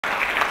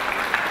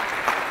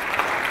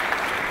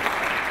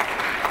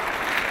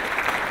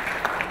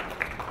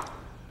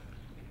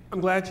I'm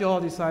glad you all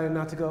decided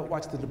not to go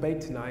watch the debate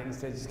tonight.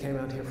 Instead, just came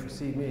out here to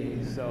see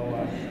me. So,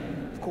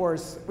 of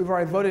course, we've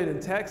already voted in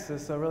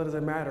Texas, so it really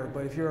doesn't matter.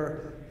 But if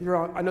you're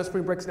on, I know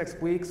spring break's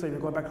next week, so you're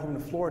going back home to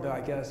Florida,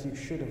 I guess you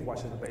should have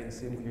watched the debate and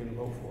seen who you're going to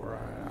vote for.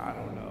 I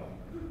don't know.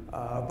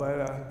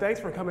 But thanks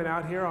for coming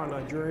out here on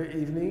a jury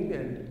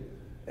evening,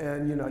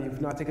 and you know, you've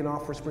not taken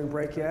off for spring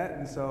break yet,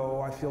 and so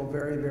I feel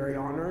very, very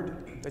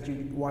honored that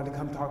you wanted to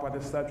come talk about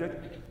this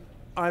subject.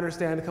 I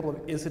understand a couple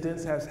of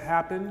incidents has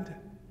happened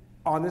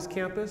on this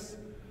campus,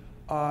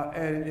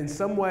 and in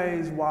some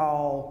ways,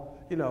 while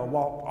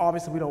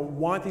obviously we don't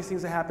want these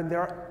things to happen,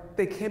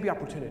 they can be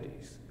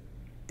opportunities.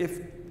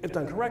 If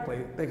done correctly,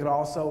 they could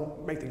also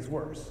make things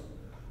worse.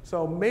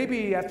 So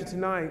maybe after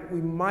tonight,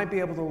 we might be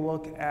able to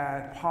look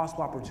at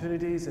possible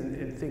opportunities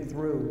and think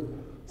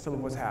through some of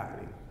what's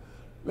happening.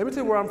 Let me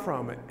tell you where I'm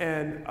from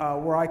and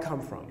where I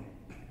come from.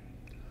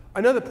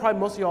 I know that probably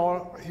most of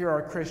y'all here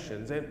are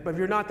Christians, but if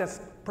you're not, that's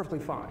perfectly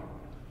fine.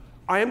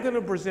 I am going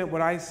to present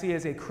what I see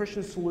as a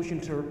Christian solution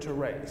to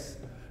race.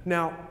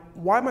 Now,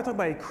 why am I talking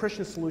about a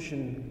Christian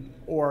solution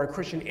or a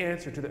Christian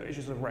answer to the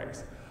issues of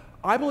race?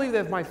 I believe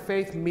that if my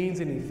faith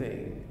means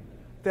anything,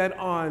 that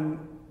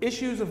on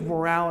issues of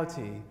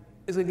morality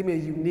is going to give me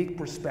a unique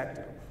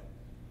perspective.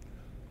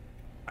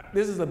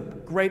 This is a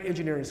great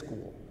engineering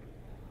school.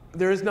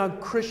 There is no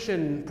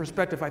Christian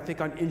perspective, I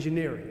think, on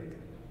engineering.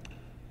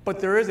 But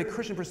there is a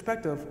Christian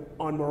perspective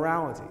on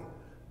morality.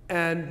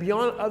 And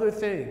beyond other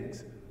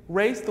things,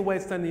 race, the way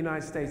it's done in the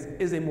United States,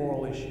 is a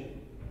moral issue.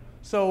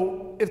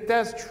 So if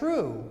that's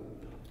true,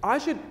 I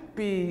should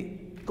be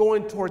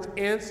going towards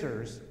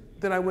answers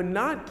that I would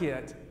not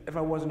get if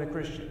I wasn't a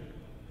Christian.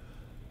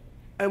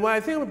 And what I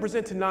think I'm going to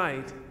present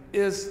tonight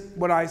is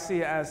what I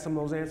see as some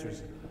of those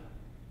answers.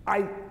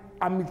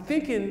 I'm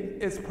thinking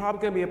it's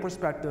probably going to be a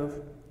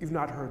perspective you've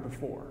not heard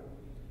before.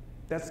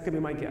 That's going to be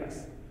my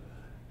guess.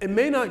 It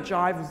may not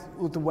jive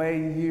with the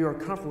way you're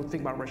comfortable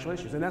thinking about racial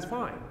issues, and that's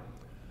fine.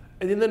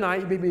 At the end of the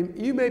night,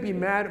 you may be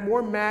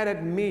more mad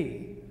at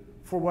me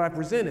for what I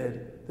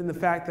presented than the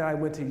fact that I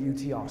went to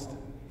UT Austin.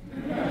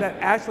 That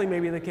actually may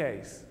be the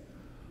case.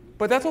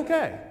 But that's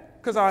okay,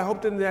 because I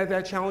hope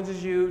that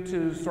challenges you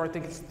to start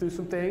thinking through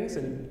some things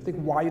and think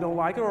why you don't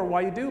like it or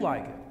why you do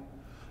like it.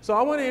 So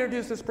I want to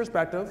introduce this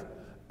perspective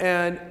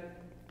and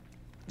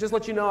just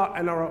let you know,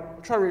 and I'll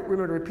try to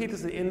remember to repeat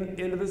this at the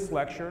end of this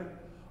lecture.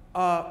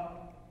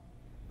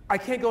 I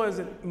can't go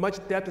into as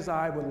much depth as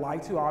I would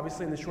like to,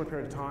 obviously, in this short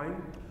period of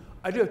time.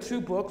 I do have two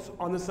books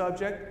on the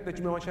subject that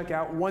you may want to check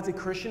out. One's a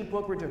Christian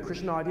book written to a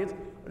Christian audience.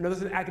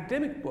 Another's an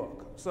academic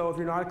book. So if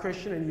you're not a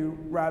Christian and you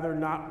rather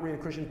not read a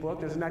Christian book,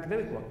 there's an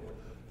academic book.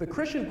 The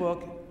Christian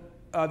book,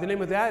 the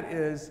name of that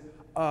is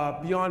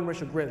Beyond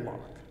Racial Gridlock.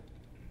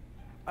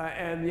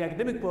 And the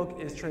academic book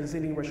is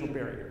Transcending Racial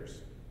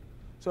Barriers.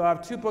 So I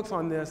have two books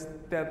on this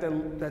that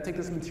take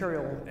this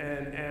material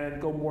and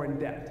go more in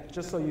depth,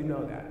 just so you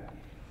know that.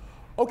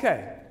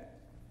 Okay.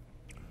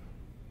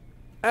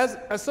 As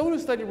someone who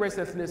studied race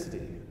and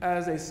ethnicity,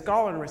 as a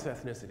scholar in race and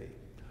ethnicity,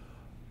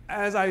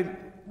 as I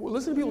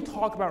listen to people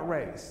talk about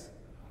race,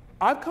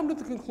 I've come to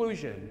the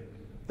conclusion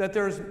that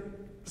there's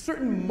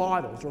certain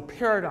models or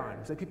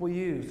paradigms that people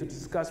use to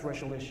discuss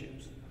racial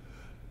issues.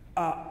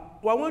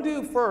 What I want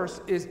to do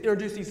first is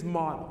introduce these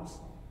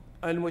models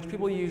in which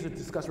people use to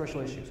discuss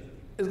racial issues.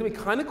 It's going to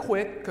be kind of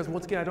quick because,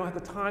 once again, I don't have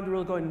the time to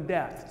really go in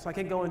depth, so I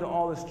can't go into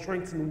all the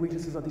strengths and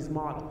weaknesses of these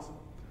models.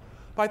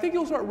 But I think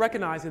you'll start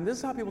recognizing this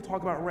is how people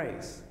talk about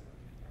race.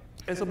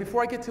 And so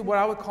before I get to what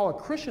I would call a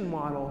Christian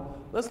model,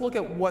 let's look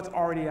at what's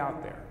already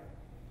out there.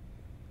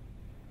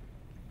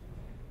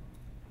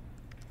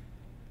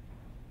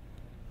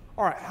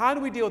 All right, how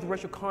do we deal with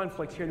racial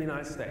conflict here in the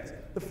United States?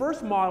 The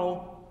first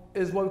model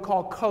is what we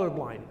call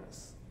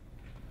colorblindness.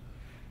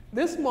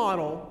 This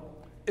model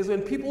is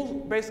when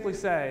people basically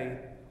say,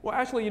 well,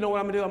 actually, you know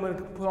what I'm going to do? I'm going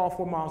to put all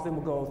four models, then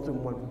we'll go through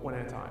one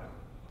at a time.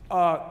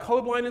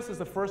 Colorblindness is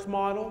the first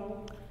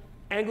model.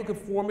 Angle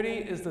conformity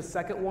is the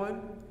second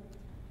one.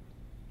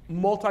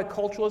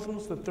 Multiculturalism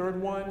is the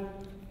third one.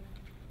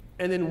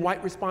 And then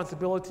white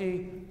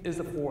responsibility is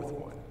the fourth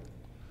one.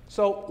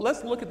 So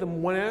let's look at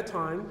them one at a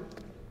time.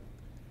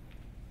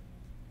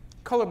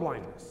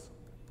 Colorblindness.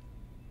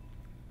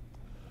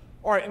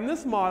 All right, in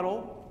this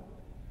model,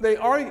 it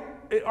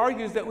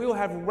argues that we will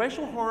have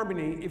racial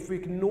harmony if we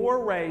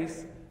ignore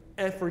race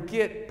and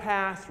forget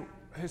past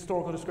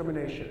historical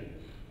discrimination.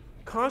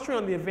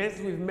 Concentrating on the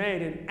advances we've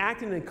made and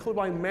acting in a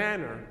colorblind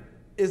manner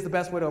is the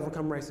best way to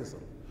overcome racism.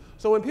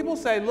 So when people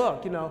say,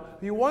 look,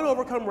 if you want to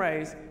overcome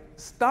race,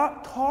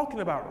 stop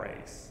talking about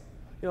race.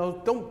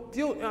 Don't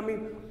deal,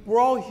 we're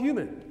all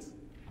humans.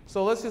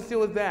 So let's just deal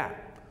with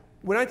that.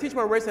 When I teach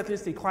my race and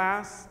ethnicity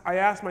class, I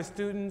ask my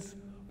students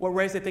what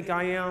race they think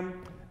I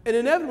am. And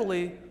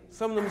inevitably,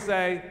 some of them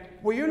say,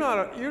 well, you're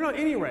not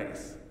any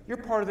race. You're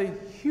part of the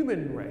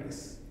human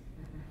race.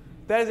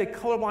 That is a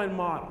colorblind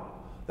model.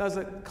 That's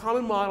a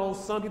common model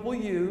some people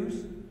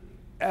use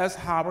as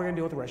how we're going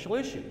to deal with racial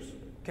issues,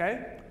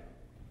 okay?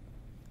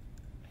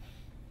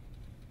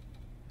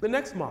 The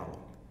next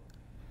model,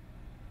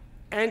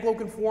 Anglo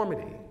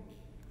conformity.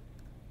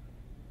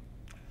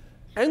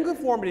 Ethnic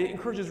conformity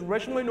encourages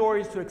racial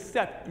minorities to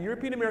accept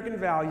European American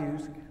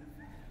values.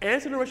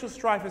 Answer to racial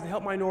strife is to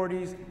help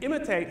minorities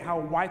imitate how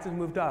whites have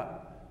moved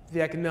up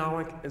the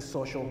economic and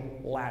social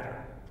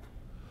ladder.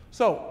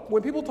 So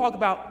when people talk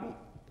about,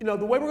 the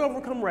way we're going to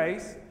overcome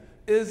race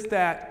is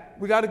that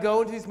we got to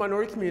go into these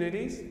minority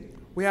communities.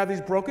 We have these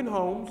broken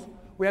homes.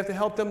 We have to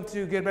help them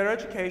to get a better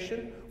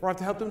education. We have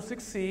to help them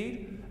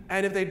succeed.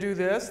 And if they do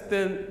this,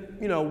 then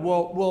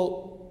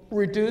we'll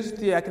reduce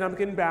the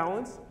economic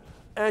imbalance.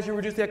 As you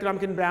reduce the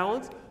economic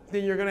imbalance,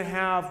 then you're going to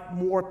have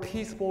more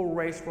peaceful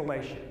race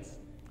relations.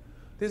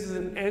 This is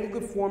an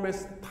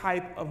Anglo-conformist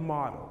type of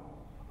model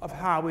of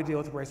how we deal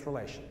with race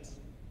relations.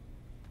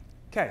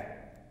 Okay.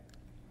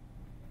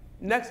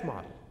 Next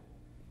model.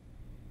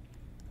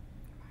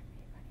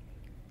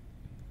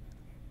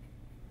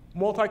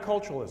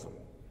 Multiculturalism.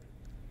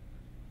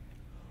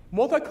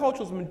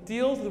 Multiculturalism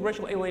deals with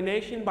racial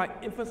alienation by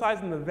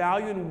emphasizing the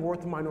value and worth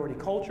of minority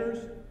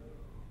cultures.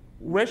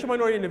 Racial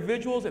minority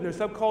individuals and their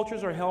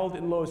subcultures are held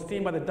in low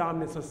esteem by the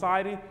dominant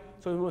society,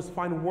 so we must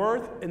find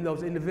worth in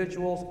those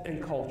individuals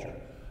and culture.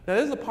 Now,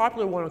 this is a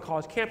popular one on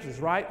college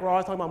campuses, right? We're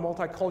always talking about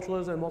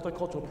multiculturalism and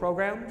multicultural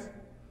programs.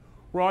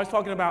 We're always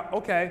talking about,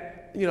 okay,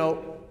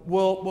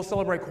 we'll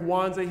celebrate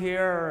Kwanzaa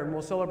here, and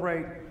we'll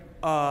celebrate,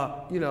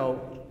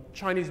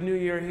 Chinese New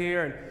Year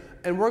here,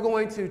 and we're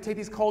going to take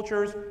these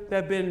cultures that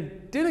have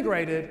been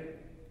denigrated,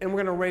 and we're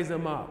going to raise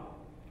them up.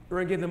 We're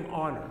going to give them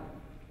honor.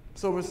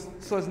 So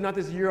it's not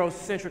this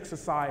Eurocentric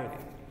society.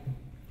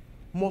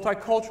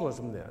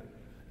 Multiculturalism, then,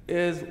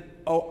 is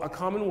a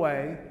common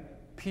way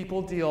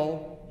people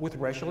deal with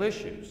racial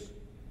issues.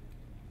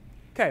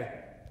 Okay.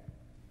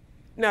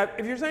 Now,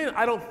 if you're saying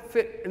I don't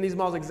fit in these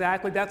models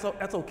exactly, that's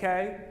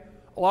okay.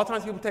 A lot of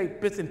times people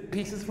take bits and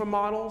pieces from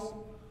models,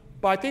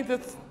 but I think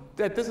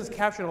that this is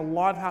capturing a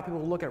lot of how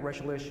people look at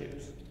racial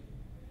issues.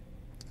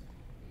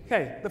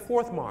 Okay, the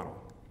fourth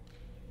model,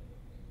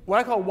 what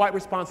I call white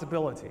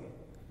responsibility.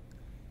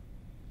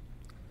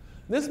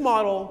 This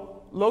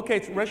model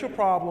locates racial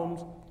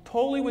problems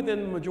totally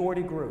within the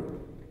majority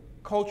group,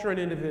 culture, and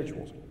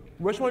individuals.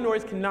 Racial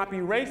minorities cannot be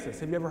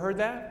racist. Have you ever heard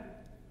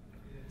that?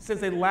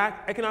 Since they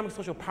lack economic and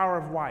social power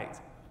of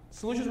whites.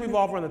 Solutions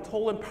revolve around the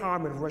total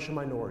empowerment of racial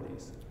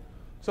minorities.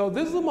 So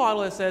this is a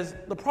model that says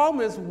the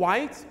problem is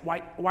whites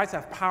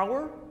have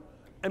power,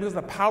 and because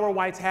of the power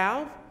whites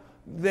have,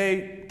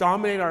 they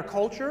dominate our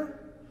culture.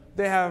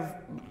 They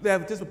have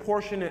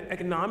disproportionate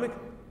economic,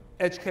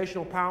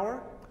 educational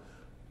power.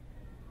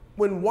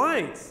 When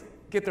whites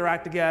get their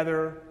act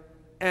together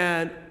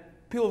and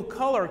people of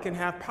color can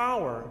have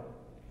power,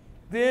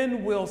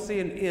 then we'll see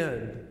an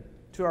end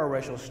to our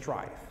racial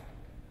strife.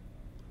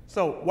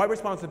 So white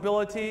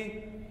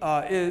responsibility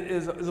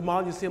is a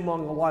model you see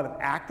among a lot of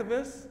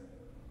activists.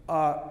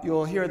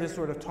 You'll hear this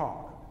sort of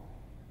talk.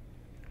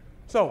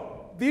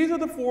 So these are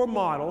the four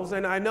models,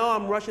 and I know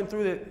I'm rushing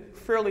through it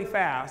fairly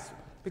fast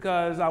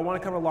because I want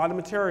to cover a lot of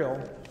material.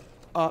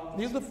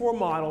 These are the four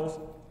models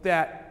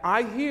that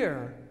I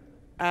hear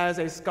as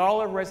a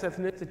scholar of race and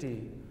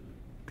ethnicity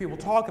people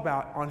talk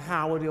about on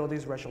how we deal with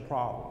these racial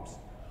problems.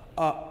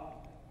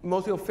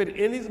 Most people fit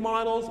in these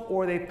models,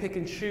 or they pick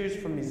and choose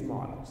from these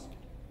models.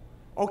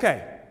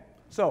 Okay,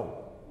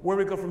 so where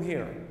do we go from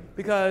here?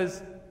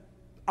 Because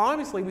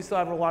obviously we still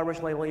have a lot of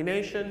racial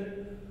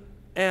alienation,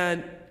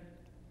 and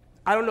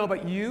I don't know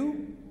about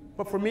you,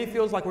 but for me it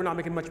feels like we're not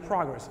making much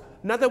progress.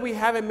 Not that we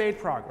haven't made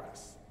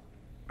progress.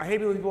 I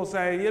hate when people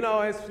say,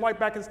 it's like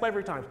back in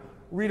slavery times.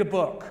 Read a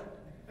book,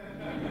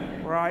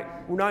 right?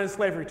 We're not in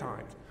slavery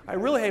times. I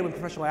really hate when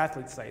professional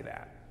athletes say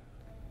that.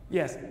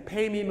 Yes,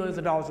 pay me millions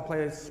of dollars to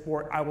play this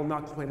sport. I will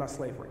not complain about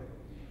slavery.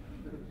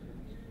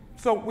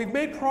 So we've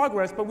made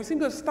progress, but we seem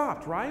to have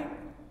stopped, right?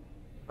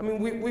 I mean,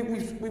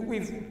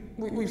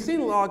 we've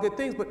seen a lot of good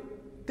things, but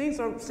things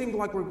don't seem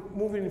like we're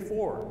moving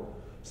forward.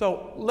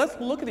 So let's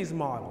look at these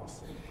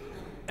models,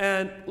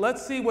 and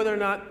let's see whether or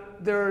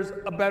not there's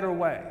a better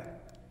way.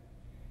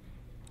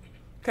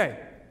 Okay,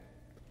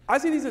 I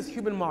see these as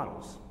human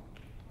models.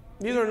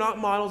 These are not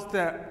models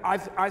that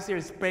I see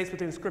as based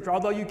within Scripture,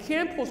 although you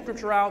can pull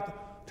Scripture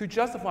out to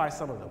justify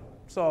some of them.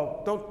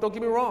 So don't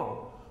get me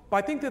wrong, but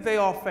I think that they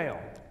all fail.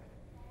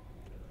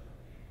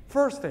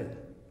 First thing,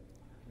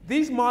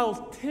 these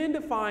models tend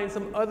to find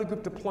some other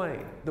group to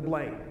blame.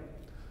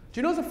 Do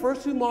you notice the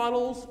first two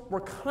models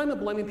were kind of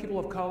blaming people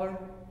of color?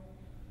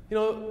 You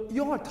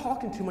all are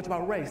talking too much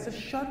about race. Just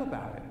shut up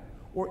about it.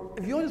 Or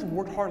if you all just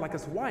worked hard like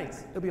us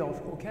whites, it'll be all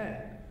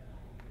okay.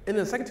 And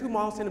then the second two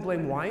models tend to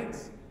blame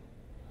whites.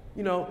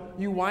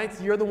 You whites,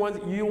 you're the ones,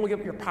 you only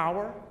get your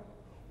power,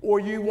 or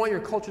you want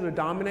your culture to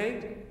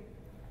dominate.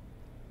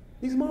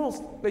 These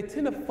models, they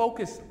tend to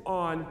focus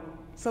on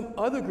some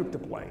other group to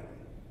blame.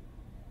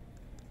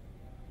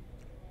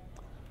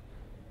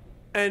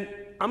 And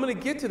I'm going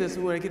to get to this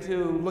when I get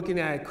to looking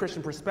at a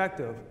Christian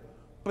perspective,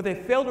 but they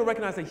fail to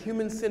recognize that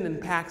human sin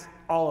impacts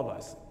all of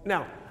us.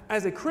 Now,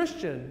 as a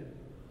Christian,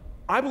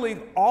 I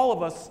believe all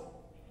of us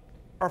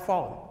are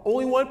fallen.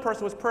 Only one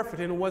person was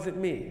perfect, and it wasn't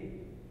me.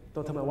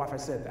 Don't tell my wife I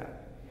said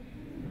that.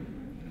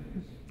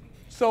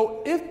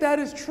 So if that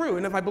is true,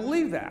 and if I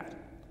believe that,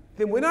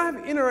 then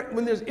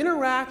when there's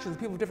interactions with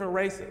people of different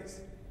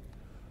races,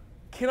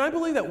 can I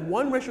believe that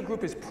one racial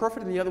group is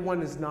perfect and the other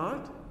one is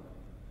not?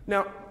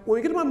 Now, when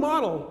we get to my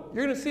model,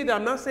 you're going to see that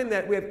I'm not saying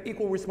that we have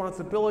equal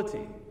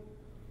responsibility.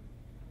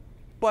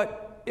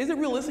 But is it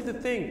realistic to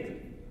think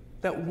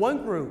that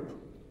one group,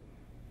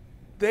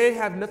 they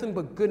have nothing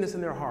but goodness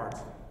in their hearts,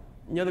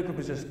 and the other group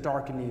is just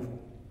dark and evil?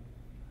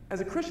 As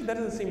a Christian, that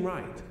doesn't seem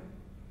right. It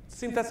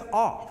seems that's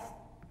off.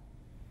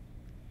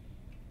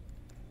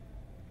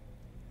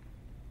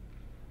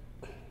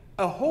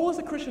 A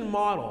holistic Christian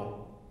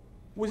model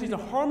would seek to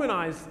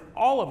harmonize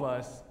all of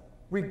us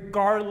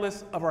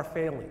regardless of our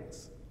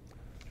failings.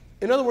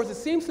 In other words, it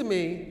seems to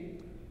me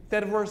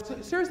that if we're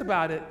serious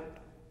about it,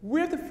 we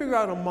have to figure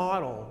out a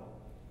model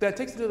that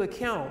takes into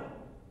account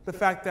the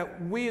fact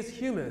that we as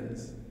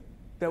humans,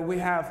 that we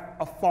have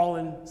a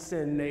fallen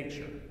sin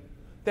nature.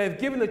 That if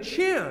given the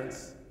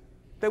chance,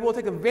 that we'll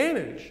take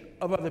advantage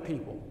of other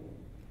people,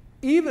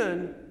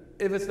 even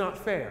if it's not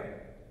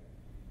fair.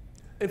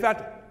 In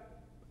fact,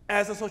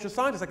 as a social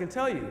scientist, I can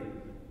tell you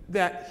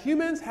that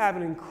humans have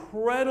an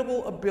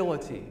incredible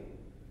ability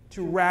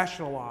to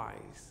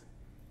rationalize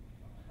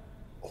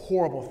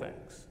horrible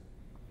things.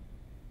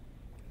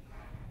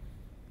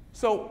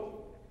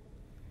 So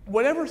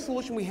whatever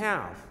solution we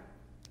have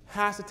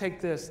has to take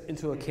this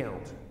into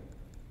account.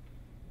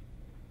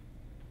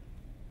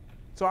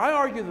 So I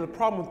argue that the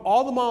problem with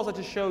all the models I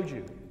just showed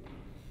you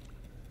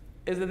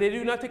is that they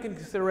do not take into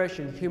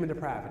consideration human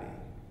depravity.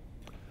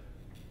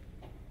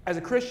 As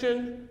a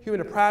Christian,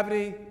 human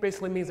depravity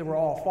basically means that we're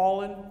all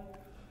fallen,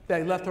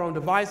 that we left our own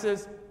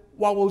devices.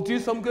 While we'll do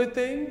some good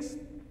things,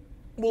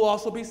 we'll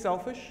also be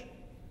selfish.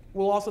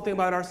 We'll also think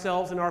about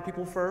ourselves and our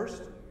people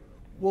first.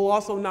 We'll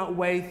also not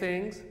weigh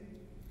things,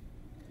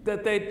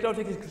 that they don't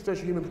take into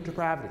consideration human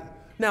depravity.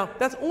 Now,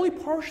 that's only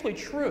partially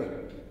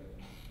true,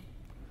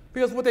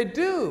 because what they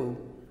do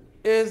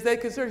is they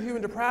consider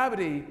human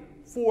depravity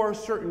for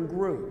certain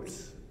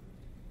groups.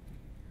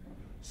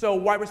 So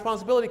white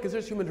responsibility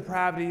considers human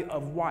depravity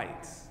of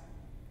whites.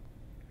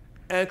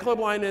 And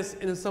colorblindness,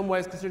 in some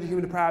ways, considers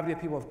human depravity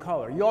of people of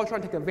color. You all try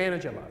to take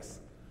advantage of us.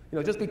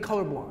 Just be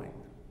colorblind.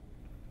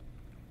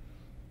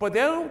 But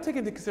they don't take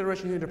into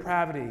consideration human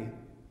depravity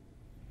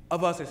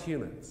of us as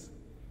humans.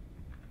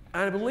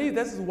 And I believe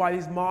this is why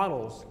these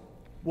models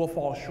will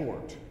fall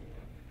short.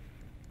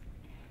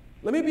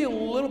 Let me be a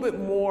little bit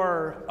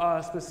more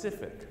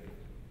specific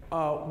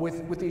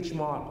with each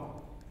model.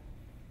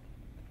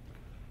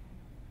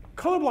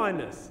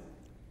 Colorblindness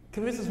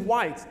convinces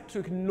whites to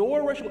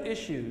ignore racial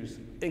issues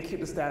and keep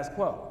the status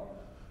quo.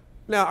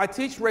 Now, I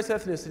teach race and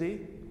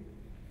ethnicity.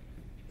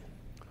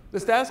 The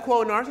status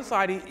quo in our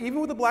society,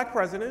 even with a black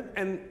president,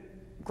 and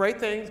great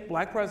things,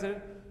 black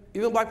president,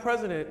 even black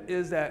president,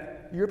 is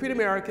that European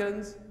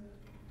Americans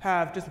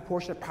have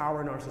disproportionate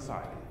power in our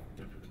society.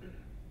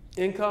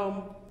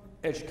 Income,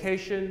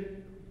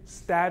 education,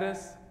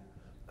 status.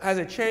 Has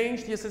it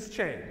changed? Yes, it's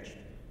changed.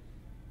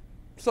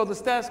 So the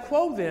status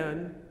quo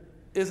then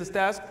is a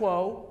status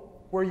quo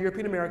where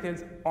European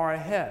Americans are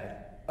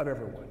ahead of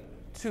everyone.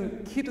 To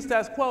keep the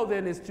status quo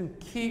then is to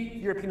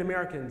keep European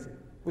Americans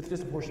with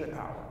disproportionate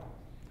power.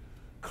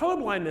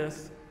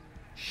 Colorblindness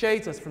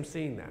shades us from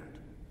seeing that.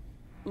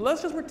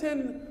 Let's just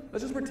pretend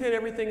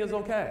everything is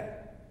okay.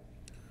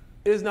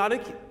 It's not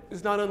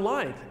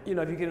unlike, if you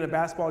get in a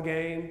basketball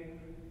game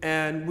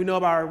and we know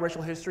about our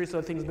racial history,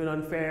 so things have been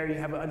unfair, you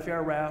have an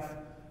unfair ref,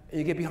 and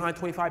you get behind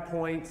 25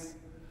 points,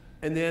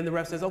 and then the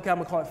ref says, okay, I'm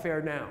gonna call it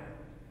fair now.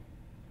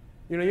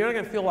 You're not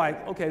gonna feel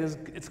like, okay,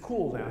 it's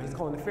cool now, he's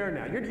calling it fair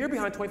now. You're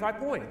behind 25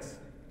 points.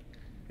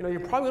 You're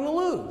probably gonna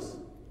lose.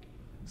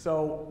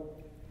 So,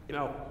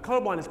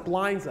 colorblindness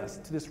blinds us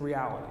to this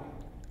reality.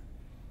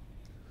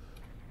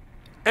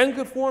 And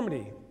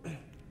conformity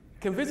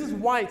convinces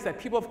whites that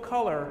people of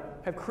color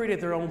have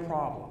created their own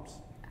problems.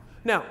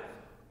 Now,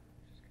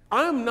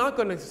 I'm not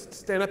going to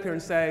stand up here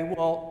and say,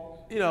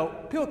 well,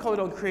 people of color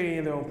don't create any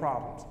of their own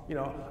problems.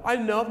 I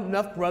know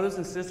enough brothers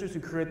and sisters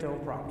who create their own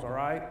problems, all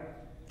right?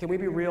 Can we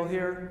be real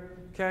here,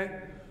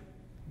 okay?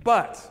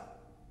 But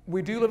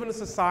we do live in a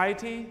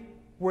society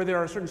where there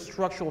are certain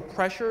structural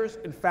pressures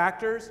and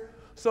factors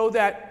so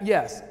that,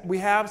 yes, we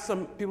have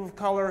some people of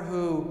color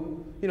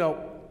who,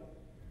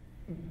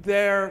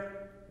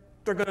 they're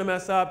going to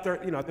mess up.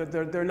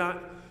 They're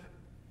not,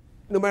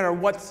 no matter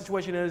what the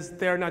situation is,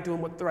 they're not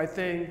doing the right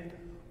thing.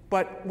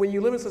 But when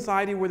you live in a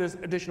society where there's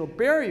additional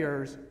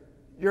barriers,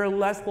 you're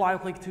less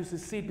likely to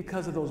succeed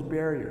because of those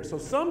barriers. So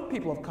some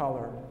people of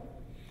color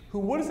who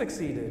would have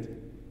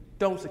succeeded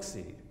don't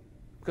succeed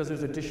because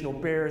there's additional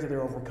barriers that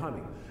they're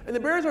overcoming. And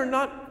the barriers are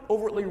not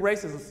overtly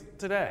racist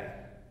today,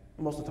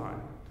 most of the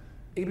time.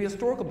 It could be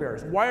historical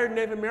barriers. Why are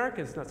Native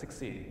Americans not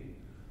succeeding?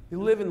 They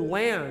live in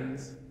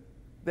lands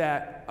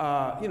that,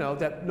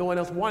 that no one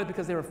else wanted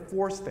because they were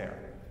forced there.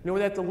 You know where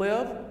they have to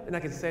live? And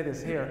I can say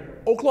this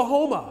here,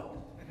 Oklahoma.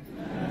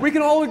 We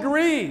can all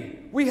agree.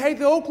 We hate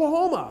the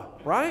Oklahoma,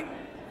 right?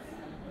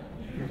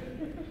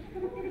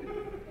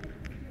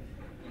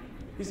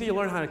 You see, you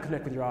learn how to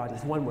connect with your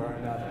audience one way or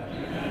another.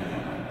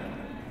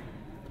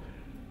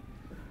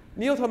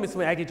 Neil told me some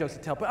Aggie jokes to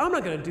tell, but I'm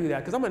not going to do that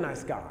because I'm a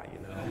nice guy,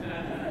 you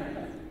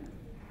know.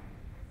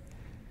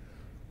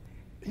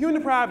 Human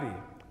depravity.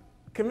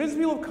 Convince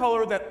people of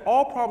color that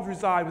all problems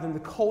reside within the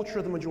culture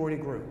of the majority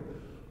group.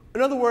 In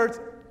other words,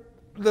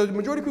 the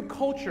majority group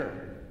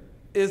culture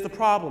is the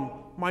problem.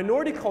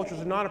 Minority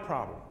cultures are not a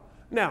problem.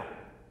 Now,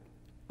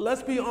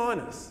 let's be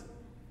honest.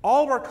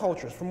 All of our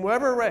cultures, from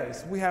whatever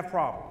race, we have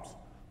problems.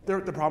 The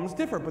problems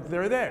differ, but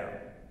they're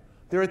there.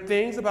 There are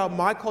things about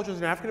my culture as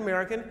an African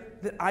American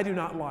that I do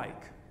not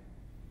like.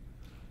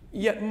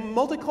 Yet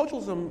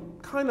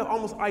multiculturalism kind of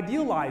almost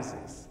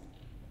idealizes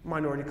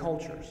minority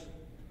cultures.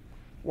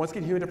 Once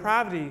again, human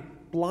depravity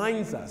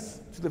blinds us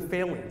to the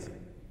failings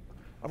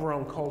of our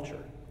own culture.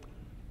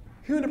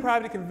 Human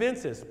depravity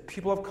convinces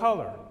people of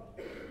color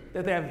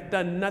that they have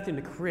done nothing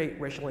to create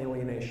racial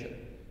alienation.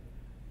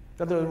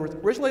 In other words,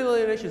 racial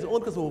alienation is only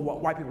because of what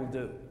white people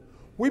do.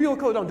 We people of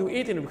color don't do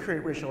anything to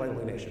create racial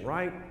alienation,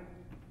 right?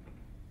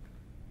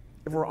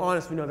 If we're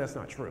honest, we know that's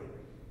not true.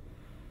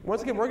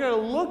 Once again, we're going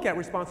to look at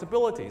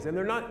responsibilities, and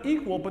they're not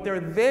equal, but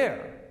they're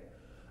there.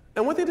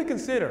 And one thing to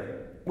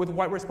consider with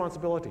white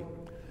responsibility,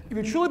 if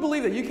you truly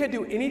believe that you can't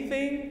do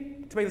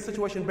anything to make the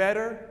situation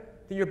better,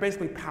 then you're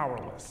basically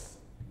powerless.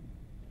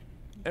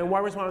 And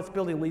white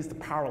responsibility leads to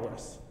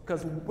powerless,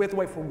 because we have to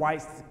wait for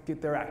whites to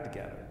get their act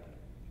together.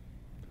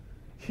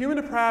 Human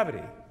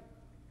depravity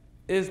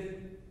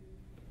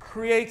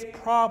creates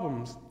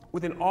problems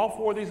within all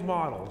four of these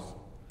models.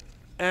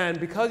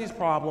 And because of these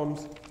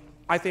problems,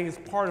 I think it's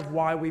part of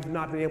why we've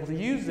not been able to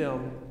use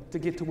them to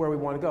get to where we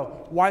want to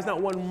go. Why is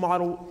not one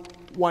model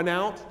won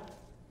out?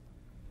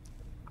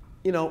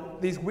 You know,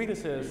 these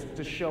weaknesses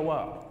to show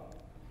up.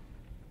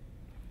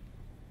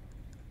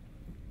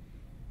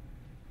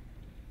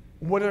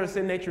 What does our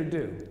sin nature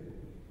do?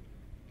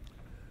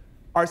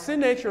 Our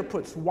sin nature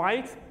puts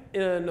whites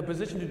in a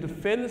position to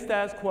defend the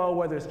status quo,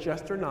 whether it's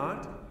just or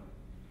not.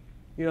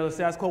 You know, the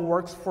status quo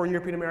works for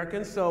European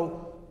Americans,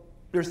 so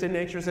their sin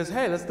nature says,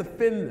 hey, let's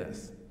defend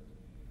this,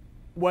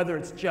 whether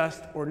it's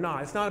just or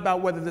not. It's not about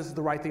whether this is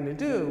the right thing to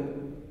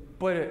do,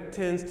 but it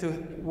tends to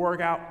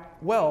work out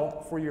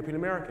well for European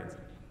Americans.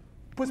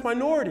 It puts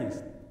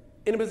minorities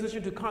in a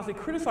position to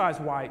constantly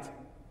criticize whites,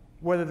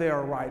 whether they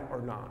are right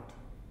or not.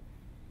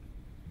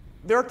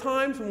 There are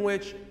times in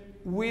which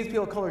we as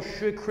people of color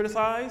should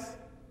criticize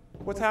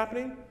what's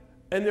happening,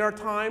 and there are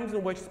times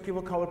in which people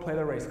of color play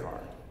their race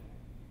card.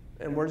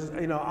 And we're just,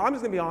 you know, I'm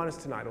just going to be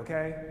honest tonight,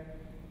 okay?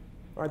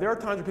 All right, there are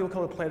times when people of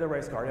color play their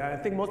race card. I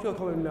think most people of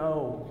color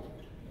know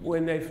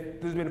when there's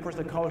been a person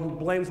of color who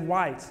blames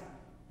whites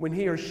when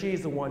he or she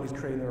is the one who's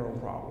creating their own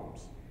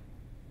problems.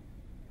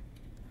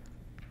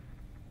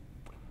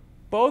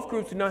 Both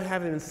groups do not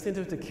have an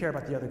incentive to care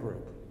about the other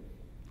group.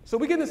 So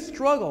we get in this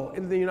struggle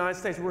in the United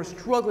States. We're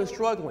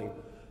struggling.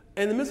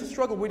 And in the midst of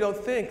struggle, we don't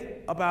think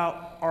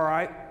about, all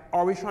right,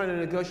 are we trying to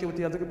negotiate with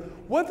the other group?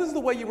 What if this is the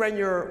way you ran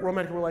your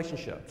romantic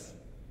relationships?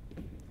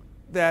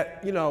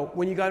 That, you know,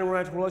 when you got in a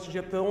romantic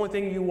relationship, the only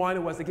thing you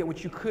wanted was to get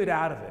what you could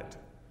out of it.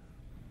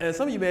 And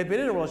some of you may have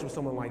been in a relationship with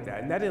someone like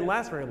that, and that didn't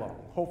last very long,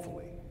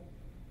 hopefully.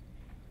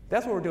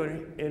 That's what we're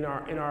doing in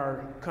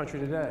our country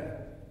today.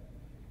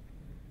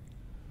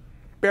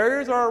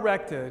 Barriers are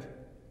erected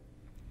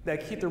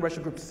that keep the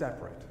racial groups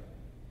separate.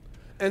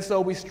 And so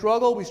we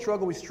struggle. We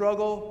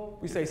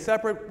stay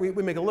separate. We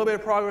make a little bit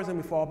of progress, and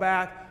we fall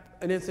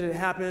back. An incident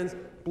happens,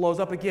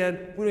 blows up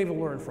again. We don't even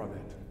learn from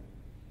it.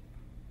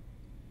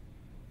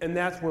 And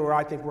that's where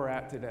I think we're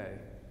at today.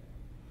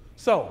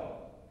 So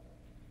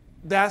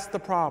that's the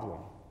problem.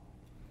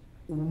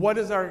 What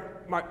is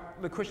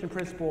the Christian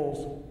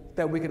principles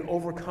that we can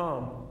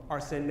overcome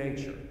our sin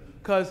nature?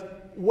 Because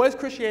what is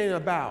Christianity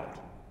about?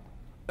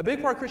 A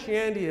big part of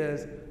Christianity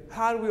is,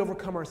 how do we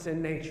overcome our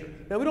sin nature?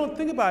 Now, we don't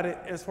think about it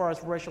as far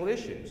as racial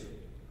issues,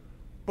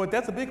 but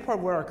that's a big part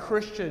of what our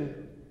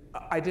Christian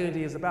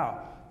identity is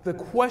about. The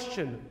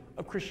question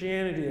of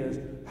Christianity is,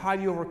 how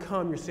do you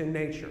overcome your sin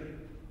nature?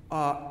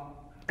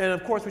 And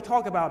of course, we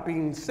talk about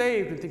being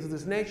saved and things of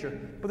this nature,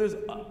 but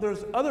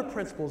there's other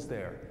principles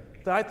there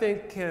that I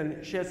think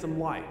can shed some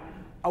light.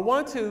 I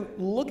want to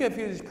look at a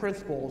few of these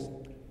principles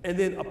and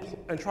then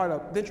try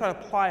to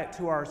apply it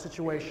to our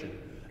situation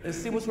and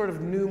see what sort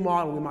of new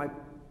model we might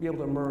be able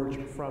to emerge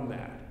from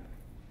that.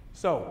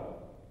 So,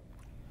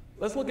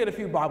 let's look at a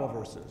few Bible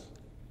verses.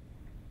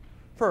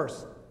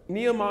 First,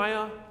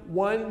 Nehemiah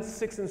 1,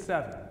 6, and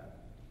 7.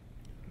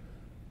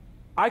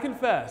 I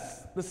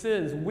confess the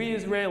sins we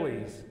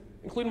Israelis,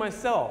 including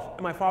myself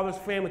and my father's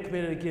family,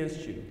 committed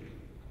against you.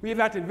 We have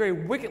acted very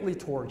wickedly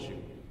towards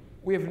you.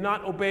 We have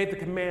not obeyed the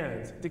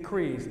commands,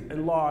 decrees,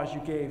 and laws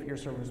you gave your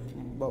servant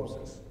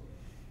Moses.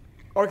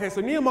 Okay,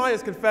 so Nehemiah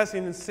is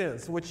confessing his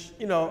sins, which,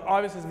 you know,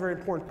 obviously is a very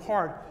important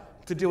part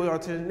to deal with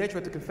our sin nature,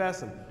 to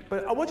confess them.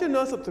 But I want you to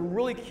know something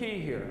really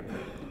key here.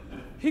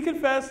 He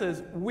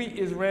confesses we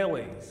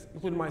Israelis,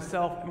 including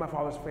myself and my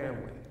father's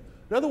family.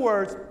 In other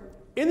words,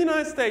 in the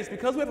United States,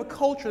 because we have a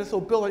culture that's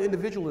so built on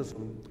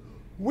individualism,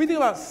 we think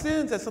about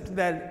sins as something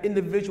that an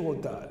individual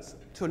does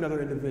to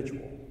another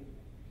individual.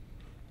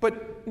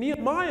 But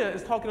Nehemiah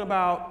is talking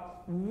about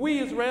we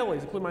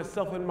Israelis, including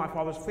myself and my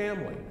father's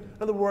family. In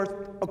other words,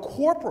 a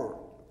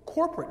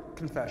corporate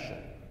confession.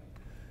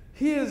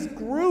 His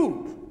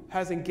group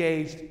has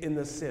engaged in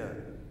the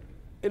sin.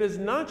 It is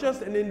not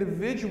just an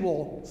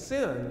individual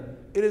sin,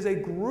 it is a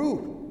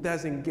group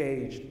that's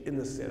engaged in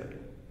the sin.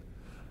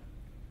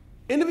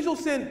 Individual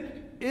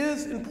sin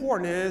is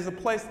important, it is a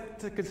place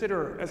to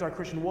consider as our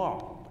Christian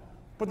walk.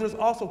 But there's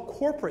also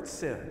corporate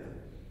sin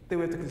that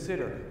we have to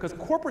consider, because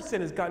corporate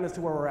sin has gotten us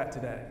to where we're at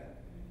today.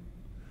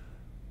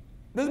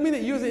 Doesn't mean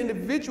that you as an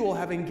individual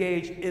have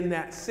engaged in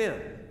that sin,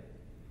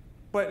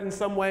 but in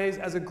some ways,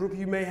 as a group,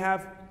 you may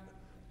have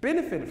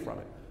benefited from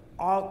it.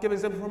 I'll give an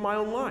example from my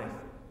own life.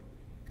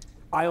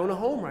 I own a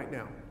home right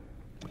now.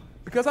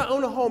 Because I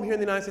own a home here in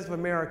the United States of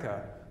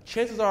America,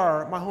 chances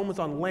are my home is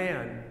on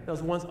land that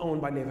was once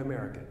owned by Native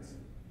Americans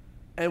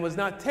and was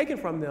not taken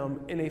from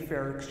them in a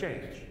fair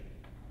exchange.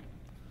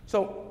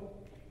 So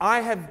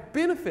I have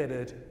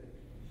benefited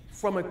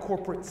from a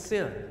corporate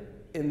sin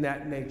in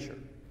that nature.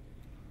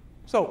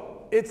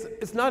 So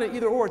it's not an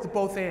either or, it's a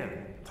both and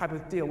type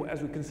of deal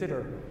as we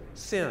consider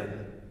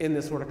sin in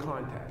this sort of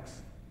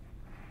context.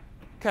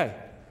 Okay.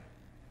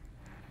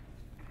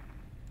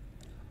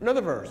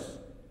 Another verse,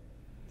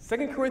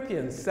 2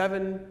 Corinthians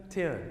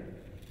 7:10.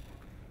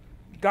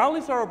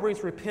 Godly sorrow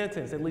brings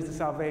repentance, it leads to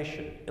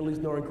salvation, it leads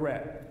no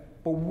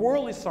regret. But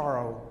worldly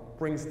sorrow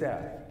brings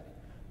death.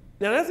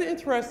 Now that's an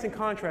interesting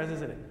contrast,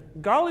 isn't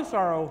it? Godly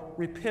sorrow,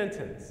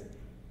 repentance.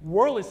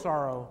 Worldly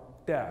sorrow,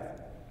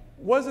 death.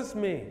 What does this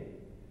mean?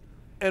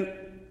 And,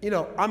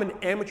 I'm an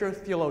amateur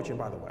theologian,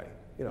 by the way.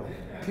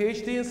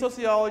 PhD in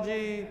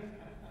sociology,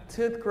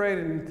 10th grade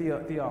in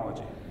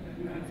theology.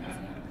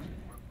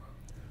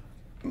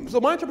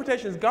 So my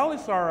interpretation is godly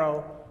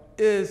sorrow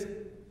is,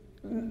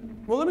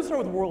 well, let me start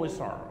with worldly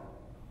sorrow.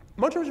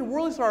 My interpretation of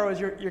worldly sorrow is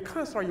you're kind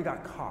of sorry you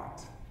got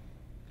caught.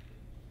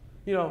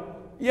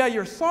 Yeah,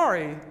 you're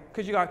sorry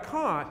because you got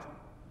caught,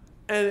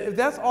 and if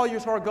that's all your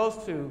sorrow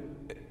goes to,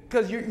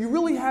 because you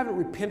really haven't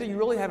repented, you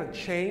really haven't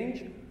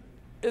changed,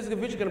 it's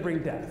eventually going to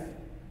bring death.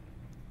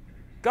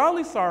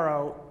 Godly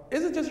sorrow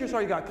isn't just you're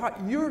sorry you got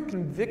caught, you're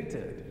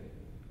convicted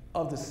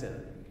of the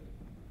sin.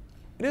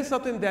 It is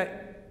something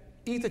that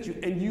eats at you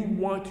and you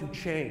want to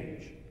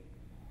change.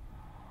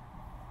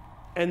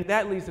 And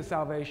that leads to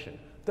salvation.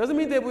 Doesn't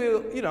mean that we're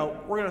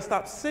going to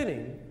stop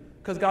sinning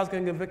because God's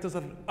going to convict us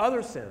of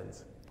other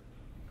sins.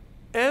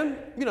 And,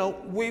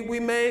 we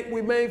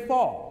may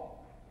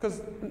fall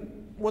because,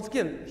 once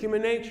again,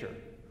 human nature.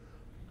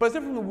 But it's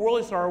different from the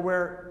worldly sorrow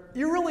where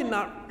you're really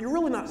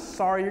not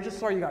sorry, you're just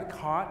sorry you got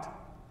caught.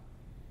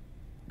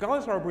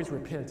 Godly sorrow brings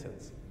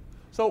repentance.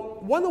 So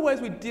one of the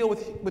ways we deal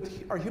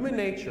with our human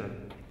nature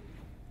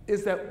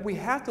is that we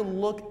have to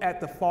look at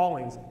the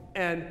fallings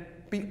and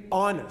be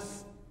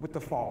honest with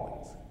the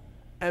fallings.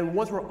 And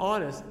once we're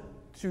honest,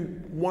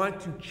 to want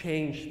to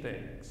change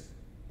things.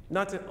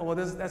 Not to,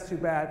 that's too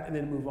bad, and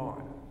then move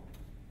on.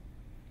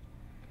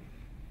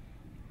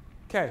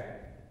 Okay,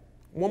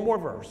 one more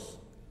verse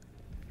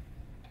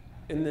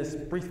in this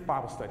brief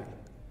Bible study.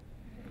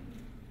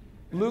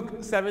 Luke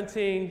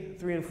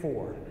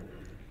 17:3-4.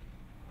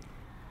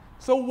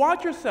 So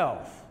watch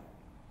yourself.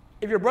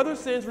 If your brother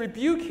sins,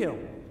 rebuke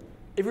him.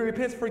 If he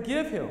repents,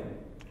 forgive him.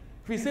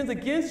 If he sins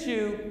against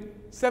you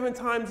 7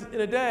 times in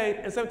a day,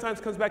 and 7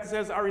 times comes back and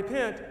says, I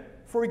repent,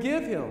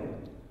 forgive him.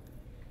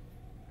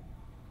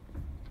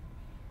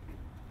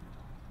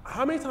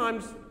 How many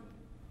times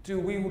do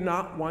we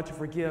not want to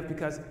forgive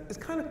because it's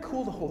kind of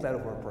cool to hold that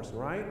over a person,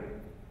 right?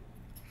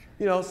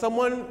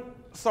 Someone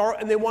sorry,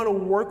 and they want to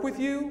work with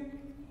you,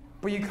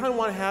 but you kind of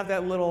want to have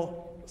that little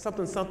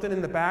something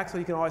in the back so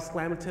you can always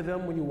slam it to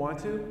them when you want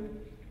to.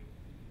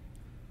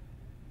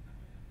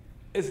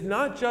 It's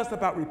not just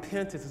about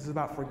repentance, it's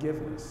about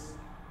forgiveness.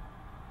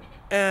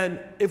 And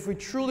if we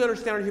truly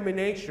understand our human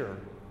nature,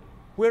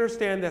 we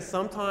understand that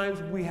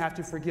sometimes we have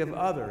to forgive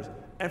others.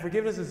 And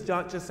forgiveness is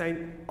not just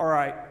saying, all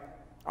right,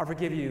 I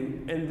forgive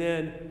you, and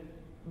then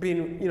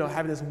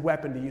having this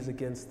weapon to use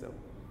against them.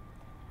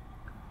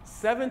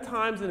 7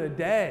 times in a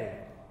day,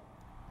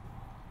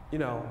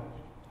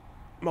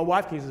 my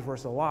wife can use this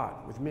verse a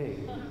lot with me.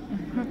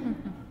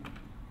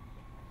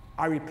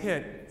 I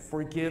repent,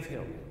 forgive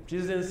him.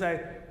 Jesus didn't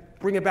say,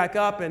 bring it back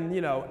up and,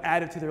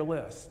 add it to their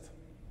list.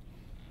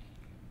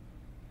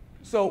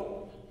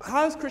 So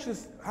how does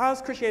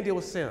Christianity deal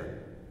with sin?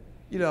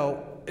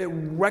 It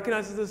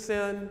recognizes the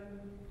sin,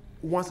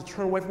 wants to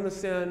turn away from the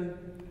sin,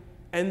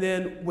 and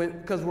then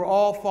because we're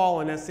all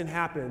fallen as sin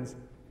happens,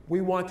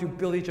 we want to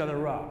build each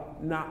other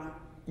up, not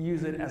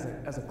use it as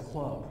a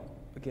club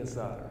against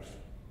others.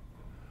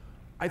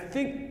 I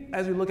think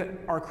as we look at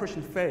our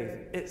Christian faith,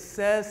 it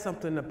says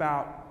something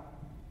about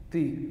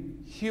the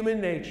human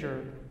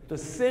nature, the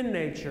sin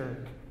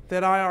nature,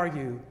 that I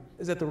argue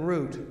is at the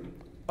root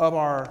of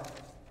our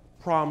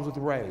problems with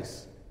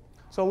race.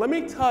 So let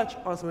me touch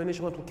on some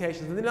initial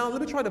implications, and then let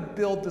me try to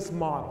build this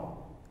model.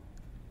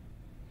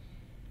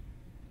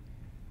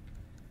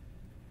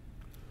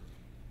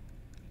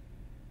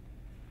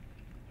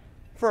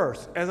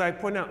 First, as I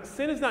point out,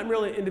 sin is not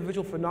merely an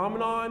individual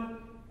phenomenon,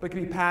 but it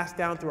can be passed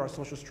down through our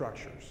social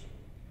structures.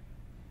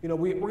 You know,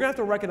 we're going to have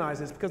to recognize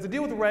this, because to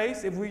deal with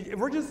race, if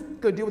we're just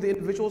going to deal with the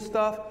individual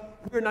stuff,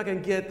 we're not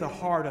going to get the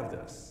heart of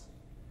this,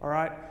 all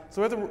right?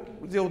 So we have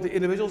to deal with the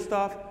individual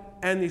stuff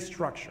and these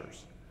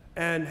structures,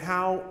 and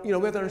how, you know,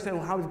 we have to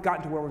understand how we've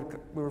gotten to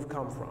where we've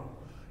come from.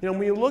 You know,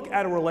 when you look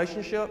at a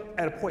relationship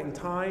at a point in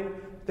time,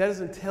 that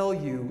doesn't tell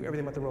you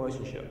everything about the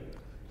relationship.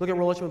 Look at a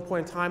relationship at a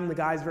point in time, and the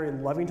guy's very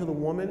loving to the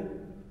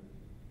woman.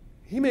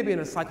 He may be in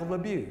a cycle of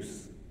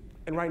abuse,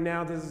 and right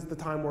now this is the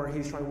time where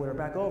he's trying to win her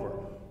back over.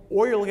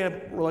 Or you're looking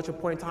at a relationship at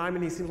a point in time,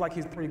 and he seems like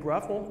he's pretty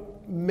gruff.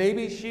 Well,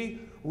 maybe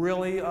she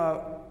really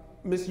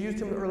misused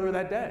him earlier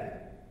that day.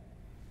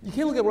 You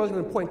can't look at a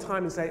relationship at a point in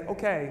time and say,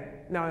 okay,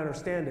 now I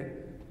understand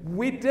it.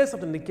 We did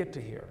something to get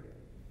to here.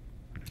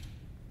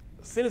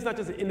 Sin is not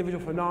just an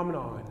individual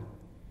phenomenon.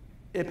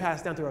 It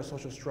passed down through our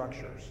social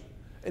structures.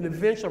 And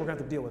eventually we're going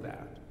to have to deal with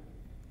that.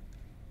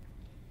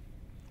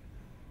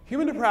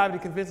 Human depravity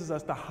convinces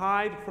us to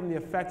hide from the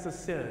effects of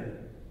sin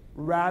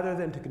rather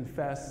than to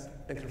confess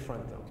and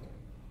confront them.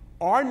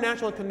 Our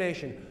natural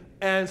inclination,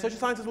 and social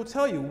scientists will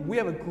tell you, we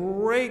have a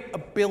great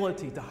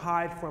ability to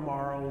hide from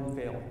our own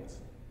failings.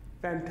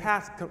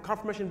 Fantastic.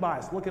 Confirmation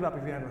bias. Look it up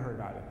if you haven't heard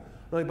about it.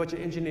 Only a bunch of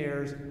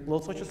engineers. A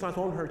little social science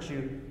won't hurt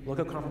you. Look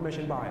up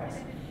confirmation bias.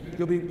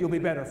 You'll be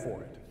better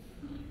for it.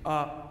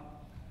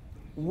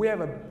 We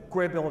have a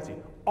great ability.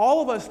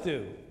 All of us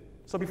do.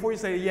 So before you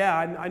say, yeah,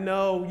 I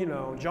know, you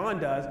know, John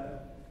does,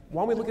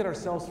 why don't we look at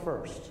ourselves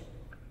first?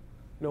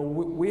 You know,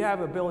 we have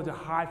the ability to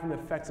hide from the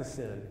effects of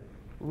sin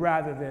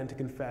rather than to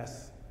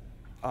confess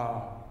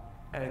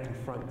and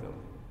confront them.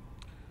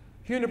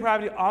 Human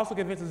depravity also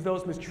convinces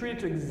those mistreated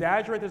to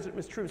exaggerate their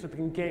mistreatment so they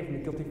can gain from the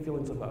guilty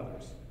feelings of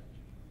others.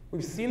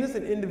 We've seen this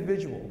in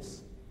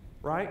individuals,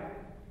 right?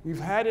 We've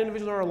had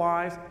individuals in our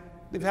lives,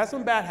 they've had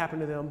something bad happen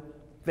to them,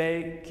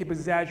 they keep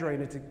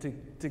exaggerating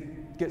it to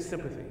get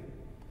sympathy.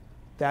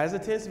 That is a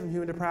tendency from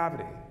human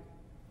depravity.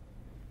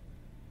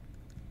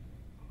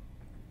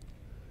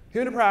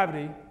 Human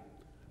depravity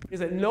is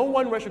that no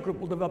one racial group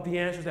will develop the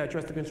answers that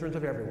address the concerns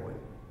of everyone.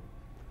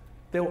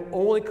 They will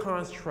only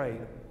concentrate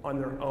on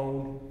their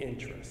own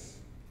interests.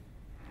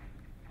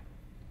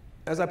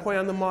 As I pointed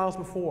out in the models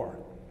before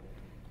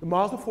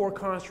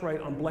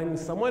concentrate on blaming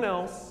someone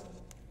else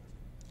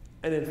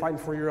and then fighting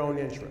for your own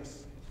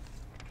interests.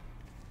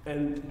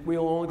 And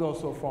we'll only go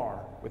so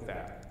far with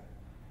that.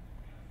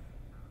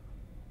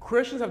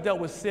 Christians have dealt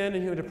with sin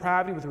and human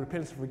depravity with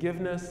repentance and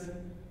forgiveness.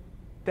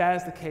 That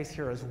is the case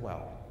here as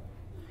well.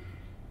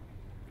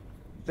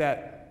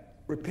 That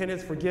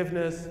repentance,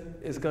 forgiveness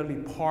is going to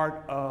be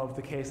part of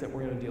the case that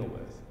we're going to deal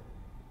with.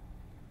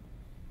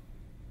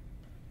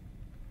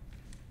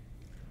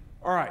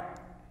 All right.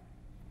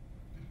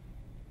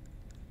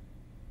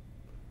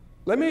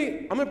 I'm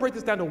going to break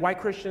this down to white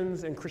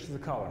Christians and Christians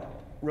of color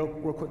real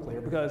quickly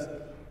here, because,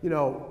 you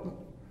know,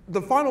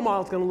 the final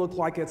model is going to look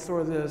like it's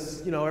sort of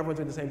this, you know, everyone's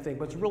doing the same thing,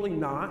 but it's really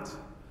not.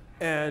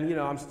 And, you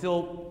know, I'm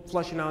still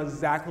fleshing out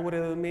exactly what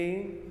it would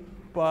mean.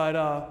 But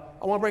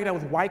I want to break it down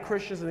with white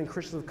Christians and then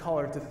Christians of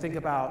color to think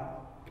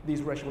about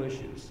these racial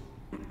issues.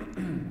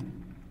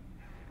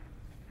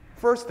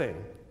 First thing,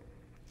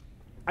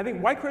 I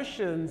think white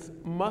Christians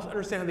must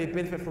understand how they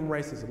benefit from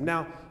racism.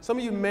 Now, some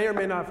of you may or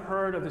may not have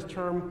heard of this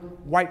term,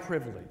 white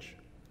privilege.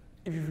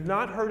 If you've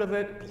not heard of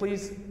it,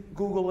 please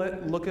Google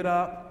it, look it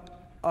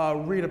up,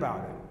 read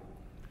about it.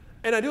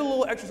 And I do a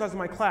little exercise in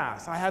my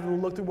class. I have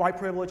them look through white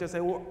privilege and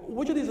say, well,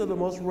 which of these are the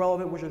most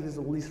relevant, which of these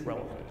are the least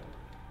relevant?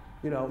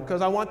 You know,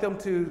 because I want them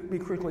to be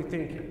critically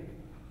thinking.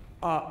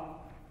 But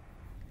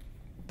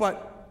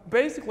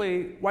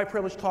basically, white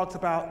privilege talks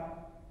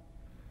about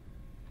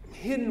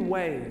hidden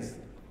ways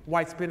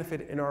whites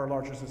benefit in our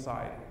larger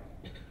society.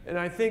 And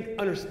I think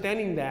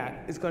understanding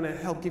that is going to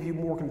help give you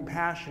more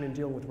compassion in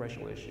dealing with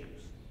racial issues.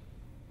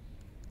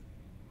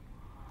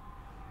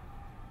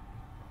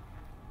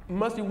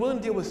 Must be willing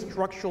to deal with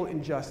structural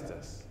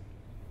injustice.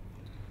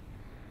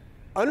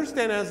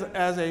 Understand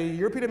as a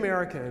European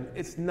American,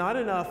 it's not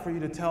enough for you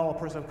to tell a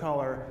person of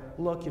color,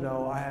 look, you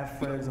know, I have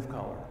friends of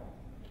color,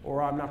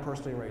 or I'm not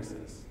personally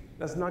racist.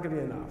 That's not going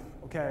to be enough,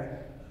 okay?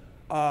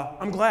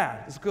 I'm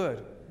glad, it's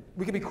good.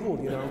 We can be cool,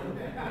 you know?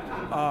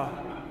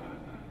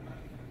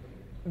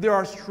 There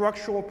are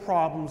structural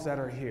problems that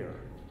are here,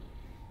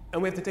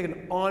 and we have to take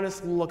an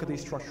honest look at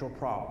these structural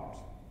problems.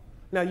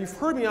 Now, you've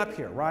heard me up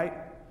here, right?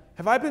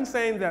 Have I been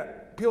saying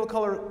that people of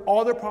color,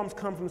 all their problems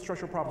come from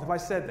structural problems? Have I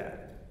said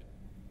that?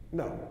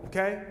 No,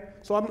 okay?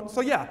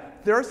 So yeah,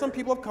 there are some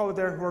people of color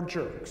there who are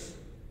jerks,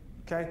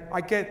 okay?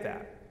 I get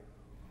that.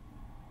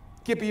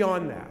 Get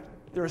beyond that.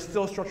 There are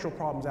still structural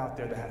problems out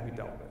there that have to be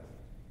dealt with.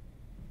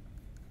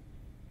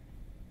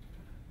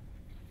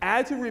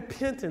 Attitude of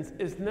repentance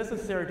is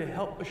necessary to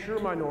help assure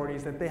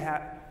minorities that they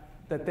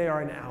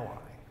are an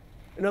ally.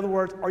 In other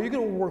words, are you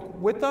going to work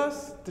with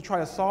us to try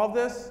to solve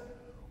this,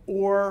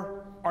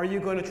 or are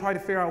you going to try to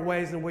figure out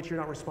ways in which you're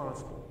not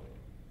responsible?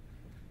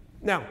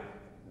 Now,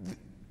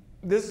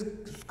 this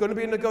is going to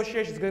be a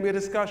negotiation, it's going to be a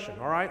discussion,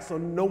 all right? So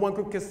no one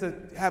group gets to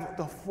have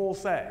the full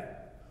say.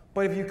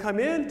 But if you come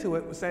into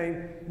it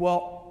saying,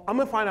 well, I'm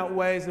going to find out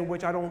ways in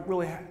which I don't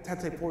really have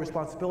to take full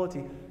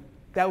responsibility.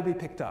 That will be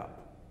picked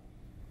up.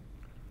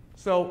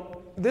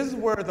 So this is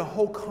where the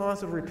whole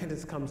concept of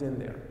repentance comes in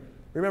there.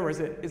 Remember, is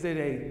it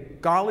a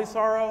godly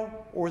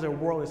sorrow or is it a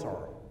worldly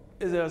sorrow?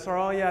 Is it a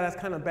sorrow, oh yeah, that's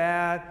kind of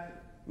bad,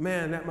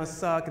 man, that must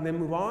suck, and then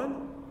move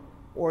on?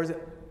 Or is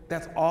it,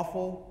 that's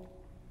awful?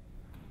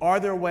 Are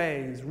there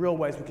ways, real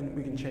ways,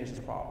 we can change this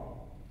problem?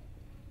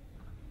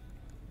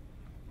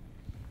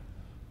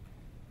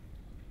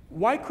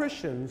 White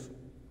Christians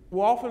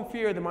will often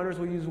fear that minorities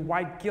will use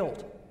white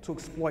guilt to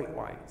exploit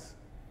whites.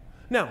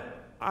 Now,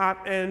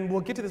 and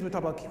we'll get to this when we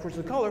talk about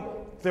Christians of color,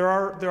 there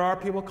are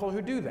people of color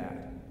who do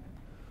that.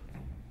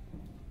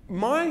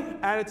 My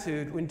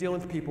attitude when dealing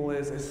with people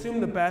is assume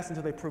the best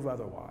until they prove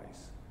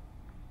otherwise.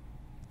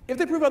 If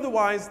they prove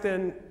otherwise,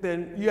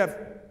 then you have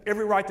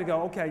every right to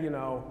go, okay,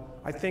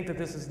 I think that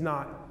this is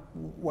not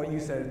what you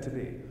said it to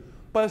be.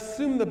 But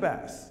assume the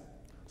best.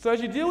 So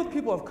as you deal with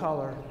people of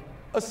color,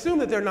 assume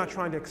that they're not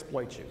trying to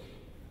exploit you.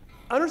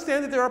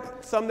 Understand that there are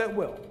some that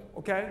will,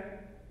 okay?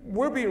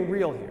 We're being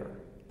real here.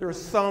 There are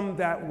some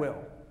that will.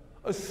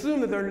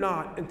 Assume that they're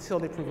not until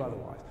they prove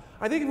otherwise.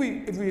 I think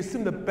if we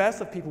assume the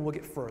best of people, we'll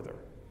get further.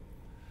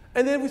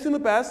 And then if we assume the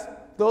best,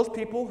 those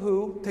people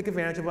who take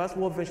advantage of us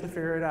will eventually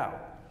figure it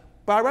out.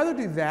 But I'd rather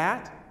do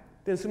that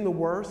than assume the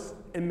worst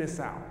and miss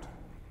out.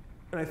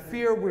 And I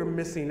fear we're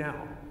missing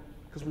out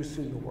because we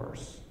assume the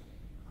worst.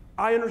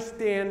 I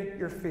understand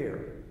your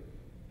fear.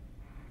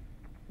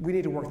 We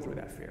need to work through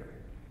that fear.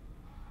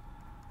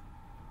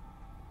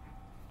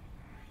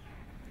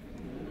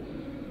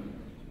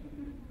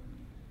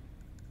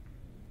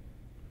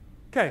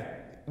 Okay,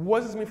 what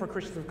does this mean for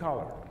Christians of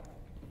color?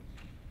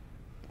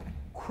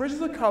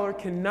 Christians of color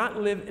cannot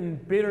live in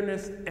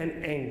bitterness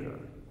and anger,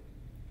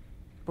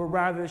 but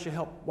rather they should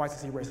help whites to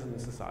see racism in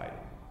society.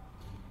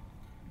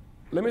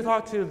 Let me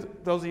talk to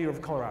those of you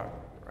of color out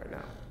right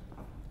now.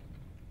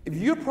 If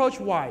you approach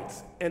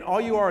whites and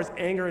all you are is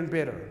anger and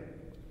bitter,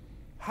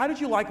 how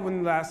did you like it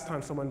when the last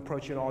time someone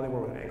approached you and all they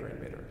were was anger and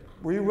bitter?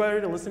 Were you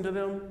ready to listen to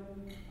them?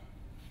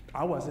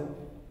 I wasn't.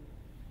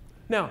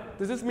 Now,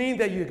 does this mean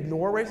that you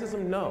ignore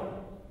racism?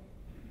 No.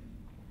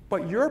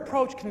 But your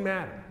approach can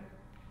matter.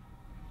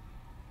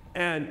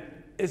 And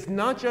it's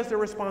not just their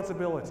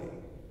responsibility.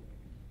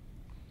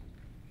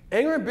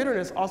 Anger and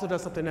bitterness also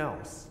does something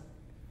else.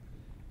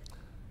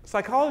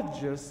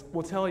 Psychologists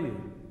will tell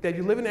you that if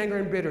you live in anger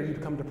and bitter, you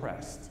become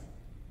depressed.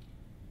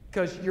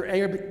 Because your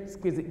anger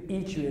begins to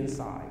eat you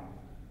inside.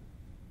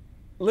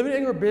 Living in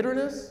anger and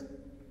bitterness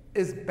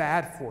is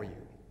bad for you.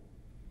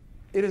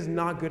 It is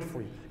not good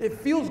for you. It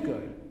feels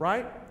good,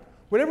 right?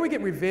 Whenever we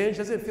get revenge,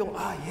 doesn't it feel,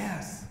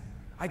 yes,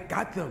 I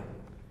got them.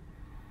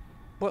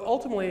 But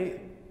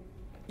ultimately,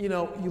 you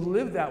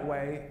live that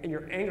way and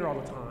you're angry all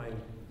the time,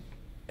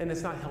 and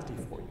it's not healthy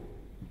for you.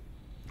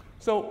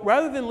 So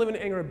rather than living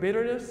in anger and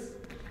bitterness,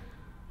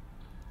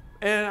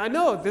 and I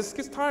know this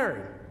gets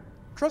tiring.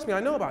 Trust me, I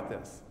know about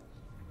this.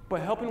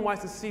 But helping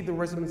whites to see the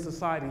racism in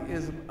society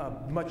is a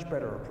much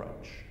better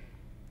approach.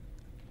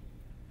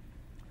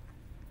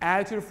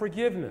 Attitude of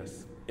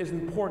forgiveness is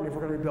important if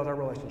we're going to rebuild our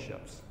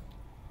relationships.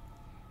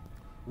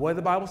 What did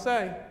the Bible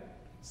say?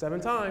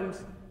 7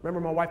 times. Remember,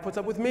 my wife puts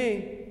up with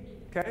me,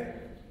 okay?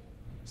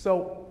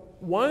 So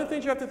one of the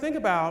things you have to think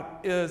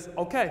about is,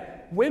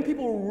 okay, when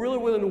people are really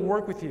willing to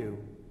work with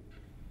you,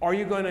 are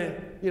you going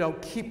to,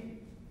 keep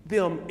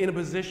them in a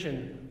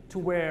position to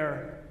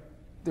where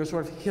they're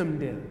sort of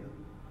hemmed in?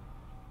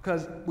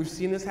 Because we've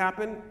seen this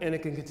happen, and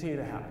it can continue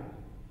to happen.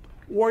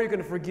 Or you're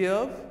going to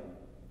forgive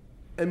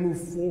and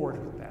move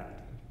forward with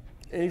that.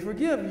 And if you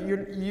forgive,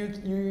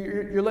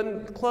 you're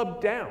letting the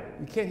club down.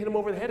 You can't hit them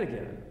over the head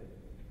again.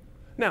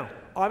 Now,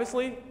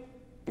 obviously,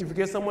 you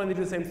forgive someone, they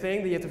do the same thing,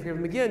 then you have to forgive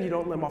them again. You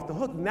don't let them off the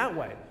hook in that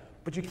way.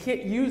 But you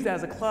can't use that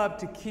as a club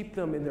to keep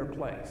them in their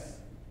place.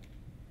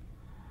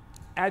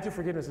 Attitude of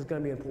forgiveness is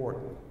going to be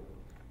important.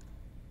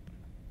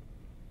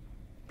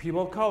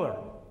 People of color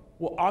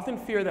will often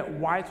fear that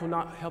whites will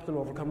not help them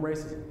overcome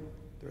racism.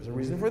 There's a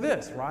reason for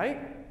this,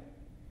 right?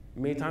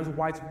 Many times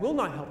whites will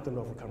not help them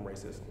overcome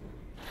racism.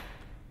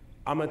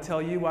 I'm going to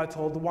tell you what I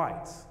told the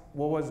whites.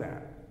 What was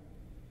that?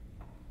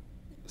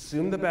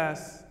 Assume the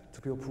best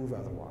till people prove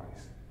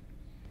otherwise.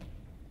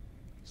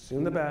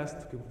 Assume the best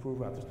till people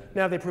prove otherwise.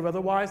 Now, if they prove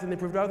otherwise, then they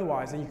proved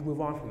otherwise, and you can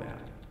move on from that.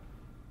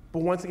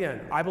 But once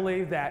again, I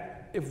believe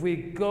that if we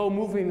go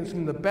moving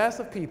from the best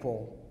of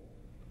people,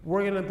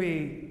 we're going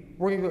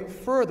to go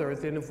further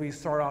than if we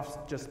start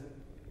off just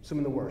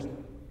assuming the worst.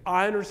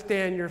 I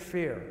understand your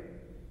fear.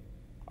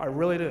 I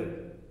really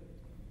do.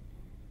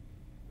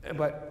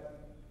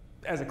 But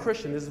as a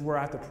Christian, this is where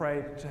I have to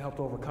pray to help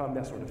to overcome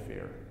that sort of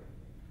fear.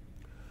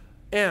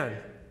 And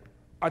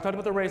I talked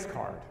about the race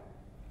card.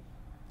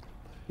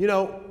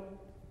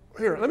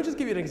 Here, let me just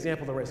give you an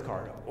example of the race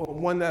card,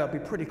 one that will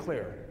be pretty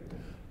clear.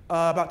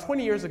 About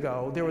 20 years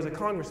ago, there was a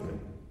congressman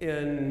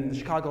in the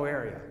Chicago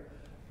area.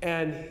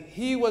 And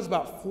he was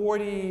about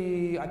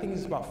 40, I think he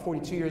was about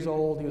 42 years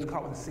old. He was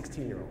caught with a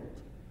 16-year-old.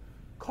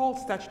 Called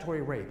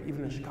statutory rape,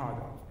 even in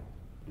Chicago.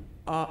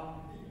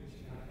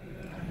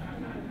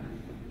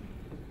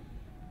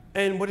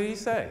 And what did he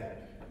say?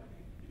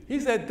 He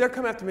said, they're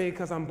coming after me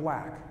because I'm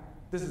black.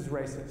 This is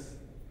racist.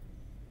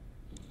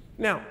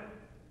 Now,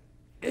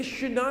 it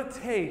should not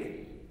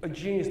take a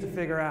genius to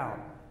figure out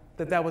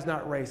that that was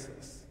not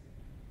racist,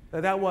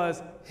 that that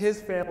was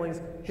his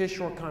family's, his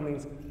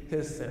shortcomings,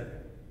 his sin.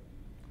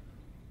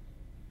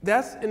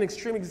 That's an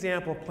extreme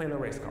example of playing a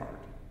race card.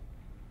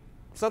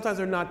 Sometimes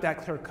they're not that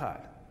clear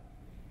cut.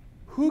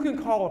 Who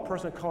can call a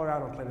person of color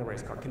out on playing the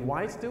race card? Can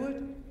whites do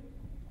it?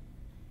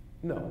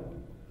 No.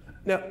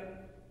 Now,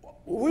 the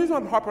reason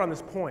I'm harping on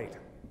this point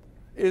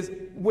is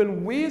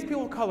when we as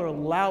people of color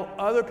allow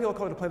other people of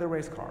color to play the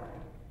race card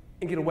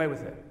and get away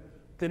with it,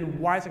 then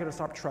whites are going to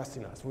stop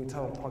trusting us when we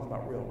tell them to talk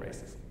about real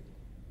racism.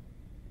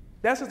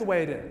 That's just the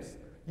way it is.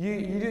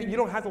 You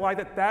don't have to like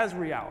that. That is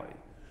reality.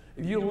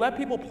 If you let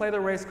people play the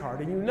race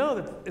card and you know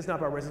that it's not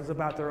about racism, it's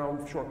about their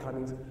own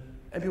shortcomings,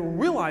 and people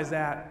realize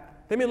that,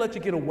 they may let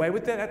you get away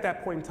with it at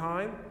that point in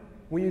time.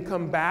 When you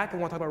come back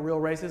and want to talk about real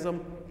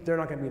racism, they're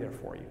not going to be there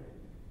for you.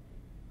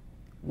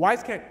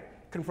 Whites can't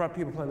confront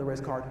people playing the race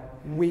card.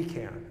 We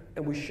can,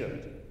 and we should.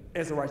 And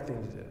it's the right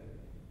thing to do.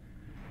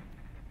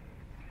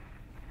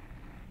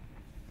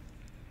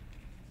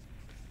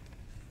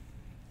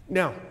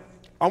 Now,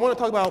 I want to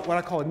talk about what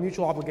I call a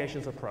mutual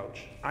obligations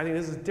approach. I think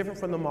this is different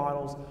from the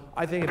models.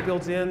 I think it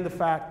builds in the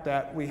fact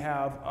that we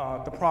have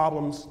the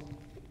problems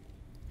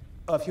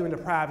of human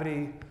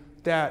depravity,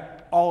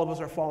 that all of us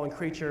are fallen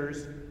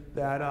creatures,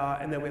 that,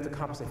 and then we have to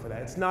compensate for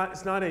that. It's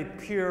not a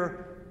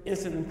pure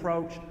instant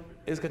approach.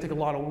 It's going to take a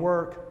lot of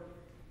work.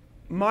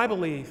 My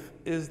belief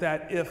is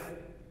that if,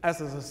 as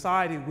a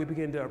society, we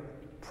begin to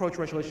approach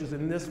racial issues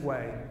in this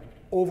way,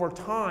 over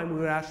time,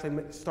 we would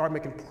actually start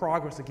making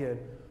progress again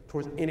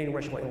towards ending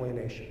racial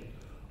alienation.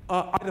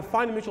 I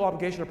define a mutual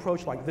obligation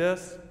approach like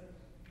this: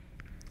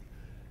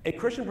 a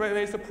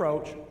Christian-based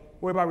approach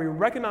whereby we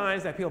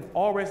recognize that people of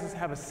all races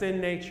have a sin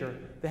nature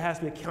that has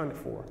to be accounted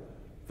for.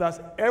 Thus,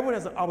 everyone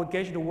has an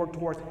obligation to work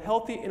towards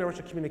healthy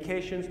interracial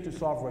communications to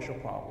solve racial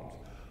problems.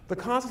 The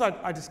concepts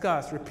I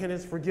discussed,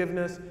 repentance,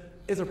 forgiveness,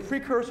 is a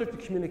precursor to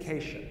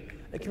communication.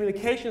 And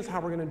communication is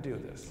how we're going to do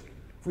this.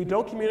 If we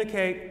don't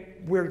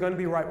communicate, we're going to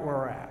be right where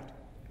we're at.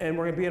 And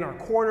we're going to be in our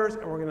corners,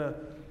 and we're going to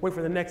wait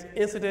for the next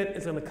incident.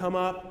 It's going to come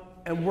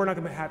up, and we're not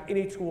going to have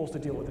any tools to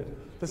deal with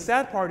it. The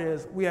sad part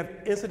is we have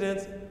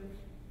incidents,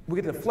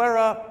 we get to flare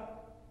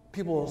up,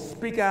 people will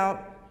speak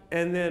out,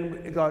 and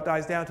then it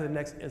dies down to the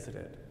next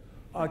incident.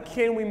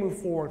 Can we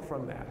move forward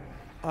from that?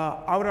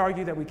 I would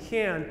argue that we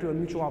can do a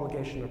mutual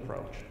obligation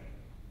approach.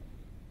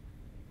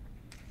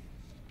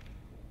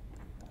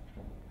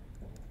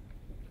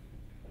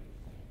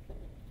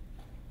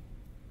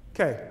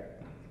 Okay.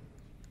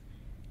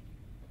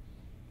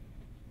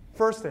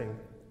 First thing,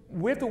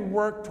 we have to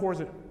work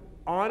towards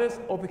honest,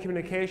 open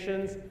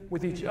communications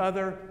with each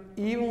other,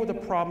 even with the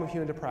problem of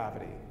human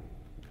depravity.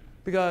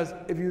 Because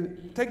if you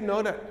take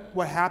note that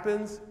what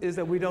happens is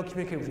that we don't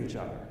communicate with each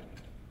other.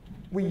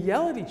 We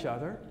yell at each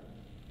other,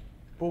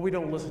 but we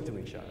don't listen to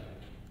each other.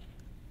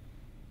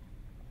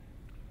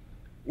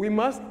 We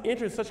must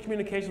enter such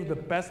communications with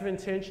the best of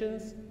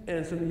intentions,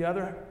 and some of the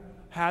other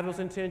have those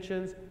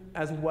intentions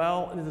as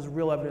well, and there's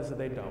real evidence that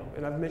they don't.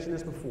 And I've mentioned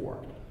this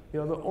before. You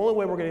know, the only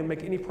way we're going to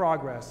make any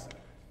progress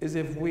is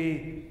if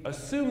we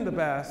assume the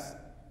best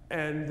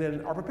and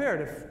then are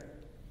prepared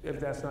if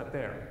that's not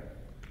there.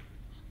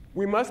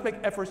 We must make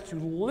efforts to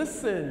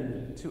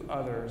listen to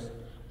others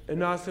and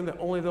not assume that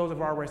only those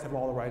of our race have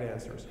all the right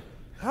answers.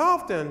 How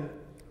often,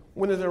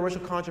 when there's a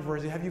racial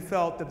controversy, have you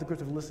felt that the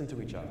groups have listened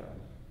to each other?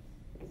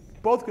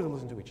 Both groups have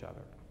listened to each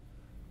other.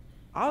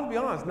 I'll be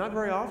honest, not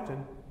very often.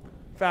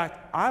 In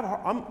fact,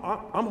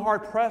 I'm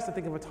hard-pressed to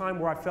think of a time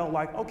where I felt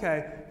like,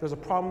 okay, there's a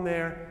problem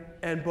there,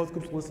 and both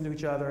groups listen to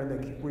each other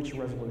and they reach a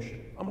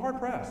resolution. I'm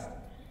hard-pressed.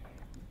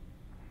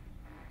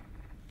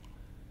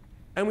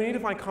 And we need to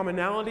find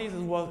commonalities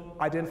as well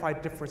as identify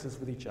differences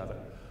with each other.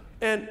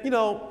 And, you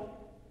know,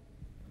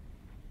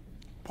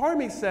 part of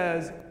me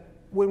says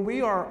when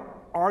we are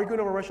arguing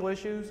over racial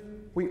issues,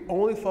 we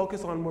only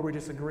focus on where we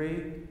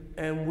disagree,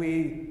 and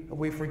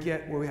we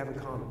forget where we have in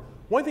common.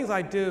 One of the things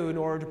I do in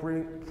order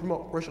to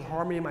promote racial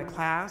harmony in my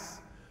class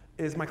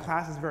is my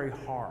class is very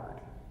hard.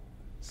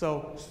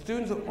 So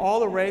students of all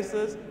the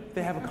races,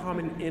 they have a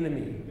common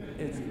enemy.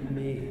 It's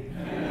me.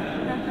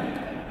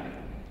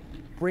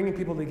 Bringing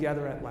people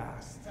together at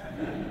last.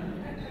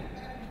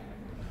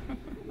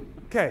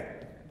 Okay.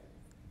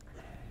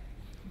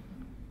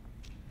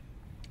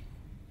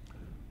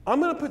 I'm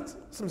going to put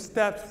some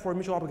steps for a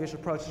mutual obligation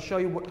approach to show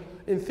you, what,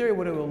 in theory,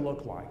 what it will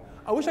look like.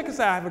 I wish I could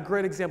say I have a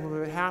great example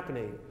of it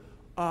happening,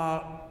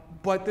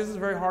 but this is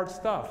very hard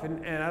stuff,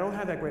 and I don't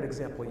have that great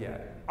example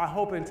yet. I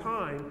hope in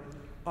time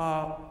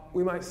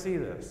we might see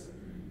this.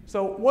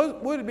 So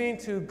what would it mean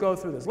to go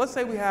through this? Let's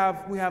say we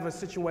have a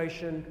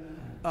situation,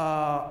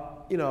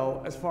 you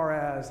know, as far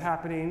as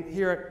happening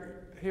here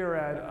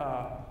at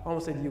I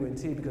almost say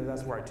UNT because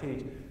that's where I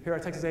teach, here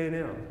at Texas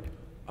A&M.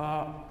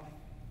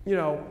 You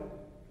know,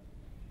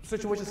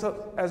 situations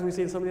as we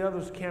see in some of the other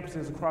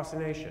campuses across the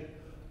nation.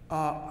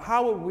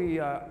 How would we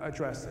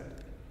address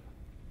it?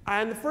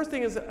 And the first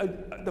thing is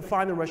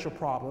define the racial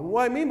problem.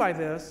 What I mean by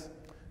this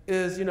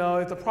is,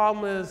 if the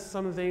problem is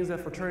some of the things that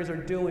fraternities are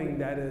doing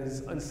that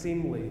is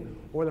unseemly,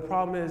 or the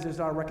problem is there's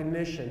not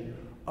recognition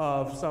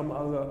of some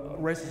of the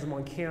racism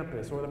on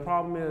campus, or the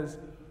problem is,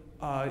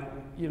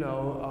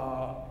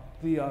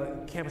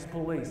 the campus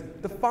police.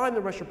 Define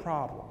the racial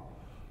problem.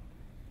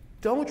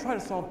 Don't try to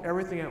solve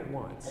everything at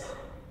once.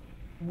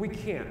 We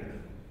can't.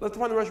 Let's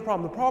define the racial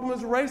problem. The problem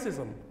is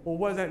racism. Well,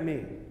 what does that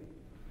mean?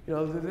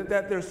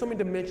 That there's so many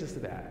dimensions to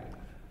that.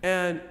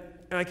 And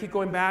I keep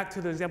going back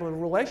to the example of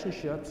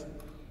relationships,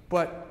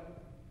 but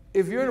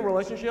if you're in a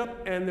relationship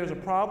and there's a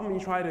problem and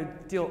you try to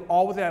deal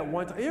all with that at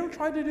once, have you ever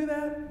tried to do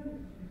that?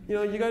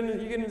 You get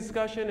in a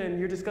discussion and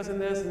you're discussing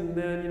this, and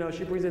then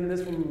she brings in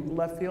this from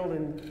left field,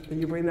 and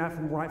then you bring that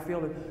from right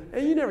field,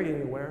 and you never get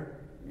anywhere.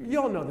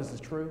 You all know this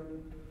is true.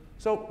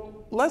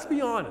 So let's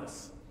be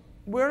honest.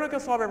 We're not going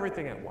to solve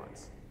everything at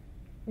once.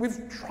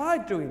 We've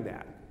tried doing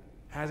that.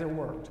 Hasn't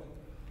worked.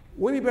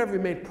 Wouldn't it be better if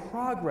we made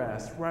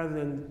progress rather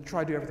than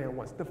try to do everything at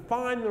once?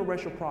 Define the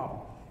racial problem.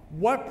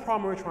 What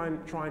problem are we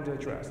trying to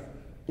address?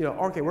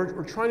 Okay,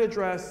 we're trying to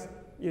address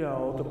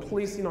the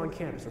policing on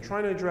campus. We're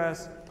trying to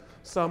address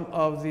some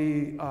of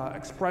the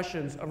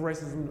expressions of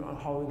racism on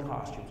Halloween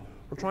costumes.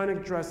 We're trying to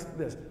address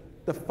this.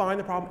 Define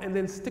the problem and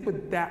then stick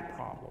with that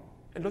problem.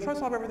 And don't try to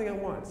solve everything at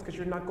once, because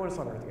you're not going to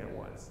solve everything at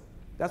once.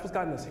 That's what's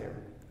gotten us here.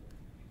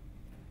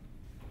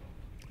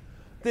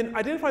 Then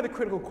identify the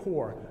critical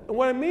core. And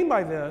what I mean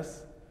by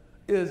this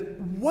is,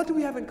 what do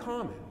we have in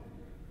common?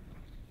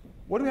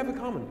 What do we have in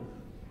common?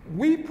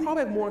 We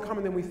probably have more in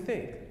common than we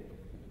think.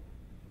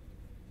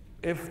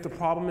 If the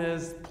problem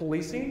is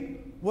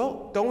policing,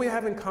 well, don't we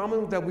have in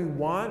common that we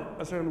want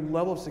a certain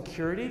level of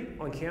security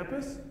on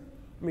campus?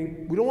 I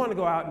mean, we don't want to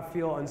go out and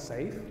feel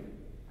unsafe,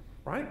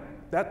 right?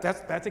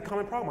 That's a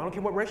common problem. I don't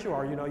care what race you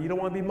are. You don't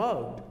want to be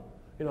mugged.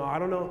 I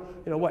don't know.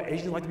 What,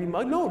 Asians like to be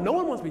mugged? No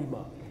one wants to be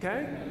mugged.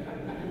 Okay.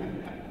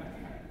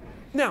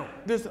 Now,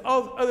 there's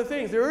other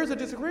things. There is a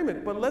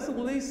disagreement, but let's at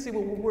least see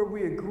where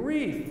we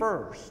agree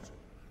first.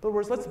 In other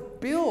words, let's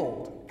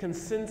build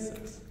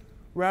consensus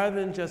rather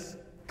than just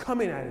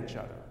coming at each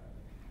other.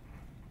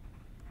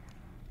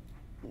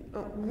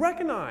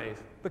 Recognize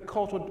the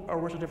cultural or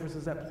racial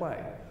differences at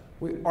play.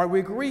 We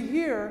agree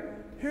here.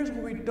 Here's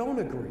where we don't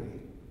agree.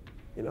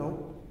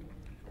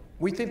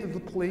 We think that the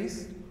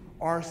police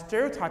are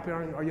stereotyping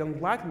our young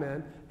black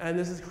men, and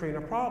this is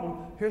creating a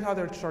problem. Here's how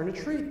they're starting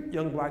to treat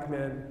young black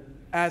men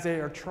as they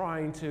are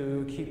trying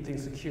to keep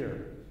things secure.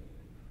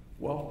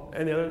 Well,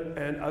 and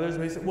others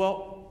may say,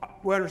 well,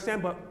 we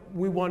understand, but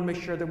we want to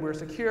make sure that we're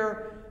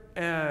secure,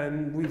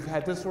 and we've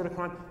had this sort of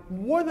crime.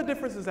 What are the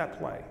differences at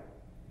play?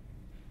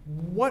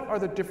 What are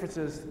the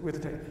differences with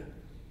the technique?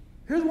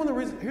 Here's one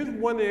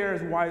of the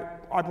areas why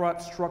I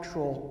brought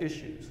structural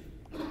issues.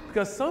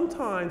 Because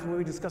sometimes when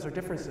we discuss our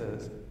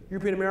differences,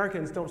 European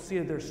Americans don't see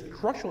that there's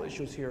structural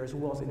issues here as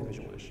well as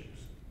individual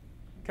issues.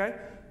 Okay?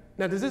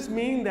 Now, does this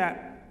mean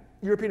that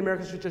European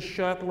Americans should just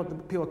shut up and let the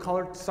people of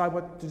color decide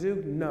what to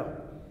do? No.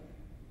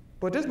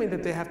 But it does mean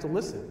that they have to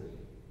listen.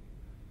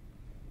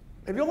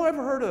 Have you all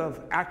ever heard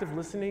of active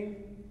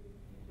listening?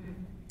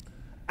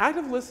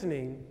 Active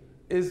listening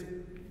is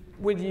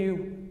when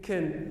you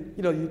can,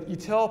 you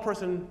tell a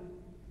person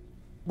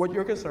what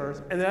your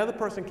concerns, and the other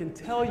person can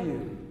tell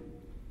you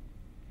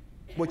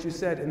what you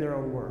said in their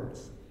own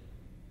words.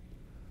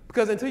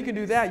 Because until you can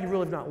do that, you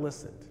really have not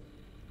listened.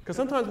 Because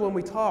sometimes when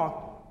we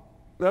talk,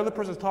 the other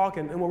person's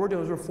talking, and what we're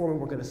doing is we're forming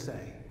what we're going to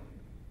say,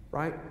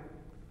 right?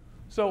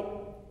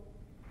 So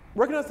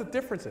recognize the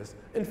differences.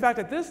 In fact,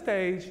 at this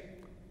stage,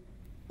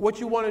 what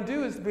you want to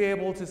do is be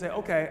able to say,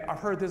 okay, I've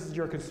heard this is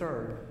your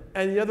concern.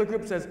 And the other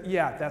group says,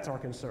 yeah, that's our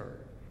concern.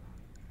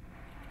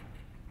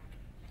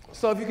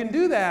 So if you can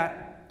do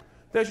that,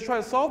 then as you try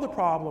to solve the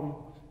problem,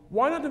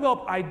 why not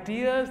develop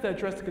ideas that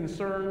address the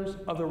concerns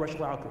of the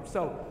racial outgroup?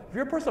 So if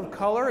you're a person of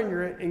color and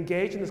you're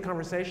engaged in this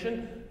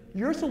conversation,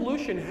 your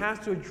solution has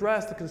to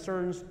address the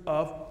concerns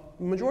of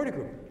the majority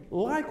group.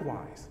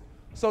 Likewise.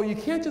 So you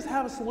can't just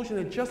have a solution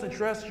that just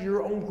addresses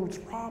your own group's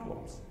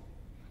problems.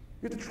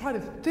 You have to try to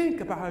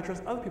think about how to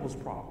address other people's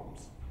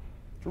problems,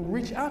 to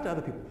reach out to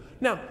other people.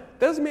 Now, that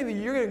doesn't mean that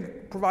you're going to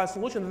provide a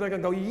solution that they're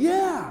going to go,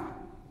 yeah,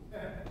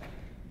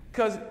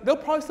 because they'll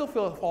probably still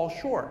feel it falls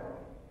short.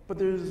 But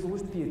there's at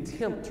least the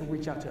attempt to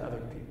reach out to other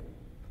people.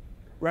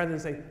 Rather than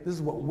say, this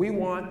is what we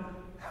want,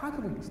 how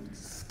can we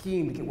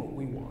scheme to get what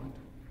we want?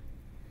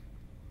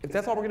 If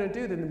that's all we're going to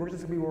do, then we're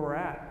just going to be where we're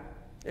at.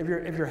 If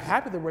you're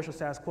happy with the racial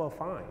status quo,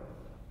 fine.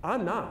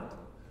 I'm not.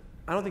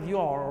 I don't think you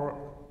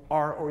all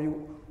are,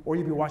 or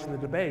you'd be watching the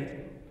debate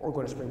or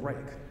going to spring break.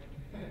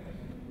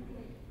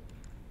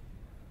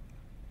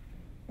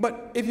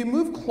 But if you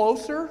move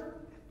closer,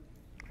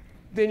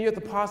 then you have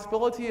the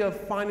possibility of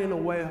finding a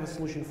way to have a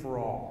solution for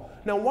all.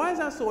 Now, why is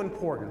that so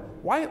important?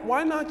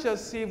 Why not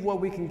just see what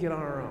we can get on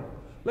our own?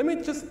 Let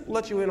me just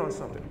let you in on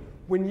something.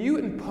 When you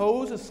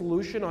impose a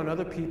solution on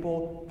other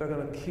people, they're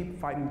going to keep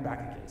fighting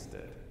back against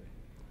it.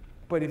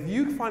 But if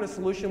you find a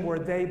solution where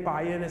they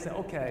buy in and say,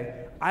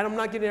 okay, I'm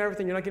not getting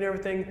everything, you're not getting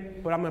everything,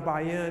 but I'm going to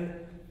buy in,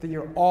 then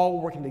you're all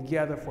working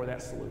together for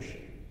that solution.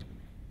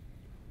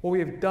 What we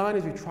have done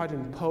is we tried to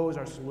impose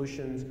our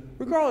solutions,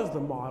 regardless of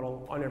the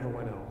model, on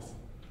everyone else.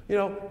 You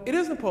know, it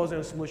is imposing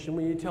a solution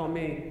when you tell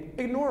me,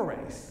 ignore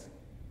race.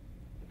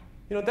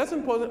 You know, that's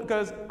imposing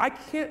because I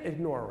can't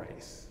ignore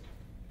race.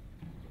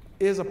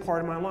 It is a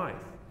part of my life.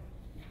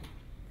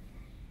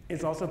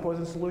 It's also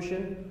imposing a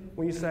solution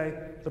when you say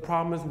the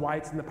problem is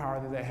whites and the power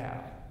that they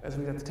have, as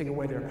we have to take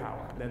away their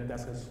power. Then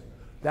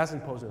that's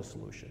imposing a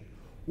solution.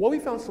 What we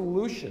found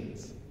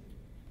solutions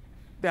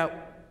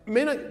that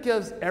may not give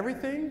us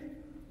everything,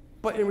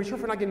 but in return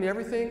for not getting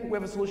everything, we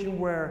have a solution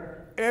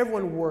where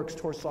everyone works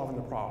towards solving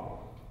the problem.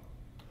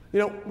 You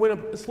know, when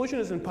a solution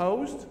is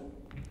imposed,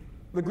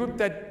 the group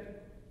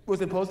that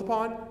was imposed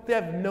upon, they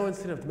have no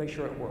incentive to make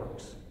sure it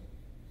works.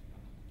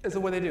 And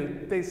so what they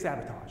do, they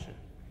sabotage it.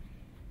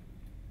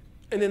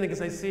 And then they can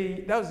say,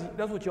 see, that's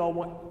what y'all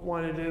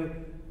want to do,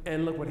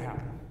 and look what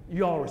happened.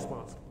 Y'all are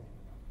responsible.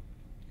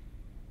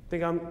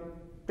 Think I'm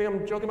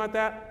joking about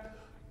that?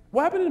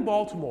 What happened in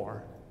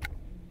Baltimore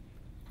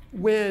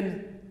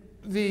when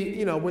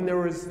when there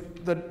was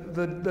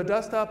the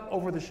dust up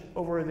over the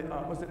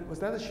was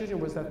that the shooting or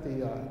was that the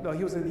no,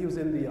 he was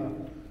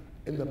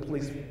in the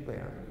police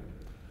van,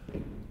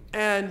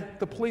 and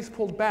the police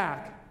pulled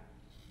back,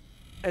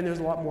 and there's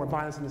a lot more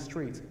violence in the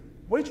streets.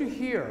 What did you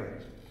hear?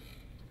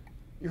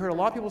 You heard a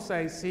lot of people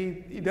say,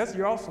 see, that's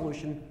your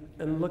solution,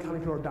 and look how many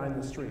people are dying in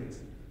the streets.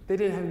 They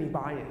didn't have any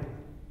buy-in.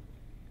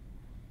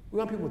 We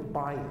want people with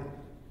buy-in.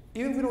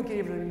 Even if we don't get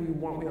everything we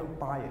want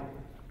buy-in,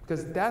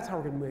 because that's how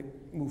we're going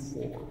to move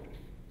forward.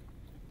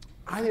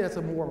 I think that's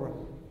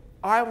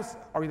I would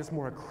argue that's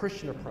more a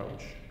Christian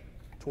approach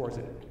towards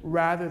it,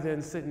 rather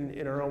than sitting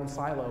in our own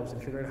silos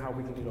and figuring out how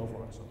we can get over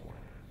on someone.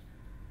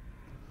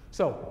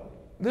 So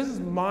this is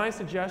my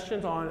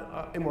suggestions on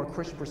a more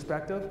Christian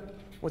perspective.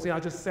 Once again,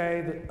 I'll just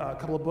say that a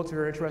couple of books if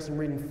you're interested in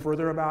reading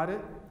further about it.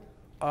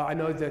 I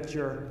know that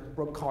you're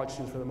broke college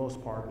students for the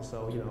most part, and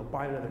so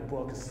buying another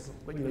book is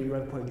you'd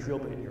rather put a drill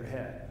bit in your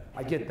head.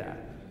 I get that.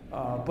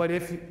 But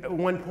if at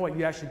one point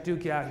you actually do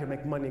get out here,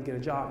 make money, and get a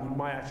job, you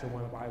might actually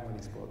want to buy one of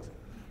these books.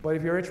 But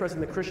if you're interested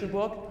in the Christian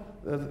book,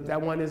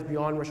 that one is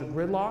Beyond Racial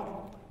Gridlock.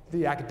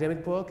 The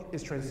academic book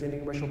is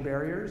Transcending Racial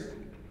Barriers.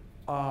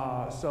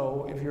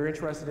 So if you're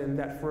interested in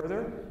that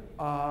further,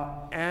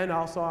 and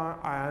also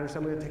I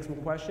understand we're going to take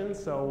some questions,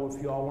 so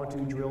if you all want to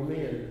drill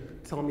me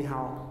and tell me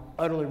how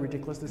utterly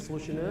ridiculous this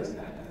solution is, it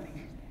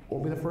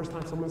won't be the first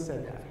time someone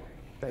said that.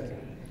 Thank you.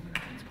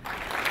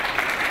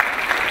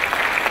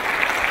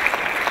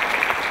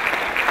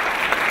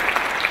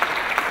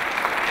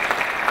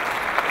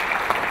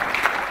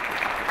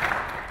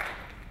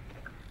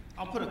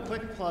 I'll put a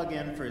quick plug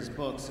in for his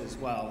books as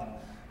well.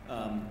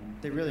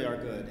 They really are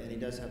good, and he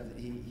gets the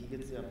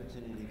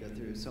opportunity to go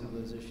through some of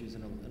those issues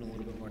in a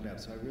little bit more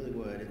depth. So I really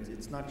would.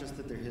 It's not just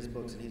that they're his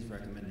books and he's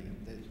recommending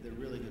them. They're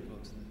really good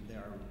books, and they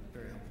are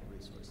very helpful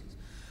resources.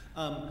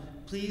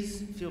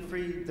 Please feel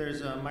free.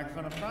 There's a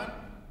microphone up front.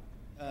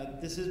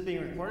 This is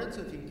being recorded, so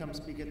if you can come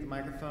speak at the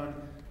microphone,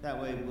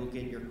 that way we'll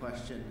get your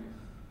question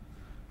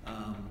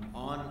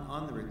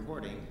on the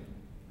recording.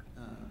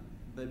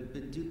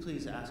 But do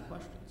please ask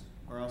questions,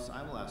 or else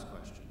I will ask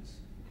questions.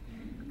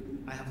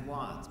 I have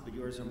lots, but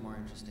yours are more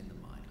interesting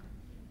than mine.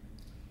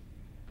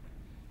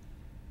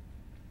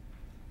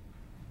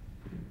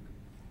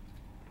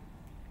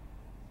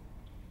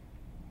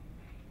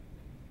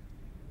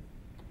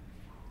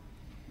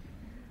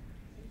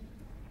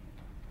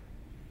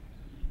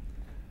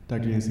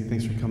 Dr. Yancey,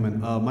 thanks for coming.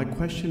 My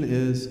question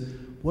is,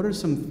 what are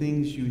some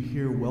things you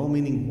hear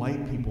well-meaning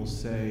white people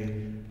say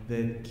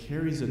that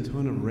carries a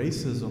tone of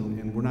racism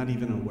and we're not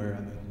even aware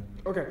of it?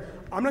 Okay,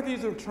 I'm not going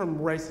to use the term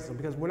racism,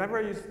 because whenever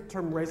I use the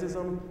term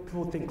racism,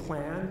 people think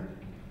Klan.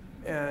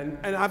 And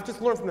I've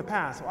just learned from the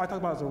past. So I talk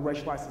about it as a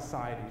racialized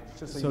society.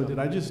 Just so did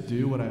I just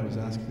do what I was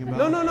asking about?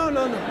 No. No,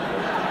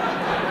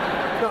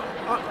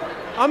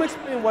 I'm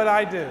explaining what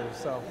I do.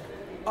 So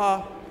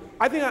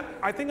I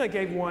think I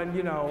gave one,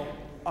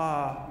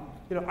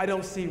 I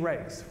don't see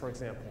race, for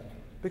example.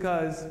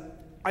 Because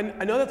I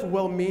know that's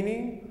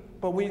well-meaning,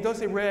 but when you don't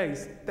say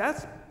race,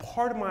 that's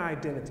part of my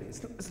identity.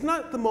 It's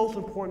not the most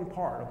important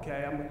part,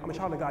 okay? I'm a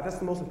child of God, that's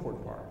the most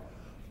important part.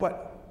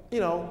 But,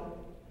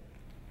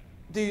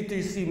 do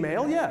you see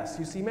male? Yes,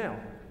 you see male.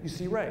 You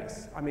see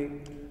race.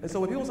 And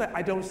so when people say,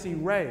 I don't see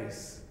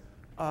race,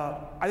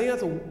 I think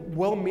that's a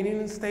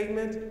well-meaning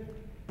statement,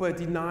 but it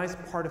denies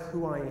part of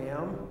who I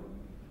am.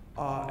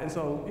 And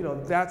so,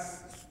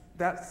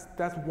 that's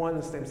one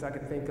of the statements I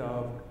can think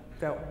of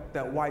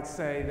that whites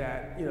say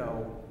that,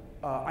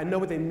 I know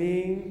what they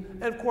mean.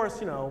 And of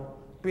course,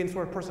 being the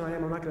sort of person I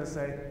am, I'm not going to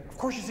say, of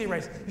course you see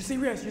race, you see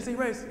race, you see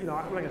race. I'm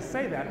not going to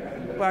say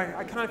that, but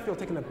I kind of feel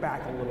taken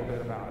aback a little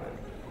bit about it.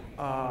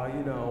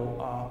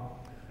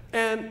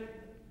 And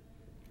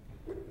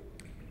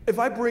if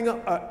I bring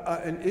up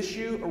an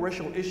issue, a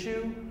racial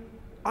issue,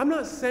 I'm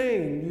not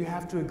saying you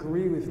have to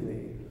agree with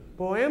me.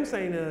 But what I am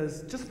saying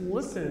is just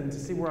listen to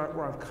see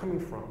where I'm coming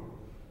from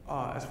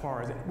as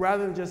far as it,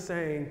 rather than just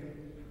saying,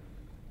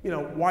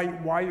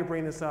 why you're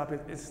bringing this up,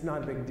 it's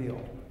not a big deal.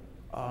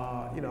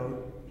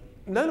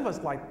 None of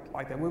us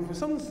like that. When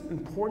something's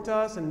important to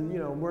us and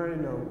we're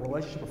in a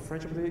relationship, a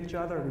friendship with each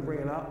other, and we bring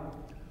it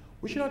up,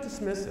 we should not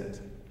dismiss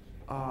it.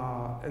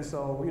 And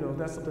so,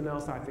 that's something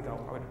else I think I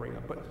would bring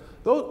up. But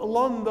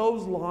along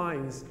those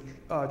lines,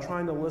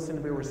 trying to listen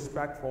and be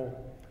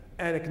respectful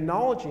and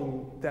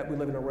acknowledging that we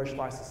live in a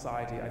racialized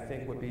society, I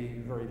think would be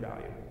very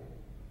valuable.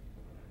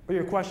 But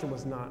your question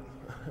was not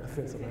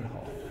offensive at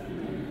all.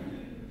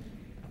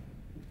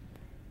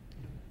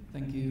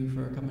 Thank you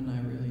for coming.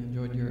 I really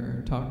enjoyed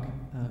your talk.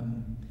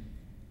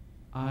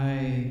 I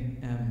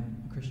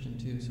am a Christian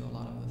too, so a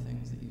lot of the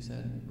things that you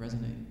said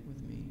resonate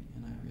with me,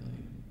 and I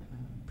really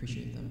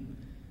appreciate them.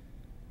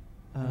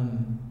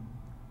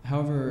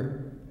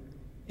 However,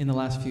 in the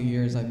last few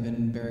years, I've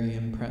been very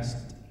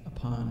impressed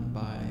upon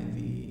by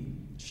the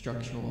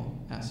structural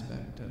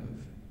aspect of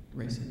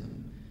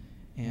racism.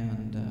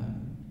 And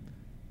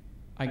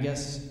I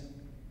guess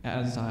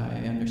as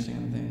I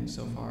understand things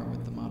so far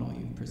with the model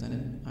you've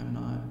presented, I'm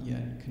not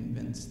yet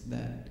convinced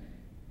that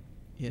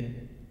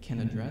it can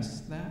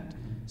address that.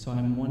 So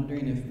I'm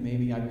wondering if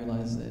maybe I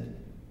realize that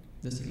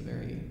this is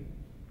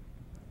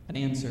an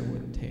answer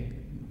would take,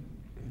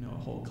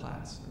 a whole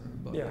class or a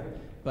book. Yeah.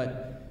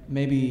 But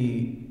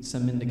maybe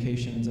some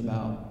indications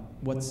about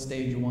what's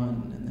stage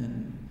one, and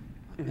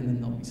then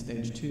there'll be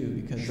stage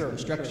two, because the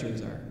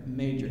structures are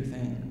major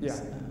things. Yeah.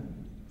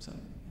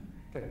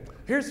 Okay.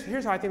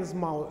 Here's how I think this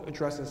model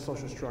addresses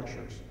social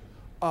structures.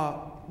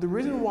 The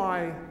reason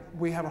why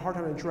we have a hard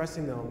time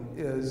addressing them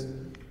is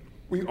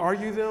we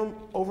argue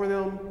over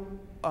them.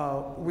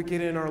 We get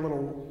in our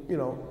little,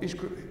 each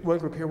group, one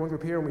group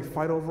here, and we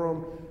fight over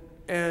them,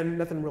 and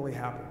nothing really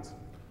happens.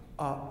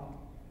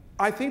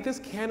 I think this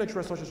can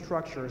address social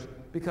structures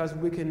because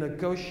we can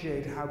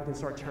negotiate how we can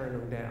start tearing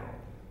them down,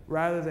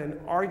 rather than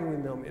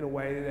arguing them in a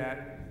way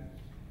that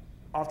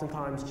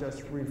oftentimes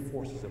just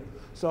reinforces them.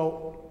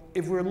 So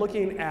if we're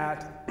looking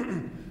at,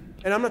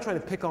 and I'm not trying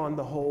to pick on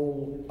the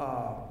whole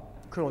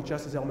criminal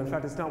justice element. In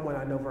fact, it's not one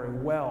I know very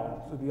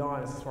well, to be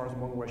honest, as far as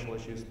among racial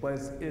issues, but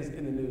it is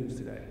in the news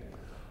today.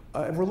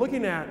 If we're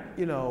looking at,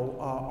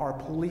 our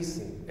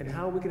policing and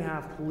how we can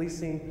have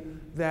policing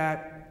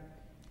that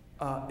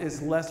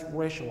is less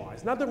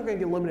racialized. Not that we're going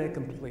to eliminate it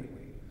completely.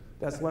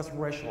 That's less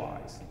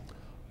racialized.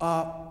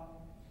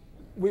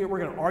 We're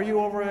going to argue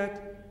over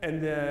it,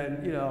 and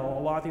then, a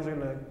lot of things are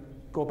going to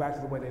go back to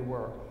the way they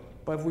were.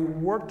 But if we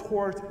work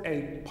towards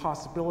a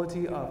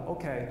possibility of,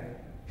 okay,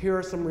 here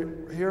are some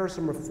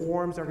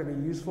reforms that are going to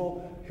be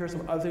useful. Here are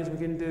some other things we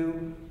can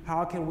do.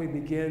 How can we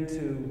begin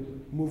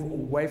to move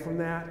away from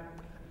that?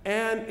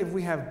 And if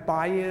we have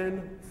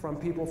buy-in from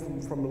people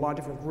from a lot of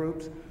different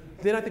groups,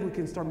 then I think we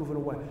can start moving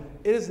away.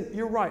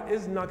 You're right, it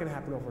is not going to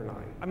happen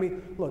overnight. I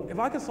mean, look, if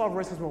I could solve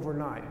racism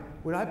overnight,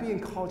 would I be in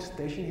College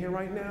Station here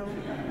right now?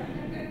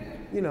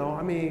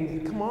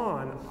 Come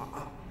on.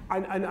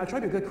 I try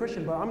to be a good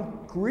Christian, but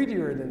I'm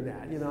greedier than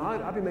that.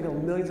 I'd be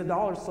making millions of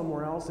dollars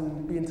somewhere else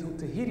and be in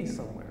Tahiti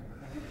somewhere.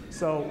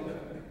 So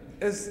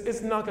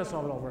it's not going to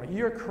solve it overnight.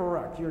 You're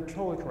correct. You're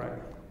totally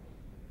correct.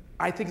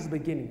 I think it's a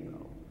beginning,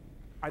 though.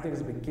 I think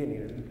it's a beginning,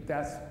 and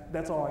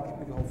that's all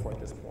we can hope for at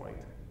this point.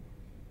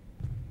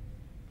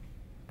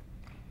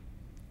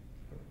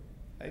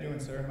 How you doing,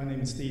 sir? My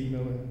name is Steve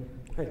Miller.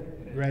 Hey.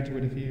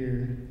 Graduated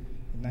here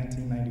in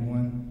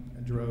 1991. I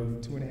drove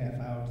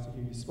 2.5 hours to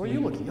hear you speak. Well, you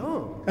look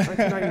young.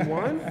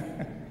 1991?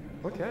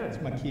 Okay.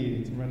 It's my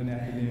kids running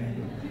after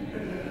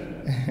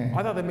them.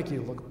 I thought that'd make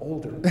you look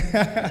older.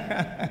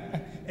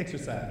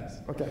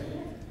 Exercise. Okay.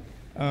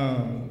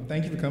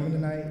 Thank you for coming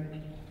tonight.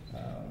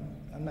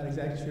 I'm not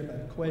exactly sure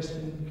about the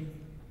question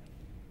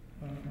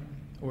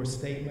or a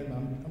statement.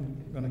 I'm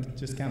going to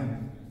just kind of,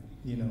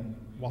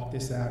 walk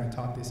this out and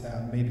talk this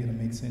out. Maybe it'll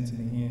make sense in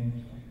the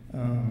end.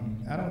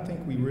 I don't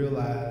think we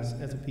realize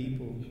as a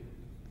people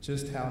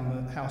just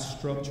how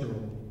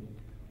structural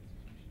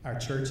our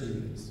church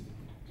is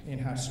and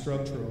how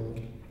structural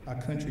our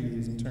country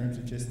is in terms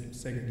of just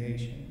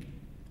segregation.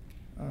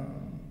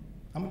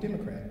 I'm a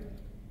Democrat,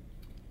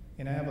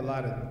 and I have a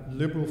lot of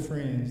liberal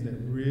friends that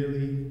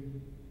really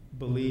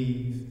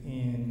believe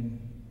in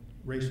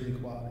racial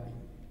equality,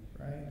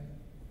 right?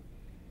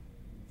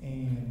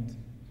 And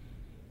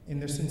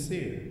they're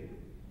sincere.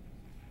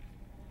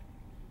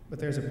 But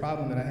there's a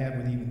problem that I have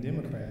with even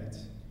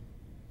Democrats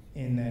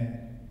in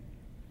that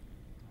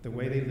the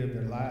way they live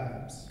their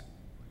lives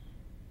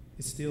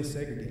is still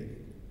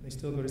segregated. They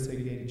still go to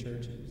segregated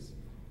churches.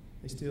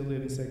 They still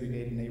live in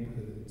segregated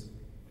neighborhoods.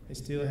 They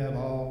still have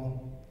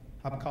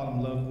I call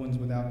them loved ones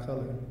without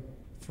color,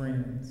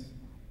 friends.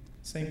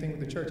 Same thing with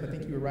the church. I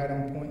think you were right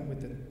on point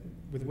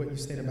with what you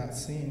said about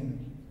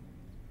sin.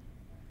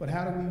 But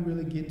how do we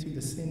really get to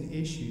the sin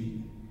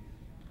issue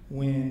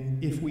when,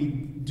 if we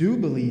do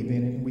believe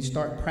in it and we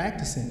start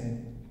practicing it,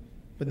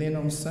 but then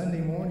on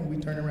Sunday morning we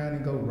turn around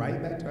and go right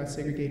back to our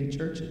segregated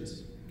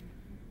churches?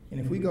 And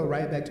if we go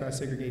right back to our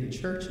segregated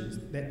churches,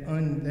 that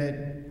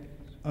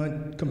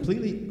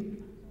completely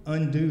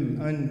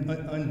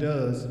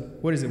undoes,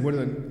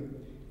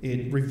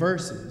 it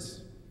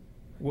reverses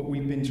what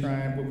we've been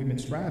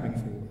striving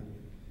for.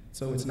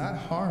 So it's not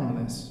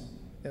harmless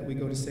that we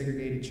go to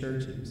segregated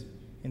churches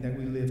and that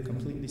we live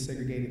completely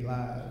segregated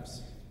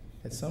lives.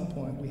 At some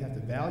point, we have to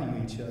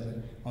value each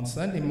other. On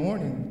Sunday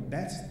morning,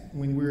 that's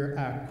when we're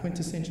our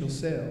quintessential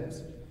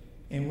selves.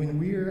 And when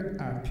we're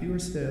our pure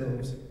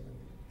selves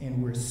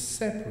and we're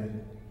separate,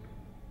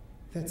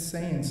 that's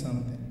saying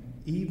something,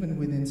 even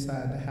within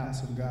inside the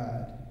house of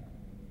God.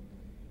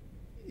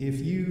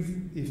 If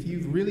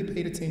you've really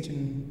paid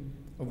attention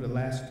over the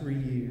last 3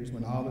 years,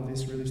 when all of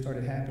this really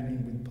started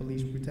happening with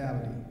police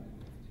brutality,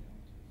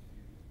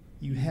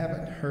 you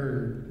haven't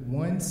heard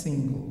one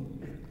single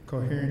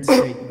coherent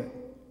statement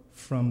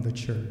from the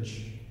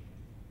church.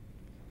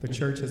 The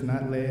church has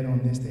not led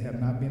on this. They have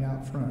not been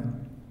out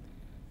front.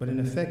 But in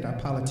effect, our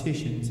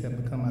politicians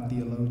have become our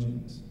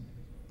theologians.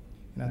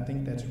 And I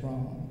think that's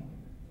wrong.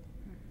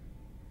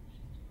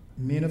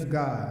 Men of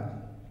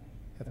God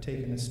have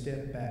taken a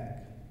step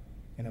back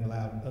and have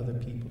allowed other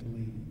people to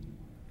lead.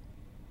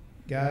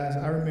 Guys,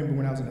 I remember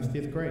when I was in the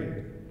 5th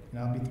grade, and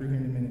I'll be through here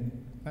in a minute,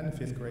 not in the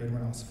 5th grade,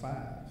 when I was 5.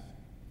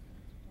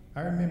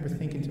 I remember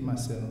thinking to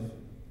myself,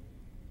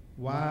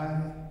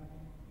 why,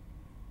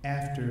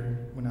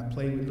 after when I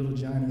played with little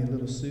Johnny and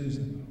little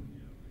Susan,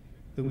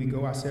 do we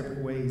go our separate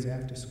ways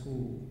after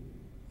school?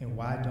 And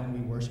why don't we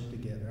worship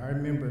together? I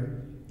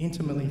remember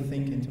intimately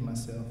thinking to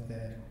myself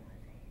that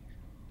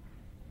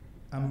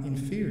I'm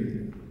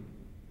inferior.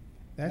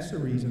 That's the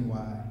reason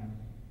why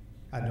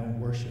I don't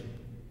worship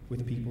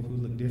with people who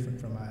look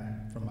different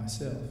from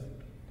myself.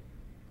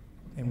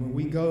 And when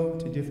we go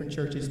to different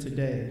churches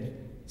today,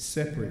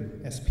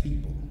 separate as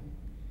people,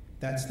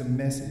 that's the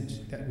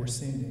message that we're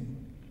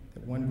sending,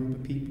 that one group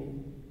of people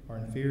are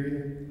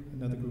inferior,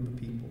 another group of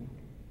people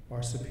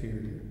are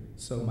superior.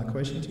 So my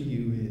question to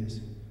you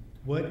is,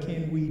 what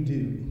can we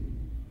do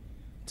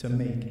to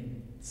make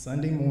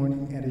Sunday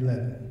morning at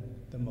 11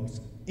 the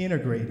most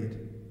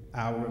integrated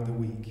hour of the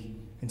week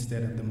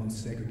instead of the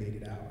most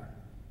segregated hour?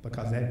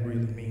 Because that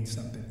really means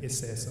something. It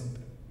says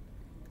something.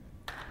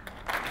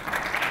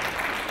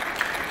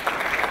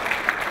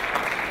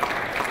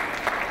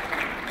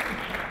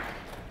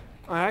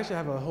 I actually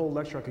have a whole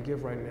lecture I could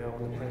give right now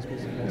on the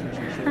principles of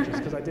multiracial churches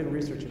because I did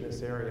research in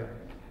this area.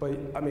 But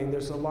I mean,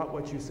 there's a lot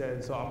what you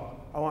said, so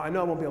I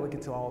know I won't be able to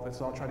get to all of it,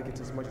 so I'll try to get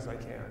to as much as I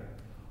can.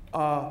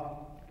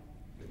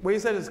 What you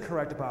said is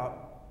correct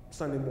about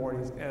Sunday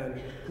mornings, and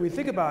when we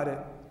think about it,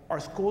 our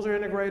schools are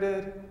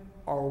integrated,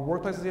 our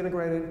workplaces are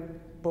integrated,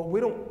 but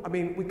we don't, I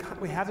mean,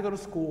 we have to go to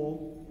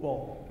school.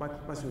 Well,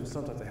 my students,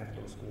 sometimes they have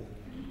to go to school.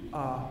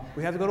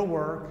 We have to go to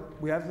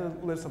work, we have to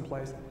live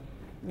someplace.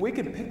 We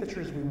can pick the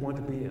churches we want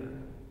to be in.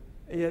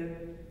 And yet,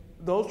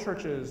 those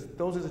churches,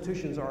 those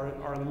institutions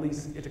are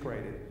least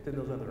integrated than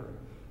those other.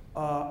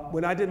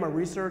 When I did my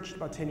research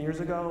about 10 years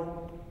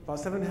ago, about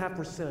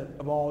 7.5%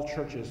 of all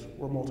churches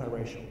were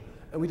multiracial.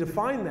 And we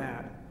define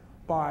that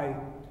by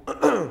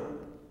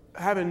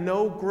having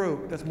no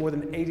group that's more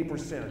than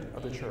 80%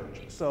 of the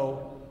church.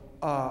 So,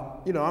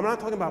 I'm not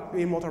talking about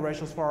being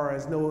multiracial as far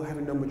as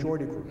having no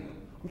majority group.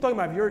 I'm talking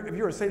about if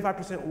you're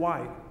 75%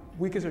 white,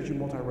 we consider you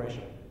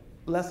multiracial.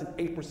 Less than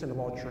 8% of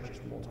all churches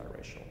are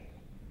multiracial,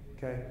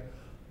 okay?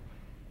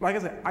 Like I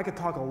said, I could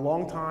talk a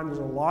long time. There's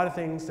a lot of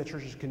things that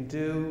churches can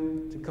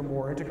do to become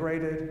more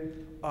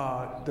integrated.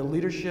 The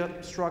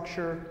leadership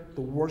structure,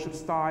 the worship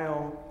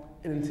style,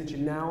 and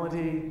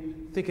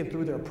intentionality, thinking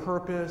through their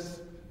purpose.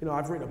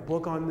 I've written a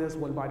book on this,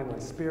 One Body, One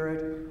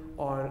Spirit,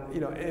 and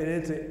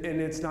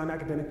it's not an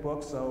academic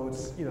book, so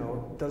it's,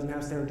 doesn't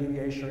have standard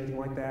deviation or anything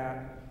like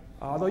that.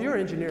 Although you're an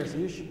engineer, so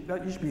you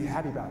should be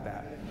happy about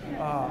that.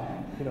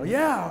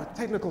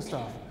 Technical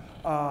stuff.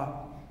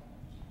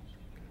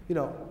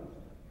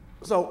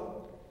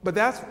 But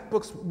that's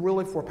books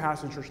really for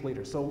pastors and church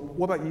leaders. So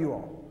what about you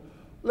all?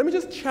 Let me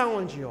just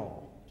challenge you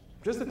all,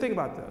 just to think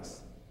about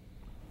this.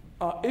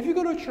 If you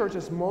go to a church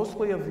that's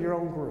mostly of your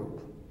own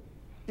group,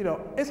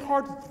 it's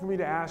hard for me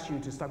to ask you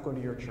to stop going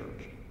to your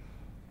church.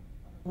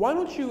 Why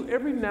don't you,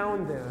 every now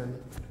and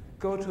then,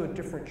 go to a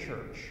different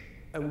church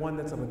and one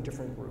that's of a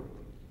different group?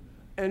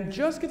 And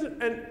just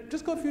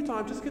go a few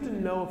times, just get to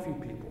know a few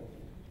people.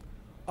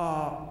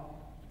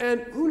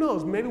 And who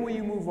knows, maybe when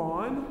you move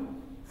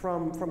on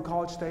from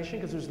College Station,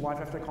 because there's life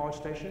after College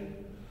Station,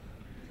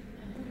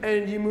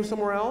 and you move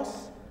somewhere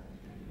else,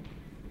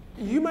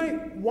 you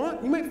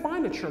might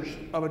find a church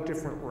of a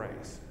different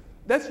race.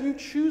 That's you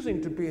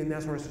choosing to be in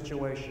that sort of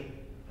situation.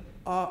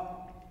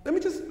 Let me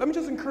just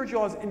encourage you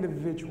all as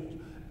individuals.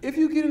 If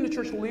you get into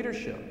church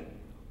leadership,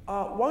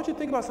 why don't you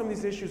think about some of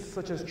these issues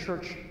such as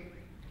church,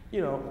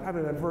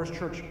 having a diverse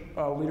church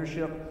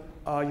leadership,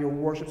 your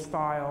worship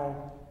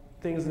style,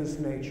 things of this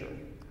nature.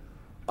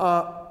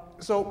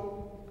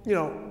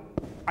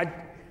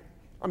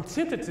 I'm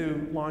tempted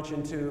to launch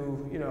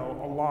into,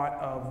 a lot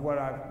of what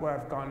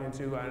I've gotten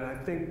into, and I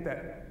think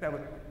that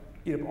would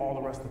eat up all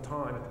the rest of the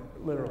time,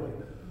 literally.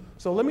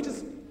 So let me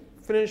just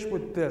finish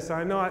with this.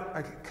 I know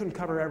I couldn't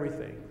cover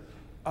everything,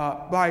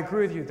 but I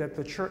agree with you that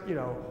the church,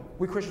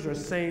 we Christians are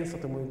saying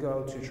something when we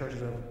go to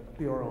churches of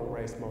your own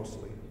race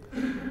mostly.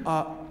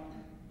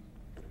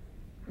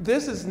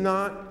 This is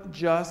not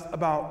just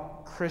about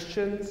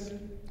Christians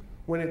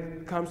when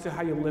it comes to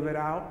how you live it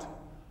out.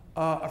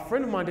 A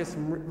friend of mine did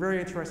some very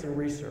interesting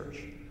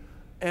research.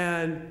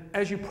 And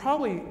as you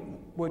probably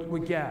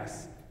would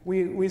guess,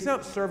 we sent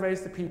out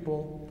surveys to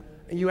people,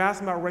 and you ask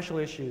them about racial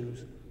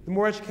issues. The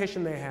more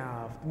education they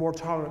have, the more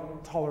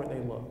tolerant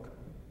they look.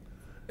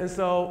 And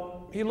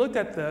so he looked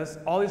at this,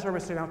 all these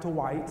surveys sent out to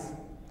whites,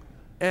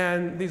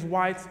 and these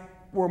whites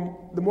were,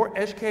 the more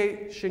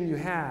education you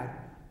had,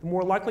 the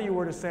more likely you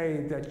were to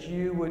say that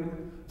you would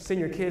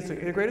send your kids to an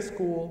integrated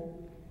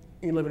school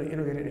and you live in an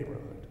integrated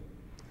neighborhood.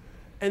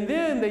 And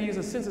then they used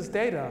the census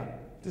data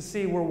to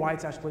see where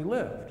whites actually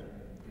lived.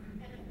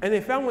 And they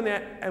found when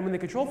they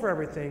controlled for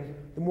everything,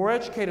 the more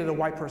educated a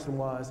white person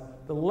was,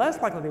 the less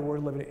likely they were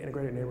to live in an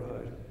integrated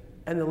neighborhood,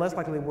 and the less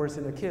likely they were to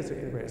send their kids to an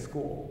integrated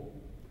school.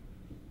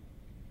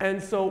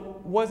 And so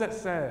what does that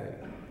say?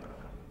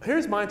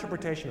 Here's my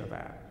interpretation of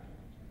that.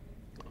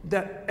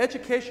 That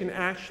education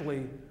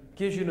actually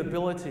gives you an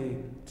ability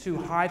to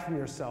hide from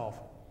yourself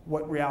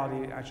what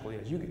reality actually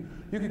is. You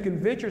can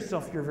convince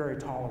yourself you're very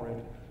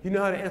tolerant. You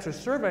know how to answer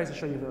surveys to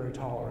show you're very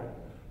tolerant,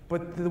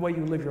 but the way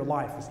you live your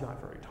life is not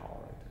very tolerant.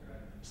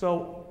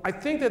 So I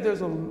think that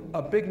there's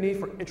a big need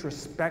for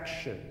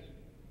introspection.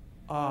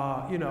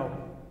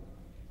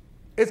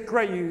 It's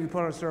great you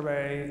put on a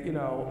survey,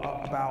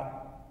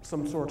 about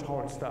some sort of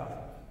tolerant stuff,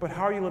 but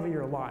how are you living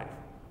your life?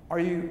 Are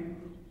you?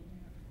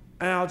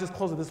 And I'll just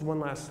close with this one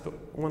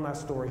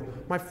last story.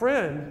 My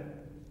friend,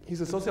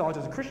 he's a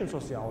sociologist, a Christian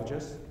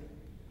sociologist.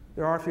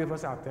 There are a few of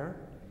us out there.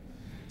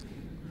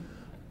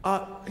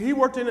 He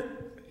worked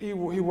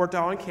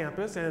out on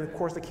campus, and of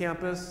course the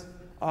campus,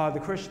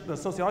 the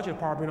sociology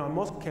department on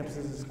most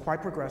campuses is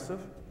quite progressive.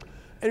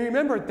 And he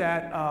remembered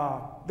that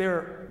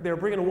they're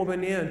bringing a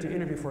woman in to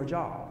interview for a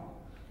job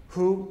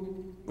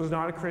who was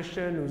not a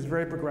Christian, who was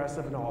very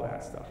progressive and all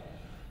that stuff.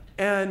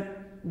 And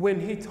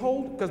when he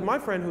told, because my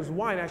friend who's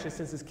white actually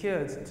sends his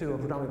kids to a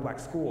predominantly black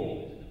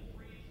school.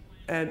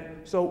 And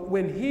so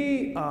when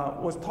he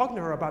was talking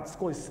to her about the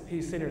school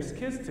he sent his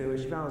kids to, and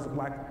she found it was a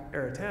black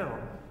area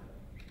town,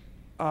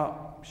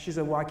 she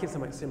said, well, I can't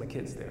send my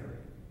kids there.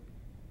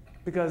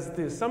 Because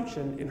the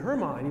assumption in her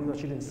mind, even though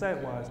she didn't say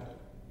it, was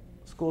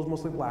schools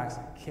mostly blacks,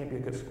 can't be a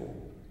good school.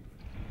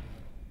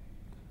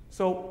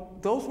 So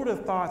those sort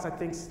of thoughts, I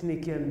think,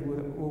 sneak in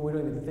when we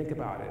don't even think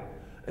about it.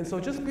 And so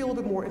just be a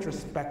little bit more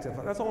introspective.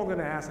 That's all I'm going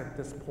to ask at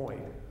this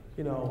point.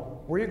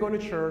 Where you're going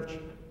to church,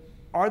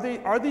 are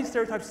these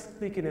stereotypes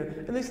sneaking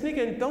in? And they sneak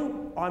in,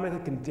 don't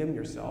automatically condemn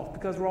yourself,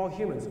 because we're all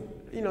humans.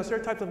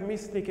 Stereotypes of me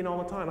sneak in all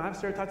the time. I have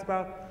stereotypes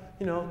about,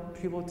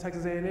 people at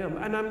Texas A&M,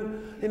 and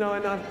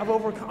I'm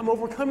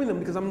overcoming them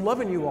because I'm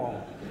loving you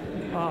all.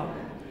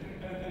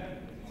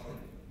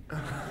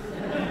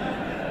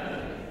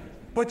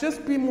 But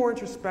just be more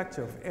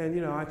introspective,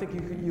 and I think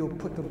you'll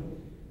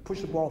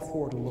push the ball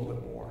forward a little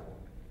bit more.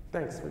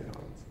 Thanks for your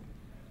comments.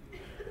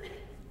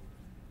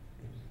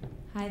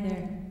 Hi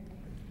there.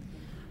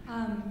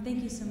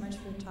 Thank you so much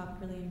for the talk.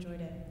 Really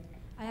enjoyed it.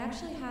 I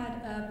actually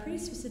had a pretty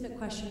specific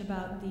question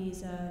about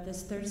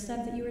this third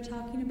step that you were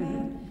talking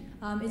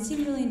about. It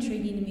seemed really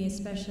intriguing to me,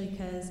 especially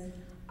because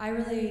I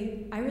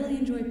really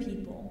enjoy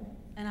people,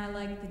 and I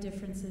like the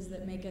differences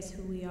that make us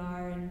who we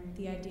are, and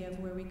the idea of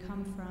where we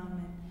come from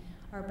and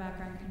our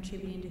background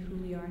contributing to who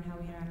we are and how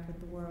we interact with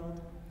the world.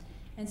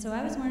 And so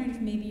I was wondering if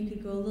maybe you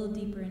could go a little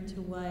deeper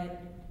into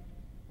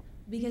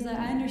because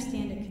I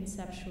understand it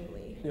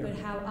conceptually, but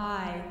how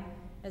I,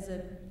 as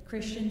a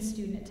Christian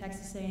student at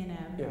Texas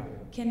A&M,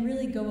 can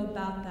really go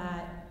about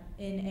that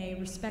in a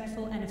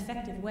respectful and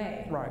effective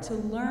way, to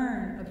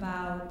learn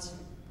about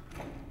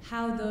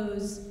how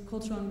those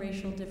cultural and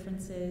racial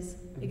differences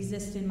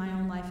exist in my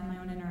own life and my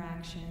own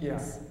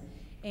interactions,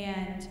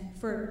 and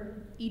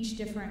for each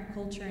different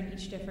culture and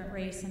each different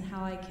race, and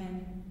how I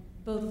can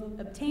both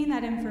obtain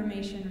that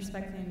information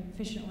respectfully and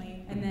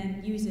efficiently, and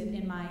then use it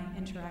in my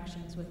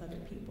interactions with other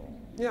people.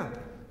 Yeah,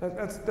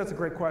 that's a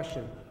great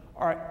question.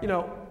 All right,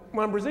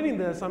 when I'm presenting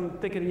this, I'm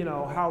thinking,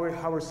 how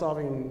we're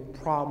solving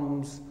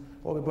problems,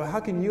 but how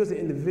can you as an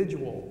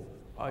individual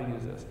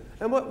use this?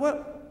 And what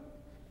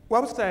I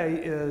would say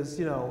is,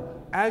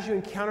 as you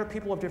encounter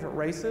people of different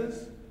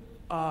races,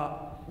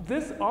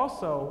 this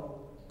also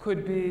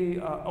could be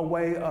a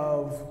way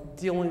of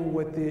dealing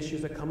with the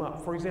issues that come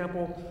up. For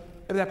example,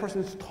 if that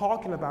person is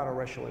talking about a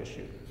racial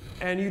issue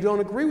and you don't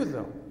agree with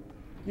them,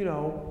 you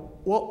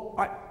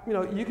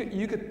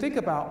could think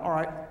about, all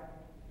right,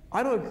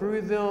 I don't agree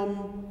with them.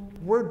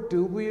 Where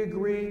do we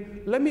agree?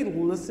 Let me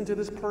listen to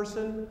this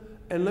person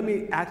and let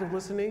me active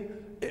listening.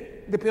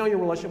 Depending on your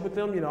relationship with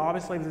them,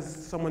 obviously if this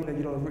is someone that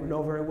you don't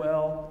know very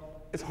well,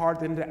 it's hard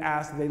then to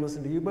ask that they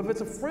listen to you. But if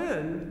it's a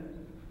friend,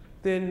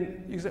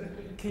 then you say,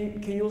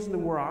 can you listen to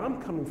where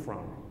I'm coming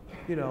from?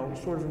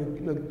 Sort of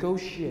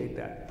negotiate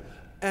that.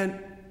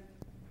 And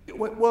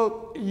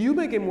well, you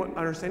may gain more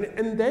understanding,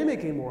 and they may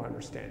gain more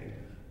understanding.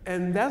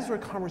 And that's where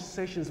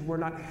conversations we're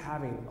not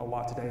having a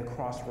lot today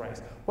across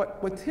race.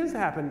 What tends to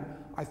happen,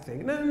 I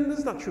think, and this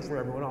is not true for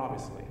everyone,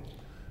 obviously,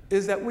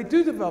 is that we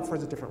do develop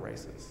friends of different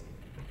races.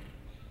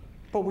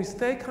 But we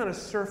stay kind of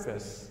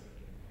surface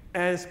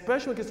And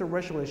especially when it gets to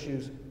racial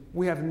issues,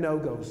 we have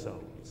no-go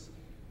zones.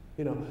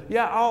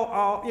 Yeah,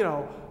 I'll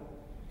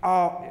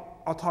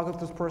talk with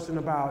this person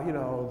about,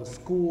 the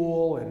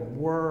school and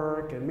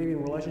work and maybe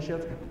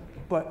relationships,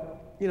 but,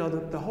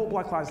 the whole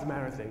Black Lives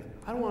Matter thing,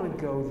 I don't want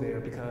to go there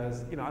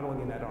because, I don't want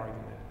to get in that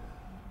argument.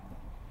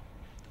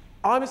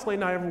 Obviously,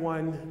 not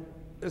everyone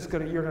you're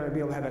going to be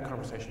able to have that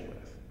conversation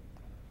with.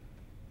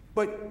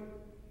 But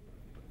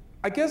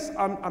I guess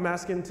I'm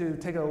asking to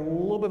take a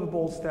little bit of a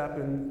bold step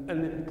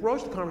and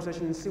broach the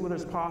conversation and see whether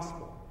it's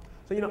possible.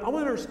 So, I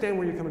want to understand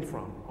where you're coming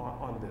from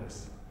on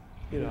this,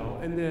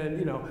 and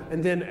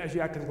then as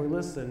you actively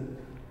listen,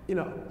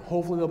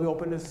 hopefully they'll be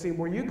open to see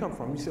where you come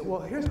from. You say,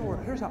 well, here's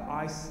how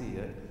I see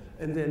it,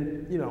 and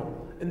then,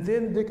 and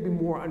then there could be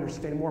more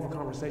understanding, more of a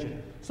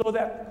conversation, so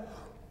that,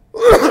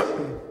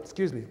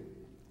 excuse me,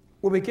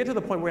 when we get to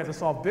the point where we have to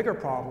solve bigger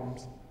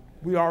problems,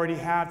 we already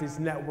have these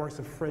networks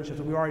of friendships,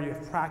 and we already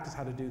have practiced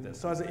how to do this.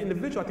 So as an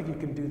individual, I think you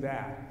can do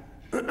that,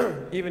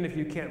 even if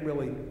you can't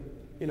really,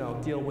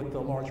 deal with the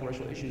large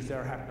racial issues that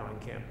are happening on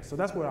campus. So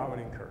that's what I would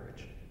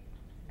encourage.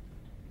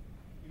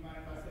 You mind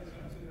if I say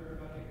something to her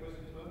about that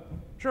question as well?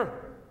 Sure.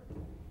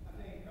 I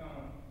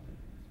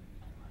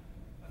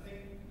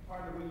think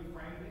part of the way you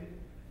framed it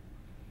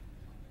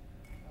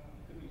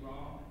could be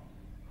wrong,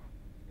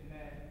 in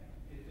that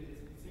it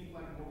seems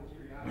like more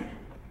curiosity.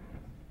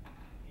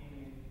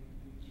 And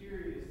you're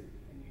curious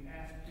and you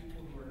ask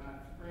people who are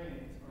not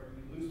friends or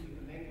you loosely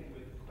connected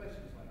with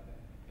questions like that.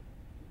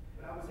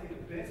 But I would say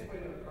the best way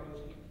to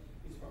approach it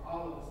is for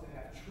all of us to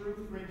have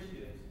true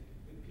friendships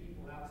with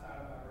people outside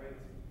of our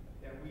race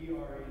that we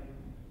are in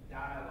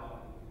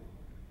dialogue with.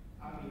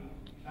 I mean,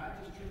 not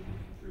just true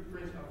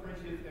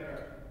friendships that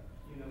are,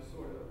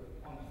 sort of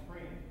on the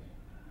fringe,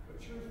 but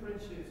true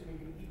friendships when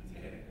you eat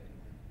together,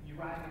 you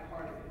ride in a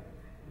car together,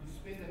 when you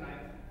spend the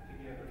night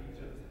together, each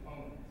other's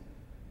homes.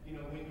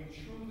 When you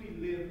truly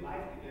live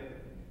life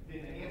together,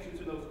 then the answer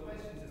to those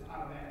questions is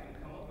automatically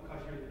come up because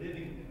you're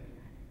living them.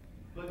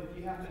 But if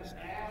you have to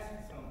ask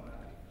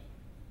somebody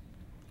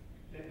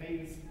that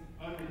may be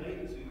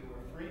unrelated to you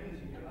or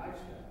fringe in your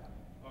lifestyle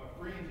or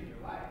fringe in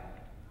your life,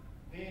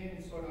 then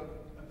it's sort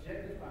of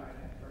objectifying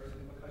that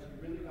person because you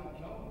really don't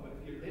know them. But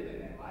if you're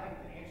living that life,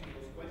 the answer to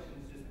those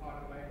questions just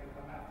automatically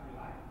come out through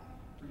life,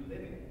 through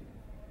living it.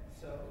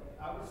 So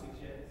I would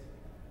suggest,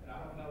 and I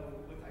don't know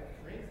what type of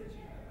friends that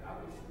you have, but I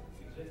would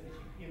suggest that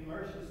you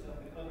immerse yourself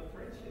in other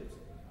friendships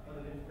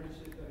other than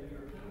friendships that are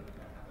European.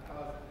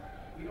 Because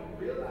we don't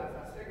realize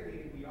how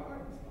segregated we are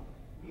in this life.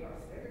 We are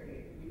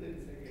segregated. We live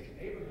in segregated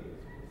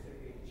neighborhoods. We live in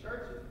segregated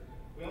churches.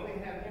 We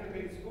only have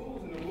integrated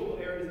schools in the rural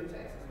areas of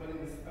Texas, but in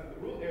the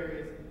rural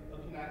areas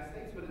of the United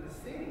States, but in the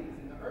cities,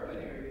 in the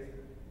urban areas,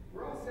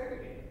 we're all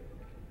segregated.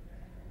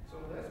 So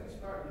unless we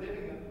start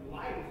living a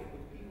life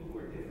with people who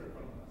are different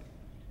from us,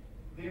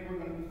 then we're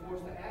going to be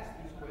forced to ask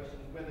these questions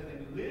rather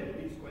than live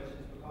these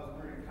questions because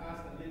we're in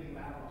constant living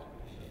dialogue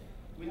with each other.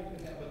 We have to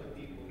have other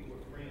people who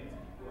are friends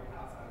who are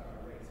outside of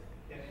our race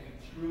that we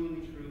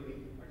truly,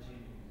 truly are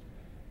genuine.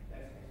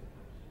 That's my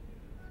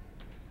question.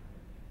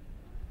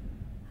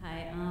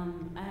 Hi,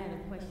 I had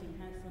a question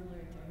kind of similar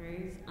to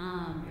hers,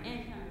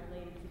 and kind of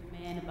related to the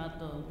man about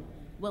the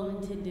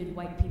well-intended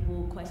white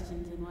people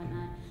questions and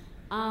whatnot.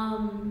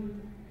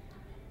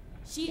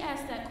 She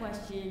asked that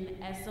question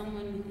as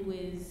someone who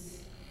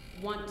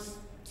wants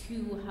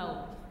to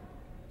help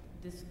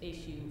this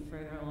issue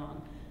further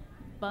along,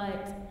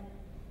 but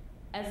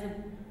as a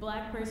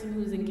black person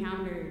who's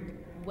encountered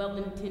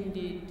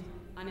well-intended,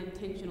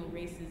 unintentional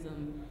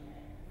racism,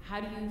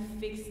 how do you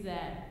fix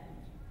that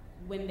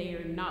when they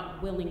are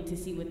not willing to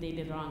see what they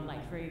did wrong?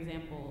 Like, for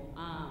example,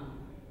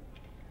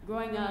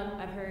 growing up,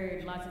 I've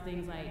heard lots of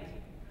things like,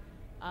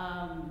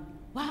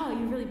 wow,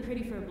 you're really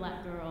pretty for a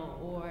black girl,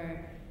 or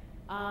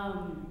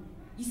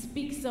you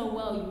speak so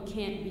well, you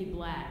can't be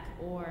black,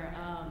 or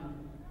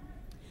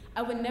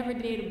I would never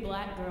date a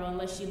black girl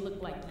unless she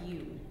looked like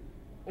you,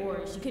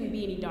 or she couldn't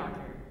be any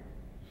darker.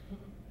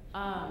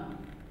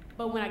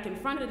 But when I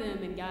confronted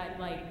them and got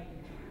like,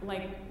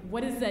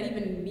 what does that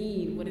even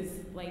mean? What is,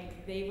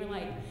 like, they were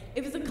like,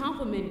 if it's a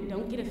compliment,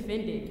 don't get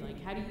offended.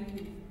 Like, how do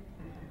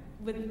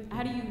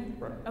you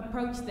right.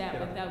 approach that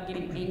without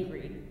getting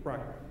angry?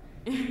 Right.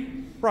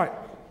 Right.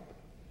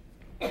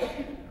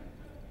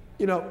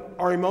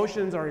 Our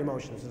emotions are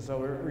emotions, and so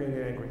we're going to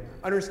get angry.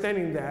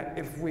 Understanding that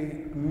if we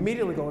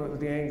immediately go with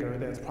the anger,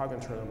 then it's probably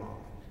going to turn them off.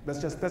 That's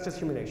just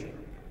human nature.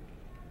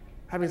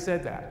 Having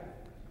said that,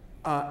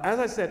 as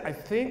I said, I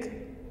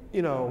think,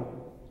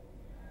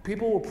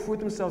 people will prove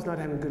themselves not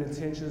having good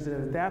intentions,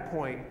 and at that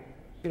point,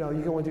 you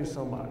can only do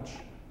so much,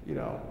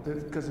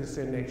 because it's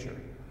in nature.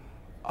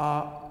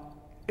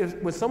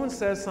 When someone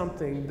says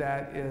something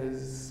that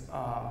is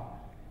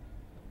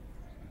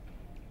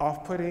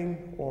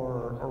off-putting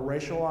or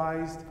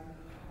racialized,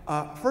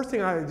 first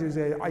thing I do is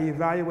I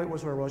evaluate what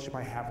sort of relationship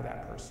I have with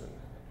that person.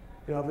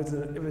 If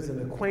it's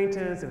an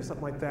acquaintance, if it's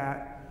something like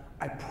that,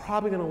 I'm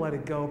probably going to let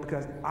it go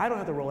because I don't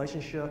have the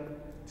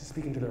relationship to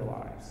speak into their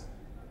lives.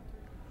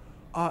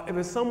 If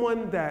it's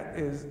someone that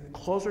is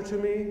closer to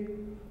me,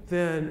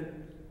 then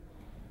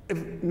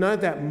if not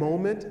at that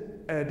moment,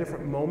 at a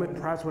different moment,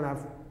 perhaps when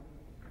I've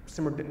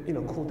simmered,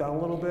 cooled down a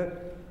little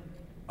bit,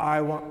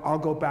 I'll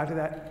go back to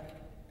that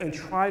and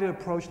try to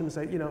approach them and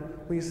say,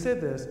 when you said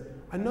this,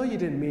 I know you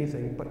didn't mean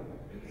anything, but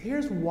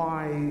here's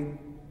why,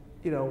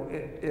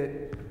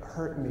 it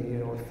hurt me,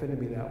 it offended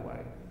me that way.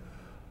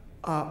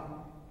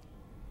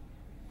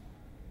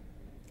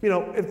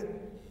 If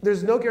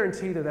there's no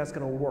guarantee that that's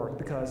going to work,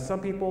 because some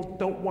people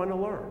don't want to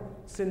learn.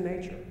 It's in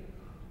nature.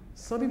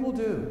 Some people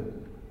do.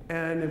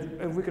 And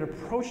if we could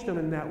approach them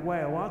in that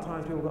way, a lot of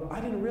times people go, I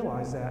didn't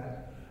realize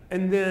that.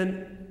 And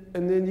then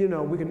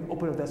we can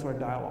open up that sort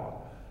of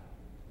dialogue.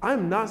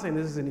 I'm not saying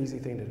this is an easy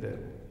thing to do,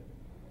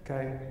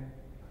 okay?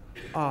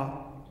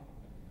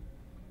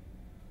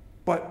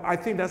 But I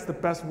think that's the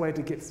best way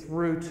to get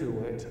through to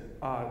it,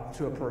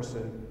 to a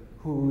person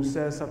who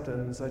says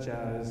something such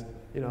as,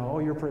 oh,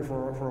 you're pretty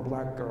for a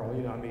black girl,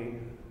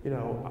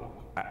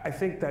 I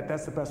think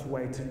that's the best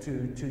way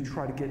to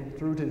try to get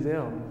through to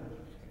them.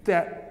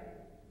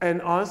 And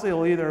honestly,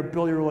 it'll either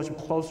build your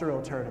relationship closer or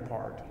it'll tear it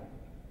apart,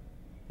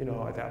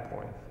 at that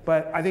point.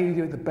 But I think you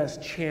give it the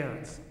best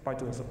chance by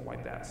doing something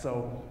like that.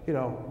 So,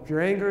 if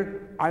you're angry,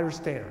 I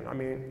understand. I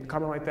mean, a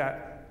comment like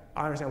that,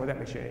 I understand why that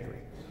makes you angry.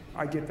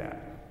 I get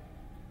that.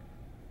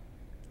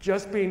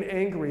 Just being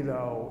angry,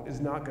 though, is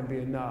not going to be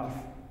enough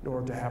in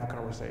order to have a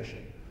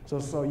conversation.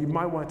 So you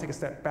might want to take a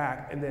step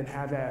back and then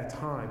have that at a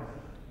time.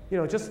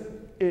 Just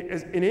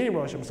in any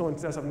relationship, if someone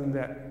says something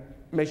that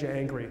makes you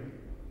angry,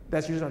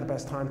 that's usually not the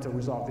best time to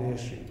resolve the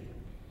issue.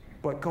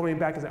 But going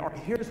back and saying, all right,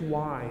 here's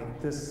why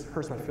this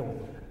hurts my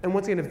feeling. And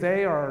once again, if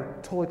they are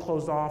totally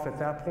closed off at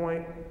that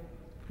point,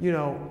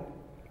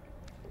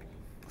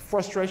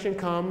 frustration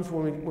comes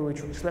when we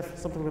expect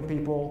something from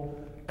people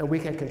and we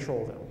can't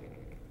control them.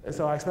 And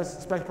so I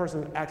expect a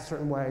person to act a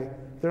certain way,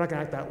 they're not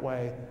gonna act that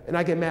way, and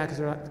I get mad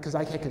because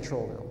I can't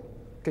control them.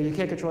 Okay, you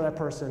can't control that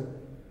person,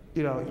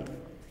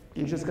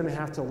 you're just gonna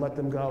have to let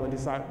them go and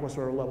decide what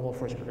sort of level of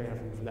friendship you're gonna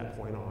have from that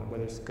point on,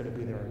 whether it's gonna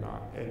be there or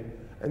not.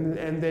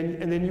 And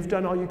then you've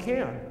done all you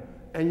can,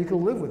 and you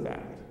can live with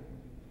that.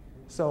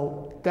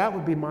 So that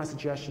would be my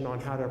suggestion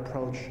on how to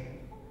approach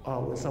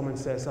when someone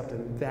says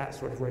something that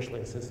sort of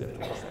racially insensitive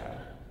towards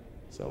that.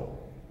 So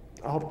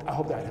I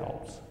hope that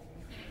helps.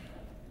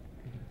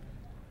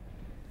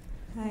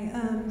 Hi,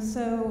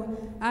 so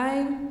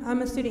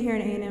I'm a student here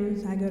at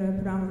A&M. I go to a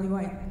predominantly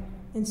white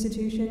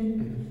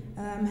institution.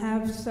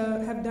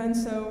 Have done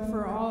so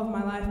for all of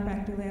my life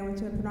practically. I went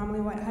to a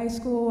predominantly white high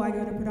school. I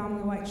go to a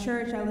predominantly white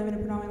church. I live in a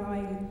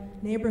predominantly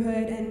white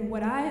neighborhood. And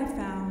what I have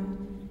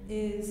found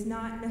is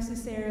not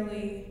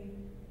necessarily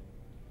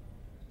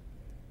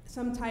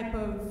some type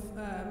of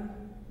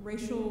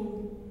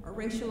racial or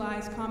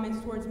racialized comments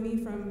towards me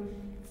from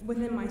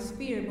within my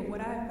sphere, but what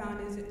I have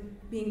found is it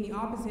being the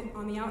opposite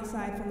on the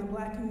outside from the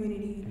black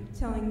community,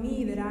 telling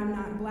me that I'm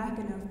not black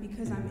enough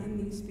because I'm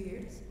in these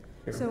spheres.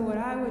 So what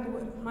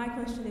my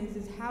question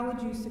is how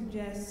would you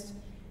suggest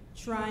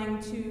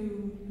trying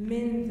to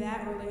mend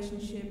that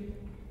relationship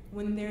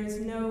when there's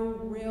no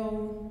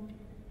real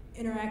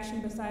interaction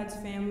besides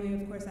family?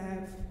 Of course, I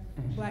have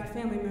black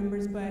family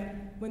members, but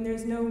when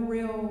there's no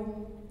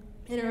real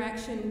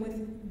interaction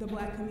with the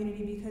black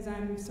community because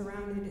I'm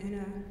surrounded in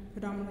a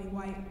predominantly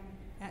white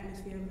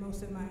atmosphere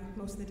most of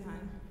the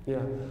time.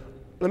 Yeah.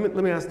 Let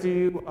me ask, do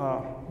you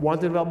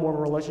want to develop more of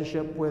a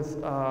relationship with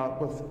some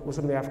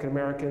of the African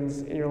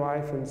Americans in your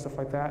life and stuff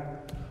like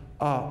that?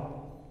 I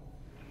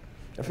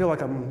feel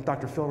like I'm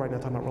Dr. Phil right now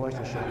talking about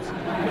relationships.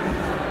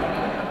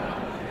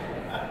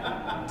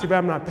 Too bad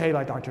I'm not paid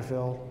like Dr.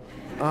 Phil.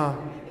 The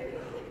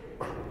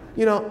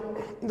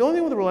only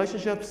thing with the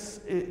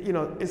relationships,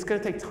 it's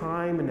going to take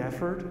time and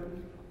effort.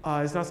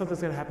 It's not something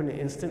that's going to happen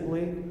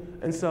instantly.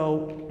 And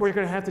so what you're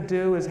going to have to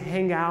do is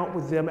hang out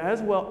with them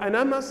as well. And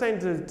I'm not saying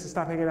to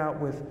stop hanging out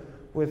with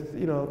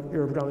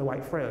your predominantly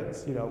white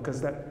friends,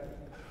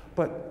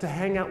 but to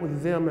hang out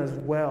with them as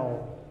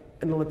well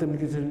and to let them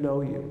get to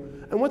know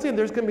you. And once again,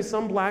 there's going to be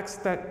some blacks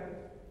that,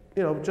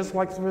 just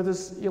like for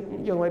this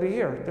young lady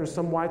here, there's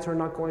some whites who are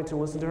not going to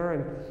listen to her,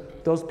 and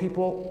those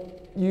people,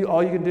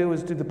 all you can do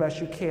is do the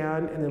best you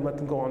can and then let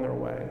them go on their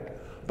way.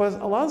 But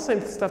a lot of the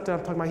same stuff that I'm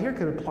talking about here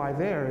could apply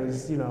there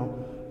is,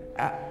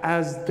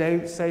 as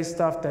they say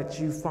stuff that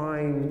you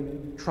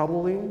find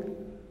troubling,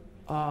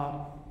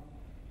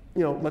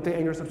 let the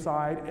anger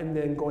subside and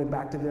then going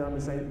back to them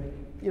and say,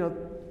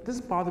 this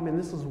bothered me and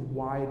this is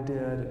why it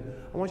did.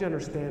 I want you to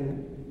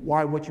understand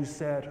why what you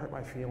said hurt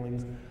my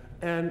feelings.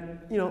 And,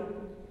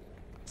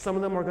 some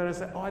of them are going to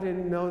say, oh, I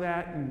didn't know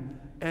that,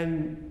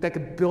 and that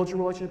could build your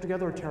relationship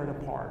together or tear it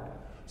apart.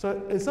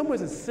 So in some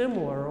ways it's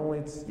similar, only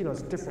it's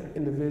different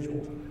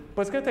individuals.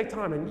 But it's going to take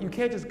time, and you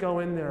can't just go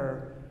in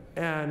there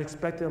and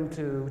expect them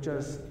to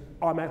just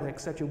automatically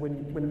accept you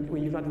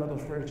when you've not developed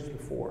those friendships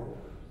before.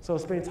 So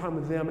spending time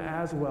with them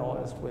as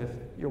well as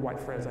with your white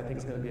friends, I think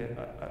is going to be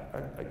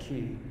a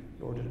key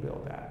in order to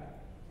build that.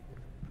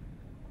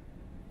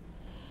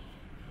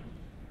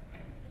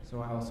 So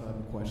I also have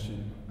a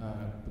question,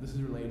 but this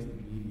is related to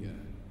the media.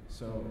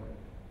 So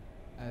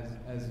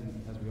as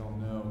we all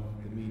know,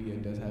 the media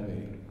does have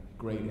a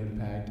great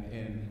impact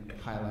in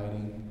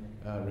highlighting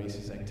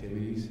racist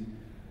activities.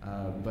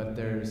 But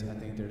I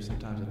think there's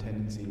sometimes a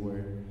tendency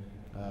where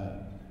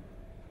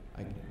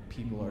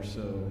people are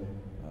so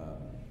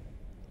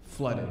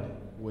flooded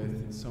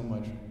with so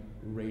much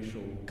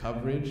racial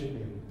coverage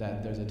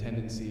that there's a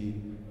tendency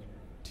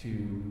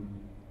to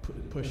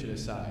push it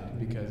aside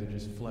because they're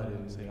just flooded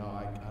and say, oh,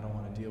 I don't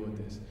want to deal with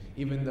this,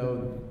 even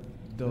though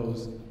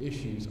those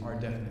issues are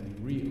definitely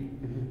real.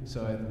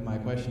 So my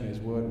question is,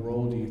 what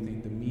role do you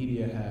think the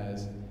media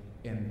has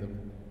in the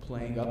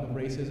playing up of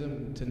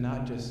racism to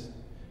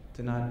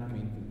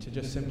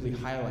just simply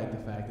highlight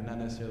the fact and not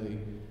necessarily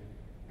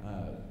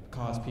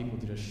cause people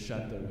to just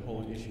shut the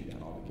whole issue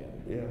down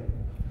altogether?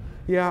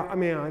 Yeah, I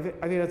mean, I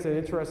think that's an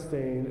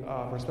interesting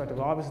perspective.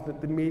 Obviously,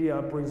 the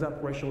media brings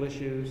up racial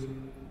issues.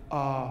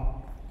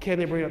 Can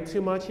they bring it up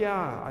too much?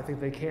 Yeah, I think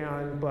they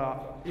can,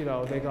 but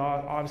they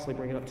obviously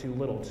bring it up too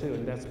little too,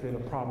 and that's been a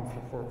problem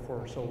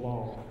for so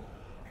long.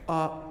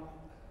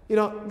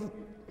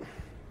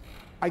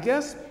 I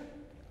guess,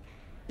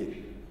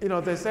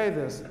 they say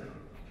this.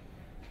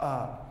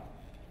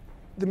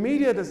 The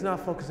media does not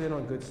focus in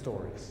on good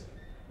stories.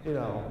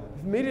 The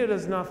media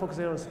does not focus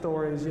in on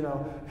stories,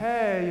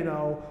 hey,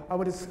 I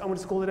went to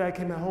school today, I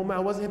came home, I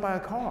wasn't hit by a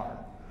car.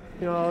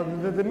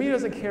 The media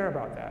doesn't care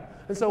about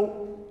that. And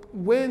so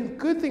when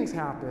good things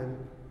happen,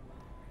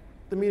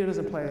 the media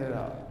doesn't play it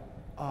up.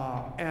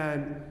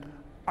 And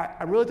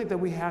I really think that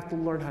we have to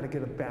learn how to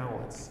get a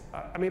balance.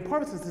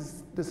 Part of it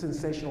is the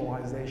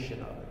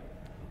sensationalization of it.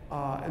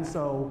 And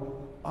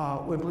so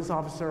when a police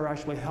officer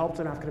actually helps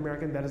an African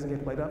American, that doesn't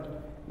get played up.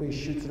 When he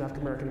shoots an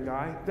African American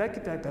guy, that's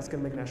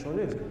going to make national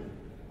news.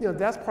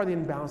 That's part of the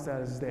imbalance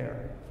that is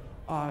there.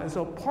 And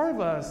so part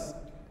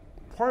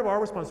of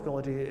our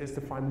responsibility is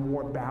to find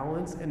more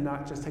balance and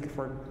not just take it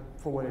for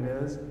what it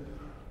is.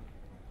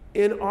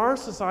 In our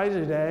society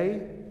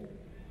today,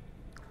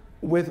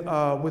 with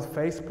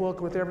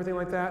Facebook, with everything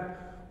like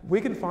that, we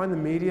can find the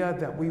media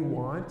that we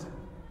want.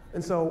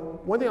 And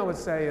so one thing I would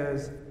say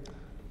is,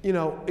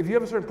 if you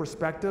have a certain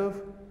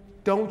perspective,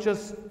 don't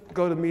just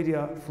go to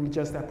media from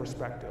just that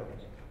perspective.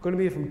 Go to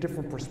media from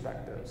different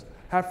perspectives.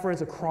 Have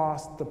friends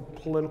across the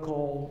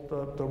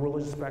political, the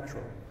religious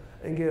spectrum,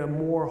 and get a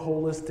more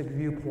holistic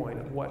viewpoint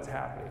of what's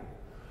happening.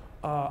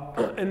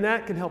 And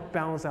that can help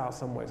balance out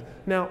some ways.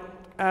 Now,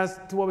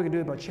 as to what we can do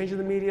about changing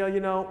the media,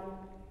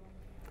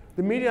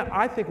 the media,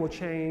 I think, will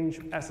change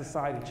as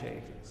society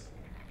changes.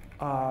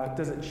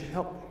 Does it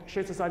help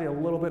shape society a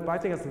little bit? But I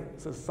think as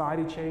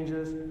society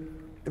changes,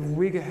 if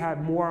we could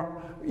have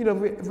more,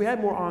 if we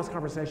had more honest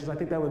conversations, I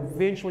think that would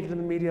eventually get in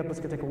the media, but it's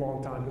going to take a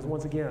long time. Because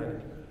once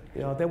again,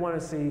 they want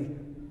to see,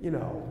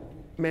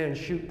 man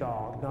shoot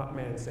dog, not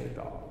man save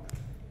dog.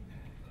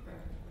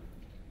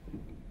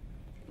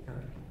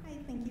 Hi,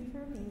 thank you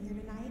for being here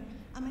tonight.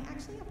 I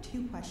actually have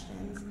two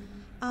questions.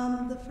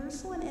 The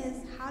first one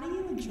is, how do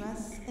you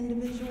address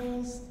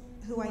individuals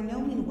who I know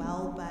mean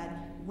well, but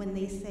when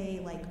they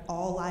say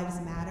all lives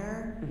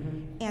matter?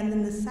 And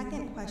then the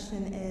second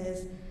question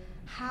is,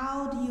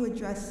 how do you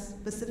address,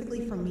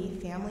 specifically for me,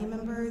 family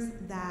members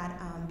that,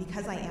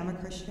 because I am a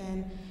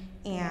Christian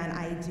and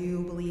I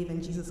do believe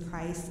in Jesus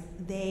Christ,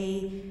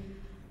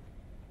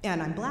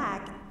 and I'm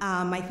Black,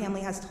 my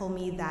family has told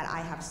me that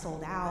I have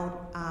sold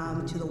out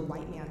to the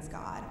white man's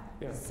God.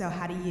 Yeah. So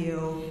how do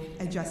you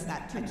address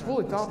that type of It's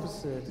totally the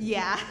opposite.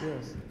 Yeah.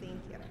 Yes. Thank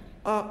you.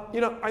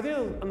 I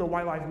think on the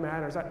White Lives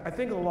Matters, I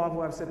think a lot of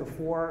what I've said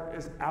before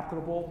is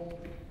applicable.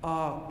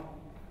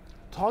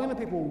 Talking to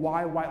people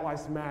why white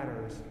lives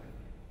matters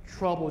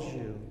troubles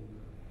you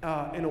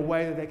in a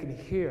way that they can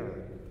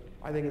hear,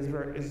 I think is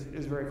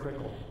very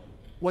critical.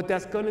 What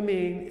that's going to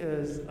mean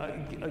is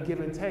a give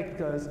and take,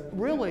 because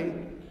really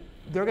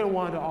they're going to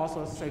want to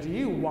also say to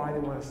you why they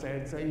want to say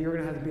it, so you're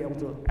going to have to be able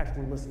to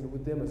actually listen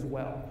with them as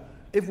well,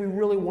 if we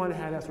really want to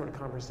have that sort of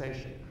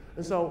conversation.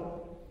 And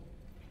so,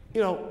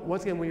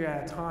 once again, when you're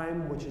at a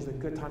time which is a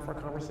good time for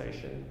a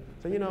conversation,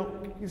 so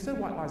you said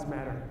white lives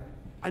matter.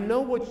 I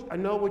know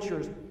what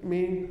you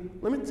mean.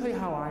 Let me tell you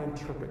how I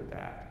interpret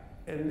that.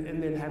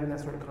 And then having that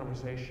sort of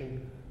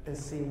conversation and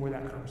seeing where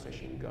that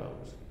conversation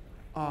goes.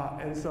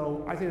 And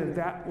so I think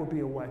that would be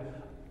a way.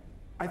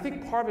 I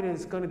think part of it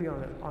is going to be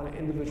on an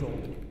individual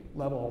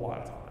level a lot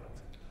of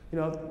times.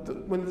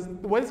 When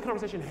the way this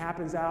conversation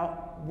happens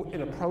out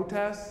in a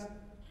protest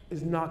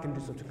is not going to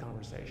do such a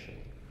conversation.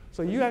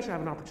 So you actually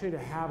have an opportunity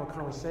to have a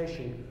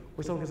conversation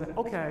where someone can say,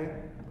 okay,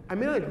 I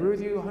may not agree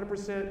with you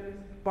 100%,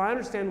 but I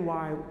understand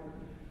why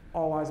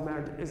all lives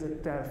matter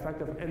isn't that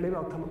effective, and maybe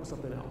I'll come up with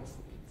something else.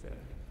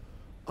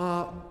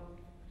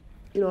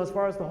 As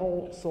far as the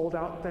whole sold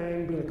out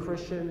thing, being a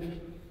Christian,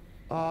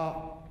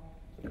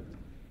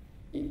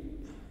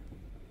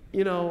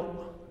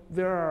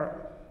 there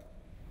are.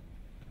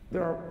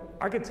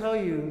 I can tell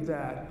you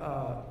that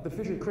the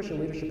future of Christian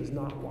leadership is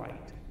not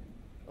white.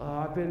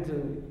 I've been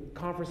to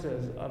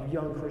conferences of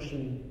young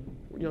Christians,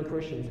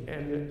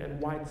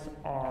 and whites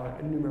are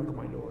a numerical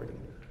minority.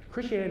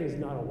 Christianity is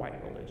not a white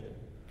religion.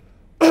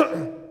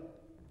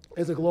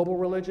 It's a global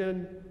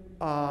religion.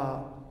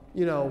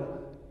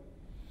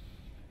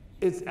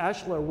 it's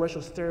actually a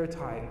racial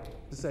stereotype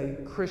to say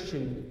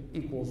Christian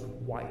equals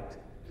white.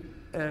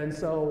 And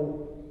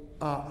so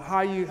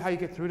how you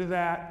get through to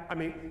that, I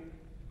mean,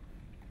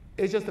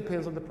 it just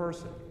depends on the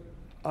person.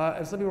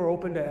 If some people are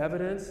open to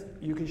evidence,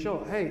 you can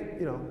show, hey,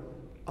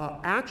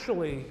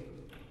 actually,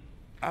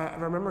 if I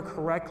remember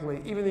correctly,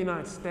 even in the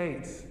United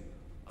States,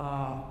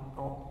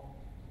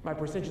 my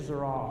percentages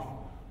are off,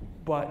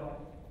 but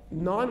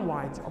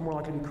non-whites are more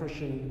likely to be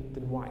Christian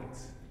than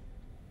whites.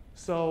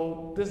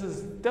 So this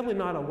is definitely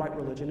not a white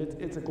religion,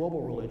 it's a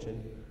global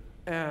religion.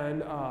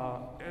 And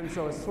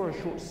so it's sort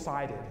of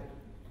short-sighted.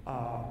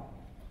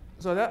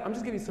 So that, I'm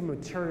just giving you some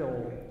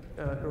material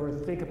or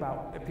think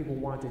about if people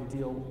want to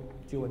deal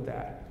with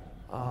that.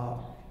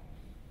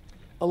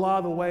 A lot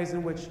of the ways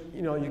in which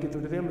you get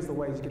through to them is the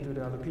ways you get through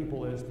to other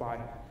people is by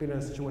being in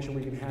a situation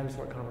where you can have this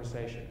sort of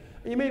conversation.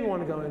 And you maybe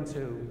want to go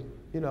into,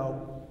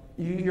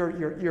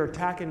 you're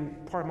attacking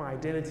part of my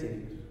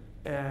identity,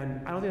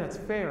 and I don't think that's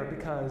fair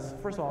because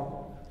first of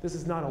all, this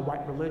is not a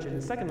white religion,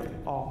 and second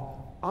of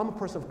all, I'm a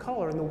person of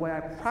color, and the way I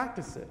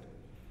practice it,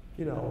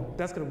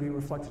 that's going to be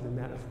reflected in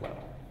that as well.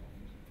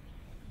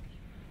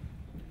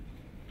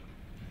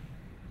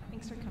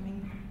 Thanks for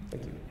coming.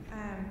 Thank you.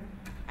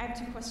 I have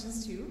 2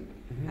 questions too,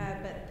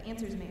 but the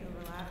answers may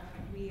overlap.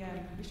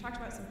 We've talked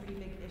about some pretty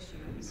big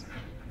issues.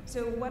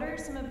 So what are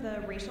some of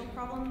the racial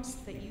problems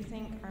that you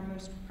think are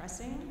most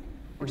pressing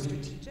or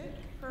strategic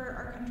for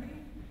our country?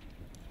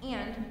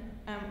 And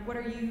what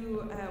are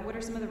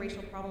some of the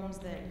racial problems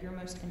that you're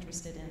most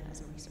interested in as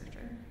a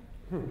researcher?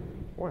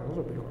 Boy, those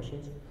are big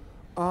questions.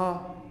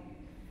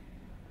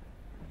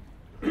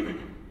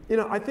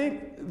 I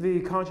think the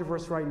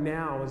controversy right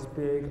now is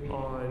big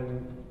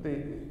on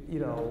the,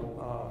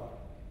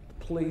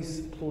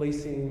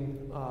 policing.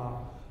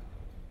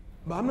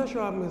 But I'm not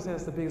sure I'm going to say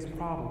that's the biggest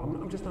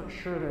problem. I'm just not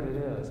sure that it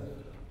is.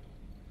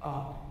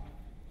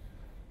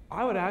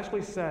 I would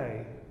actually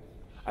say,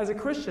 as a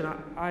Christian,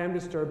 I am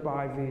disturbed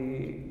by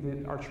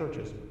our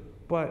churches.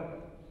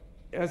 But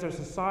as a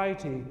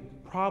society,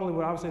 probably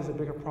what I would say is a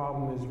bigger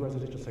problem is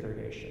residential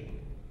segregation.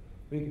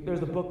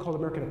 There's a book called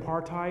American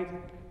Apartheid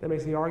that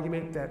makes the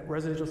argument that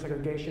residential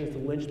segregation is the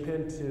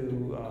linchpin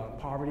to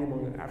poverty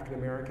among African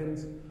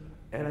Americans,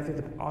 and I think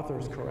the author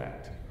is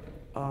correct.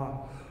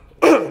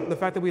 The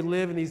fact that we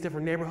live in these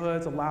different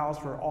neighborhoods allows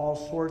for all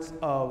sorts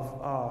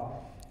of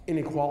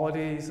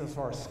inequalities as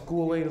far as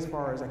schooling, as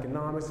far as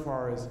economics, as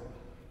far as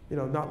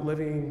not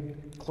living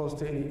close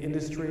to any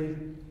industry.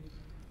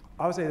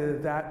 I would say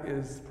that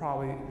is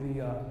probably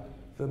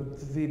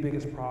the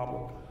biggest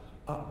problem.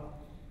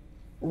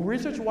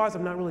 Research-wise,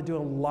 I'm not really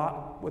doing a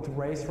lot with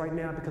race right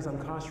now because I'm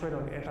concentrating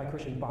on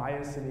anti-Christian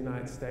bias in the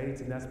United States,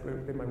 and that's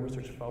been my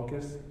research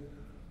focus.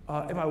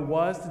 If I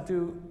was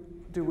to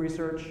do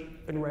research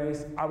in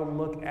race, I would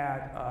look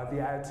at the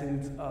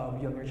attitudes of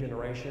younger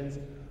generations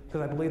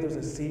because I believe there's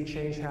a sea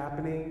change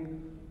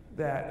happening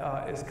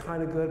that is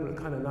kind of good, but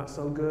kind of not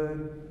so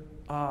good.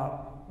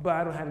 But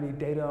I don't have any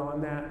data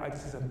on that. I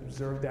just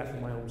observed that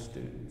from my own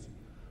students.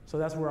 So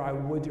that's where I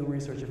would do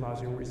research if I was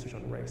doing research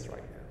on race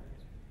right now.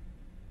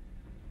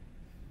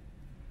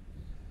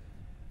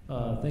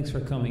 Thanks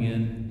for coming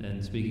in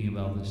and speaking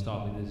about this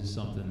topic. This is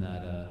something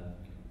that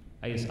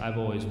I guess I've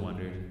always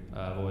wondered.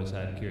 I've always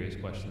had curious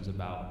questions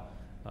about.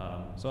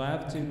 So I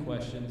have 2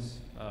 questions.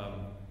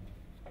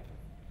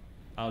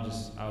 I'll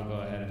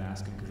go ahead and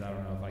ask them because I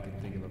don't know if I can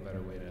think of a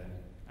better way to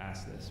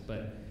ask this.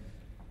 But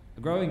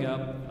growing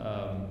up,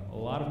 a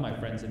lot of my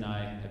friends and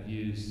I have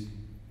used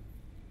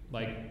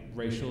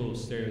racial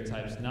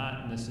stereotypes,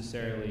 not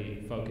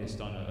necessarily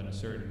focused on a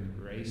certain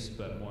race,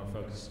 but more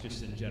focused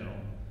just in general.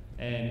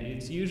 And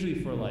it's usually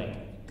for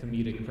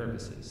comedic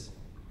purposes.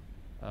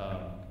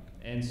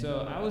 And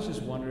so I was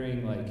just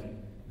wondering,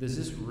 does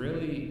this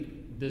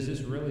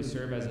really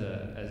serve as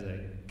a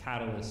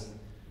catalyst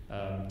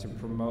to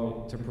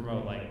promote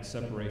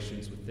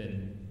separations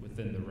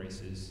within the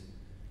races?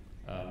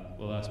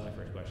 Well, that's my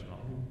first question. I'll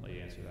let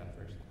you answer that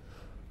first.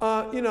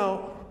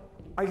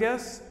 I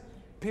guess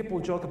people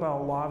joke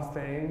about a lot of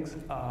things.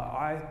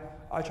 I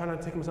try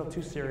not to take myself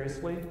too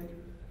seriously.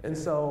 And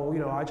so,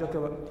 I joke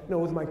about,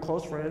 with my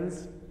close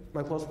friends,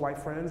 my close white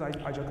friends, I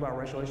joke about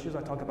racial issues.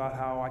 I talk about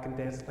how I can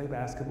dance and play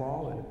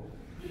basketball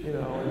and,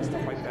 and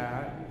stuff like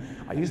that.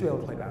 I used to be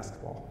able to play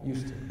basketball,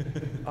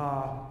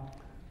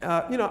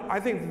 I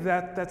think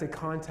that's a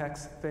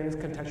context thing,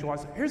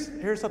 contextualized.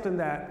 Here's something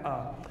that,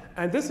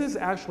 and this is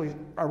actually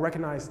a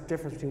recognized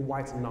difference between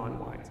whites and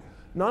non-whites.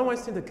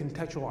 Non-whites tend to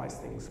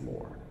contextualize things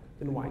more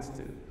than whites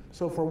do.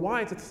 So for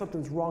whites, if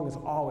something's wrong, it's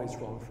always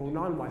wrong. For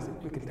non-whites,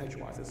 we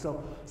contextualize it.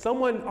 So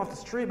someone off the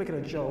street making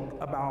a joke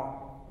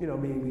about, me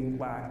being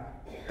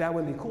black, that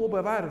wouldn't be cool.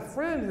 But if I had a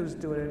friend who's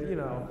doing it,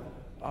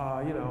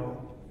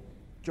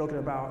 joking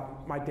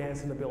about my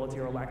dancing ability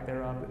or lack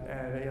thereof,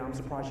 and I'm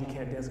surprised you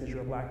can't dance because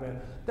you're a black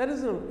man. That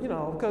isn't,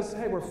 because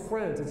hey, we're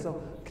friends, and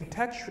so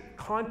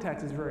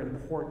context is very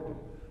important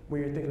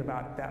when you're thinking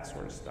about that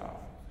sort of stuff.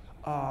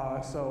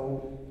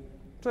 So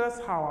that's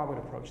how I would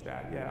approach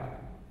that. Yeah.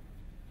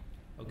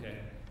 Okay.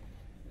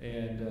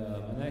 And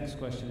my next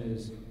question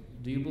is,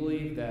 do you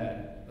believe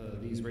that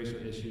these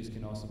racial issues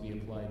can also be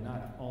applied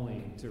not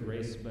only to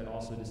race, but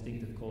also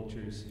distinctive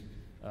cultures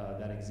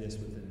that exist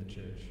within the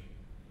church.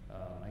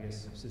 I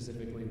guess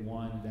specifically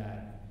one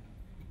that,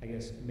 I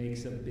guess,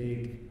 makes a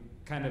big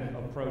kind of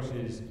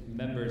approaches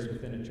members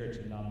within a church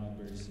and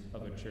non-members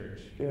of a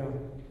church. Yeah.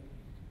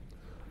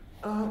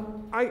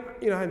 I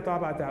hadn't thought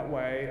about it that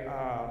way,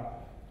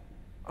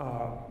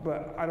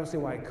 but I don't see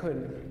why I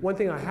couldn't. One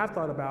thing I have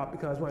thought about,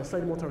 because when I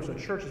studied multiracial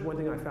churches, one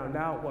thing I found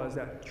out was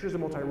that churches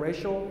that are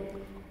multiracial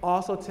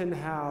also tend to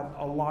have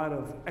a lot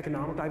of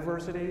economic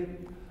diversity.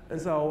 And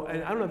so,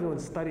 and I don't know if anyone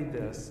studied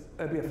this,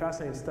 it'd be a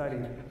fascinating study.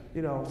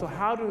 So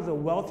how do the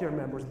wealthier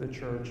members of the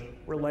church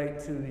relate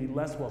to the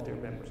less wealthier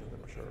members of the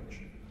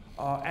church?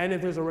 And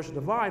if there's a racial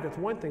divide, that's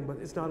one thing, but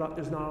there's not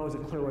always a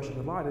clear racial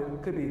divide.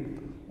 It could be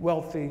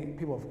wealthy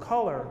people of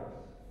color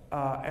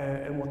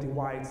and wealthy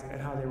whites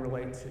and how they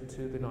relate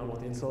to the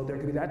non-wealthy. And so there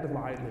could be that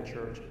divide in the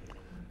church.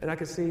 And I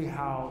could see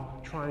how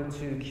trying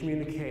to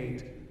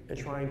communicate and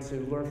trying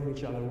to learn from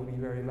each other would be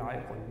very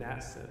valuable in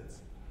that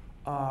sense.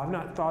 I've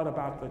not thought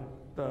about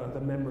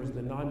the members and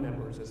the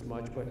non-members as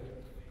much, but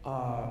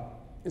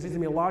it seems to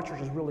me a lot of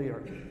churches really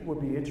would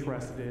be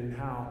interested in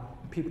how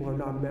people who are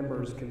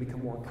non-members can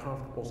become more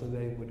comfortable so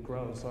they would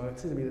grow. So it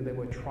seems to me that they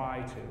would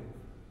try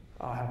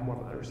to have more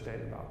of an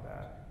understanding about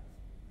that.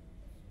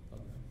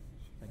 Okay.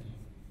 Thank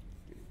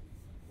you.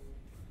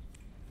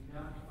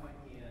 Not quite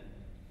yet,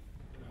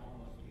 but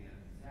almost yet.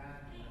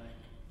 Zach,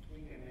 I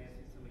think I may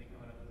see somebody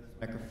coming up with this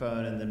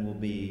microphone, and then we'll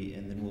be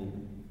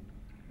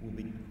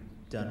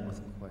done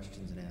with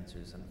questions and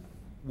answers.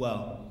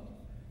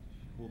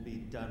 We'll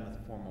be done with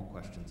formal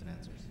questions and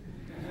answers.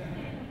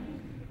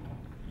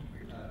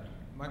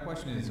 My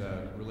question is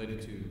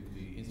related to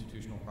the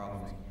institutional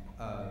problems,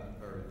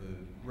 or the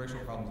racial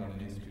problems on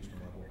an institutional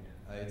level.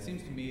 It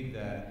seems to me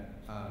that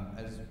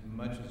as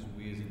much as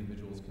we as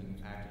individuals can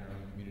act in our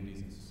own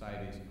communities and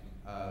societies,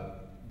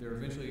 there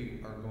eventually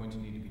are going to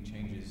need to be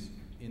changes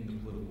in the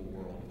political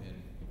world,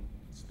 and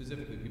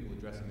specifically people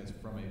addressing this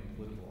from a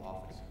political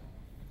office.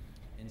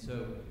 And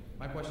so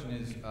my question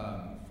is,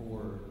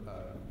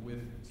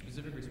 with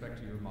specific respect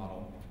to your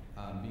model,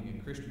 being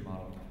a Christian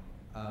model,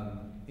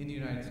 in the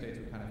United States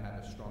we kind of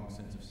have a strong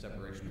sense of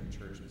separation of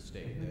church and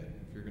state, that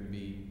if you're going to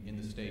be in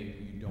the state,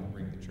 you don't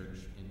bring the church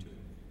into it,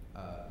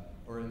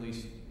 or at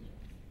least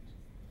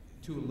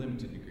to a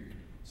limited degree.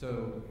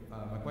 So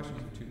my question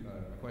is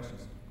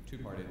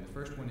two-parted. The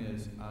first one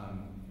is,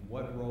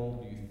 what role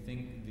do you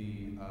think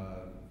the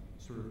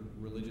sort of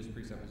religious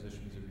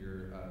presuppositions of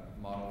your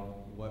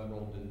model, what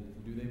role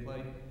do they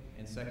play?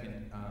 And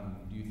second,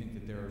 do you think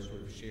that there are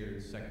sort of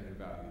shared secular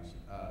values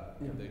that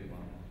fit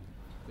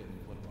in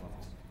the political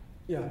office?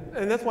 Yeah,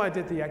 and that's why I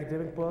did the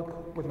academic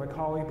book with my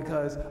colleague,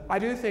 because I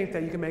do think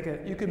that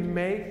you can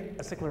make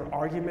a secular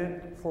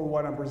argument for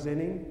what I'm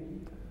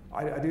presenting.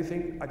 I do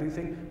think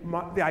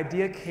the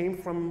idea came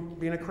from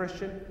being a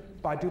Christian,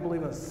 but I do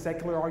believe a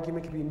secular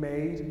argument can be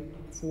made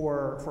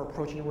for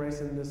approaching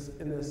race in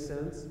this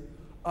sense.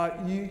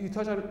 You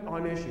touch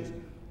on issues.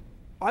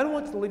 I don't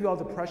want to leave you all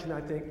with the impression I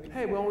think,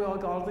 hey, well, we all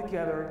got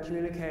together,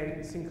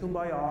 communicate, sing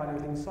kumbaya, and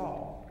everything's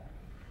solved.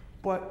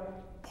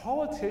 But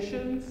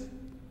politicians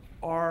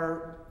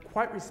are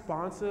quite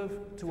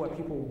responsive to what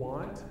people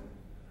want.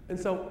 And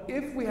so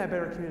if we have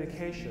better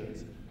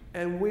communications,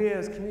 and we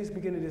as communities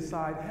begin to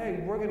decide,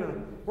 hey, we're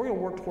gonna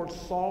work towards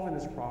solving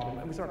this problem,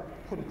 and we start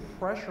putting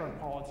pressure on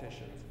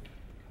politicians,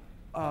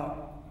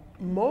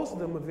 most of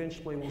them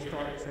eventually will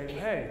start saying,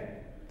 hey,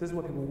 this is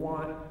what people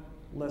want,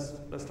 let's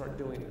start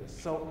doing this.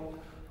 So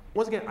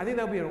once again, I think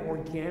that would be an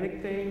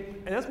organic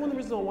thing, and that's one of the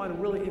reasons I want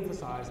to really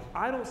emphasize.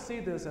 I don't see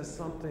this as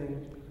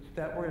something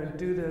that we're going to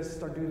do this,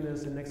 start doing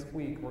this, and next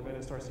week we're going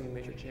to start seeing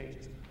major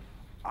changes.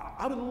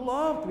 I would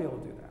love to be able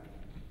to do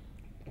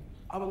that.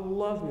 I would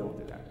love to be able to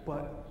do that,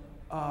 but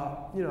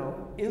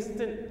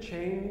instant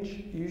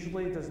change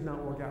usually does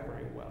not work out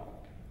very well.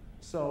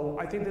 So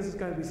I think this is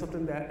going to be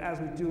something that as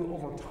we do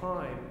over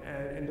time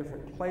and in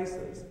different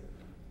places,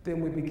 then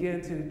we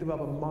begin to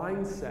develop a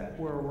mindset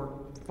where we're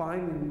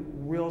finding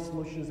real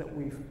solutions that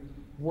we've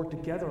worked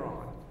together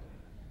on.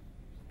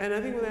 And I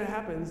think when that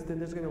happens, then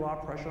there's going to be a lot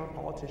of pressure on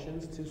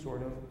politicians to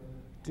sort of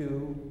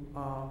do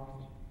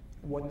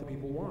what the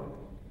people want.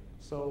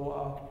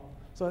 So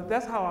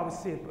that's how I would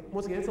see it. But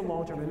once again, it's a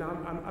long term, and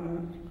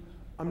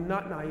I'm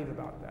not naive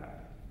about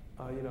that,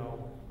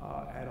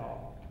 at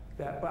all.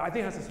 But I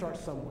think it has to start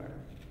somewhere.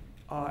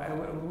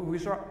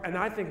 And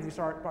I think if we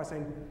start by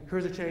saying,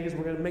 here's the changes,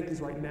 we're going to make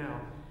these right now,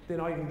 then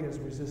all you can get is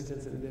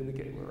resistance, and then we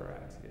get where we're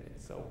at.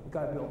 So we've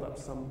got to build up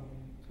some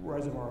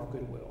reservoir of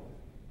goodwill.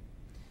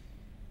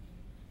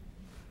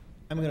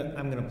 I'm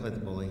gonna play the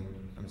bully.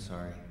 I'm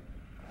sorry.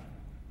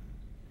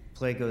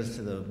 Play goes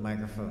to the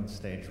microphone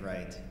stage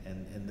right,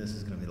 and this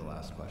is gonna be the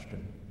last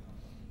question.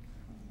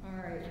 All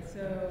right,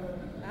 so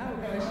I have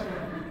a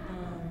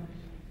question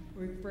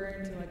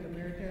referring to like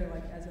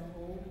America as a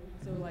whole.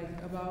 So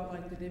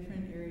about the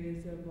different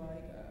areas of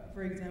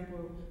for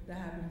example, that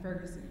happened in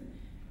Ferguson.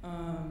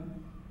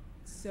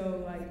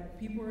 So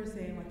people are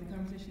saying the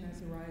conversation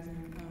that's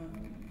arising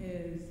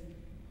is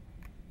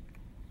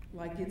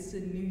like it's a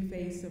new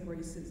face of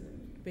racism,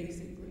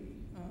 basically.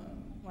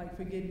 Like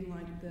forgetting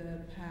like the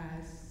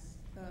past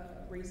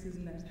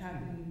racism that's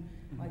happened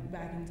like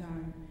back in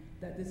time,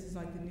 that this is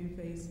like the new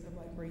face of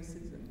like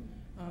racism.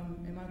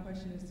 And my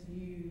question is to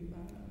you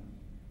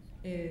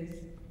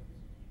is,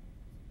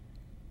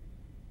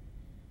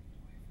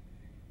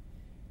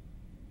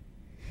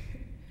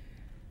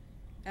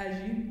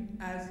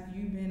 as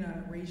you've been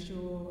a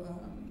racial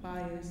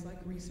bias like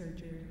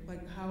researcher,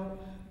 like how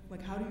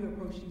do you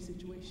approach these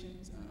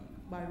situations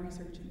by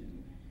researching them?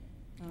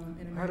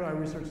 How do I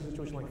research a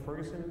situation like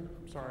Ferguson?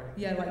 I'm sorry.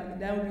 Yeah, like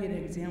that would be an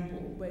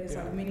example, but it's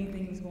like many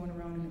things going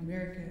around in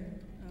America.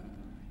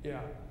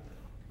 Yeah.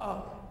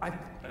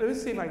 Let me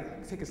see if I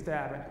take a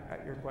stab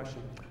at your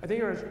question. I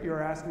think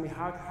you're asking me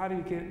how do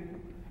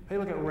you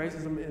look at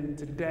racism in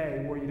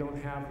today where you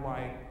don't have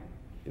like,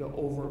 you know,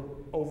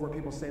 over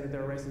people saying that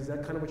they're racist. Is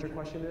that kind of what your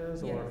question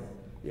is? Yes. Or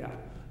yeah.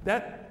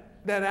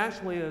 That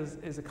actually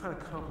is a kind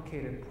of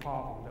complicated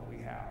problem that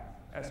we have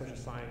as social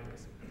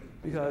scientists,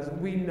 because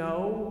we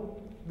know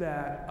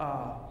that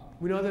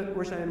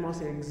racial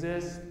animosity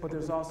exists, but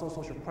there's also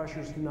social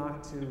pressures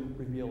not to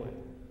reveal it.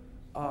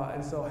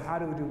 And so how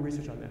do we do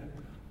research on that?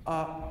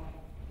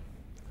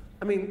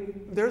 I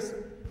mean,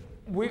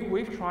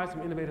 we've tried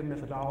some innovative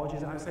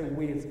methodologies. I say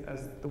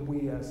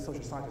we as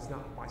social scientists,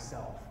 not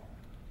myself.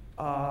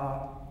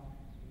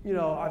 You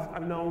know,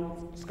 I've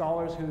known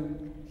scholars who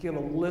give a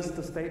list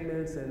of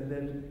statements, and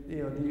then,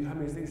 you know, how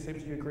many of these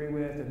statements do you agree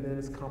with, and then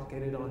it's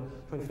complicated on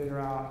trying to figure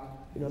out,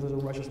 you know, there's a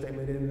racial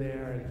statement in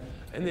there,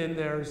 and then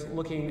there's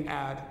looking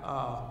at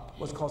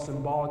what's called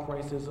symbolic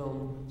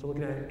racism, so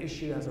looking at an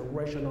issue as a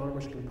racial,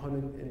 non-racial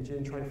component, and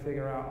then trying to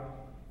figure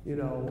out, you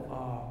know,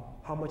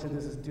 how much of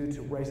this is due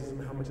to racism,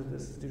 and how much of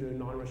this is due to a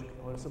non-racial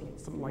component,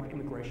 something like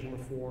immigration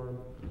reform.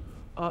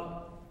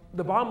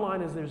 The bottom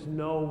line is there's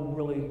no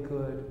really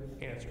good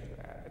answer to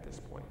that at this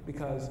point,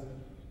 because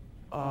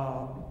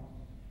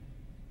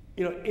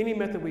you know, any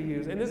method we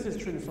use, and this is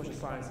true in social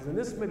sciences, and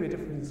this may be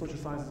different in social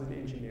sciences and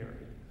engineering.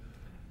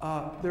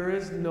 There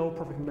is no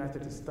perfect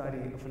method to study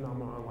a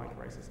phenomenon like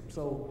racism.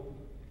 So,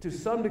 to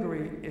some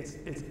degree, it's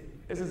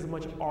as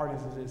much art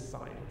as it is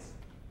science.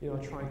 You know,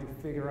 trying to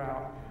figure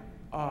out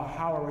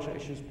how our racial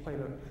issues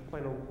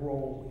playing a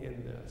role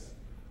in this.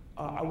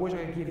 I wish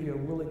I could give you a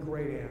really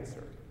great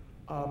answer,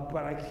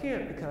 but I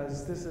can't,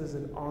 because this is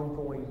an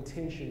ongoing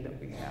tension that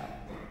we have.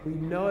 We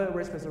know that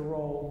race plays a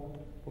role,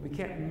 but we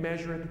can't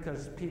measure it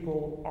because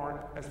people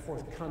aren't as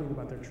forthcoming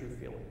about their true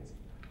feelings.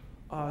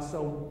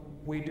 So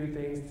we do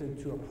things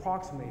to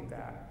approximate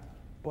that,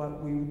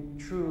 but we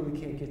truly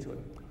can't get to it.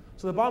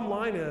 So the bottom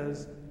line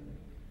is,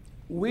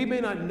 we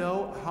may not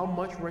know how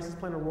much race is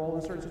playing a role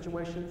in certain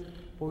situations,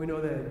 but we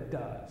know that it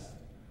does.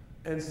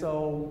 And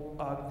so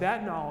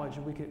that knowledge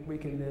we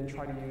can then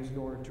try to use in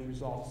order to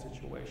resolve the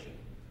situation.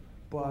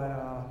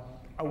 But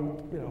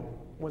you know,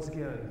 once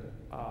again,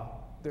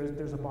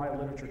 there's a body of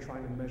literature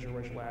trying to measure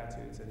racial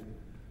attitudes,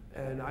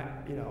 and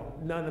you know,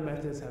 none of the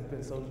methods have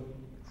been so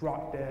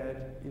drop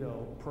dead, you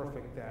know,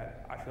 perfect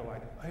that I feel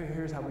like, hey,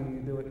 here's how we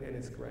do it, and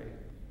it's great.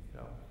 You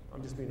know,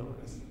 I'm just being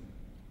honest.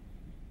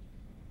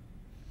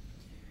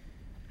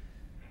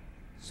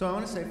 So I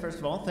want to say, first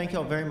of all, thank you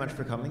all very much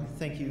for coming.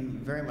 Thank you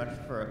very much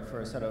for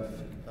a set of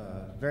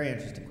very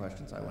interesting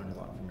questions. I learned a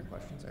lot from your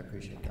questions. I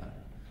appreciate that.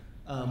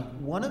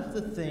 One of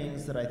the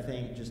things that I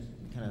think, just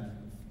kind of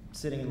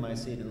sitting in my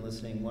seat and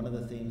listening, one of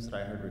the themes that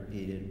I heard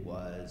repeated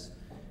was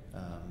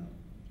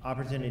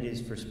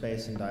opportunities for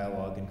space and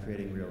dialogue and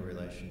creating real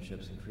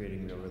relationships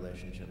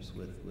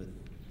with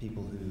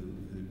people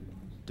who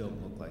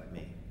don't look like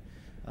me.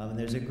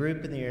 There's a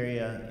group in the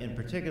area in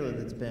particular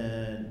that's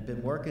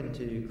been working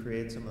to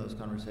create some of those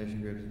conversation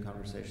groups and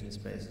conversation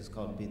spaces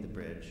called Be the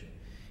Bridge.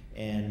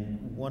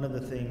 And one of the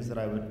things that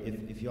I would,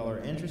 if y'all are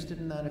interested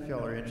in that, if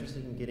y'all are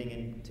interested in getting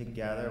in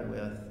together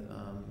with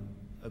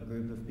a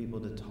group of people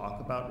to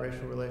talk about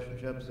racial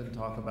relationships and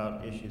talk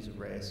about issues of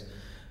race,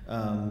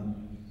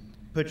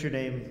 put your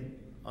name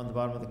on the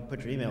bottom of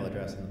put your email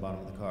address on the bottom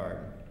of the card,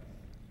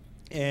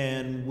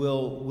 and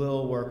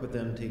we'll work with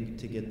them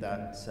to get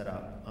that set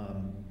up.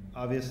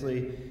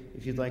 Obviously,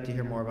 if you'd like to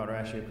hear more about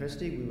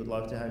Christi, we would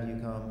love to have you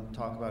come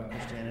talk about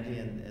Christianity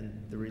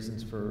and the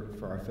reasons for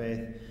our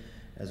faith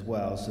as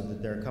well, so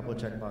that there are a couple of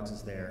check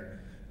boxes there.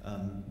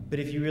 But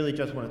if you really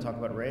just want to talk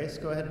about race,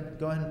 go ahead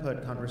and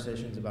put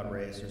conversations about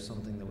race or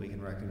something that we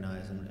can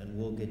recognize, and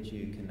we'll get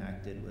you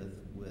connected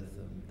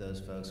with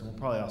those folks. And we'll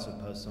probably also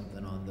post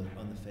something on the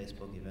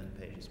Facebook event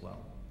page as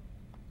well.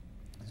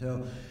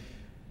 So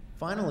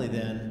finally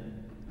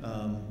then,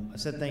 I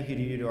said thank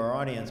you to our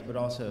audience, but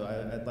also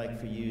I'd like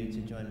for you to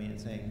join me in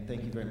saying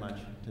thank you very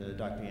much to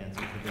Dr.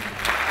 Yancey for being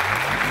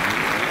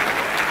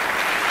here.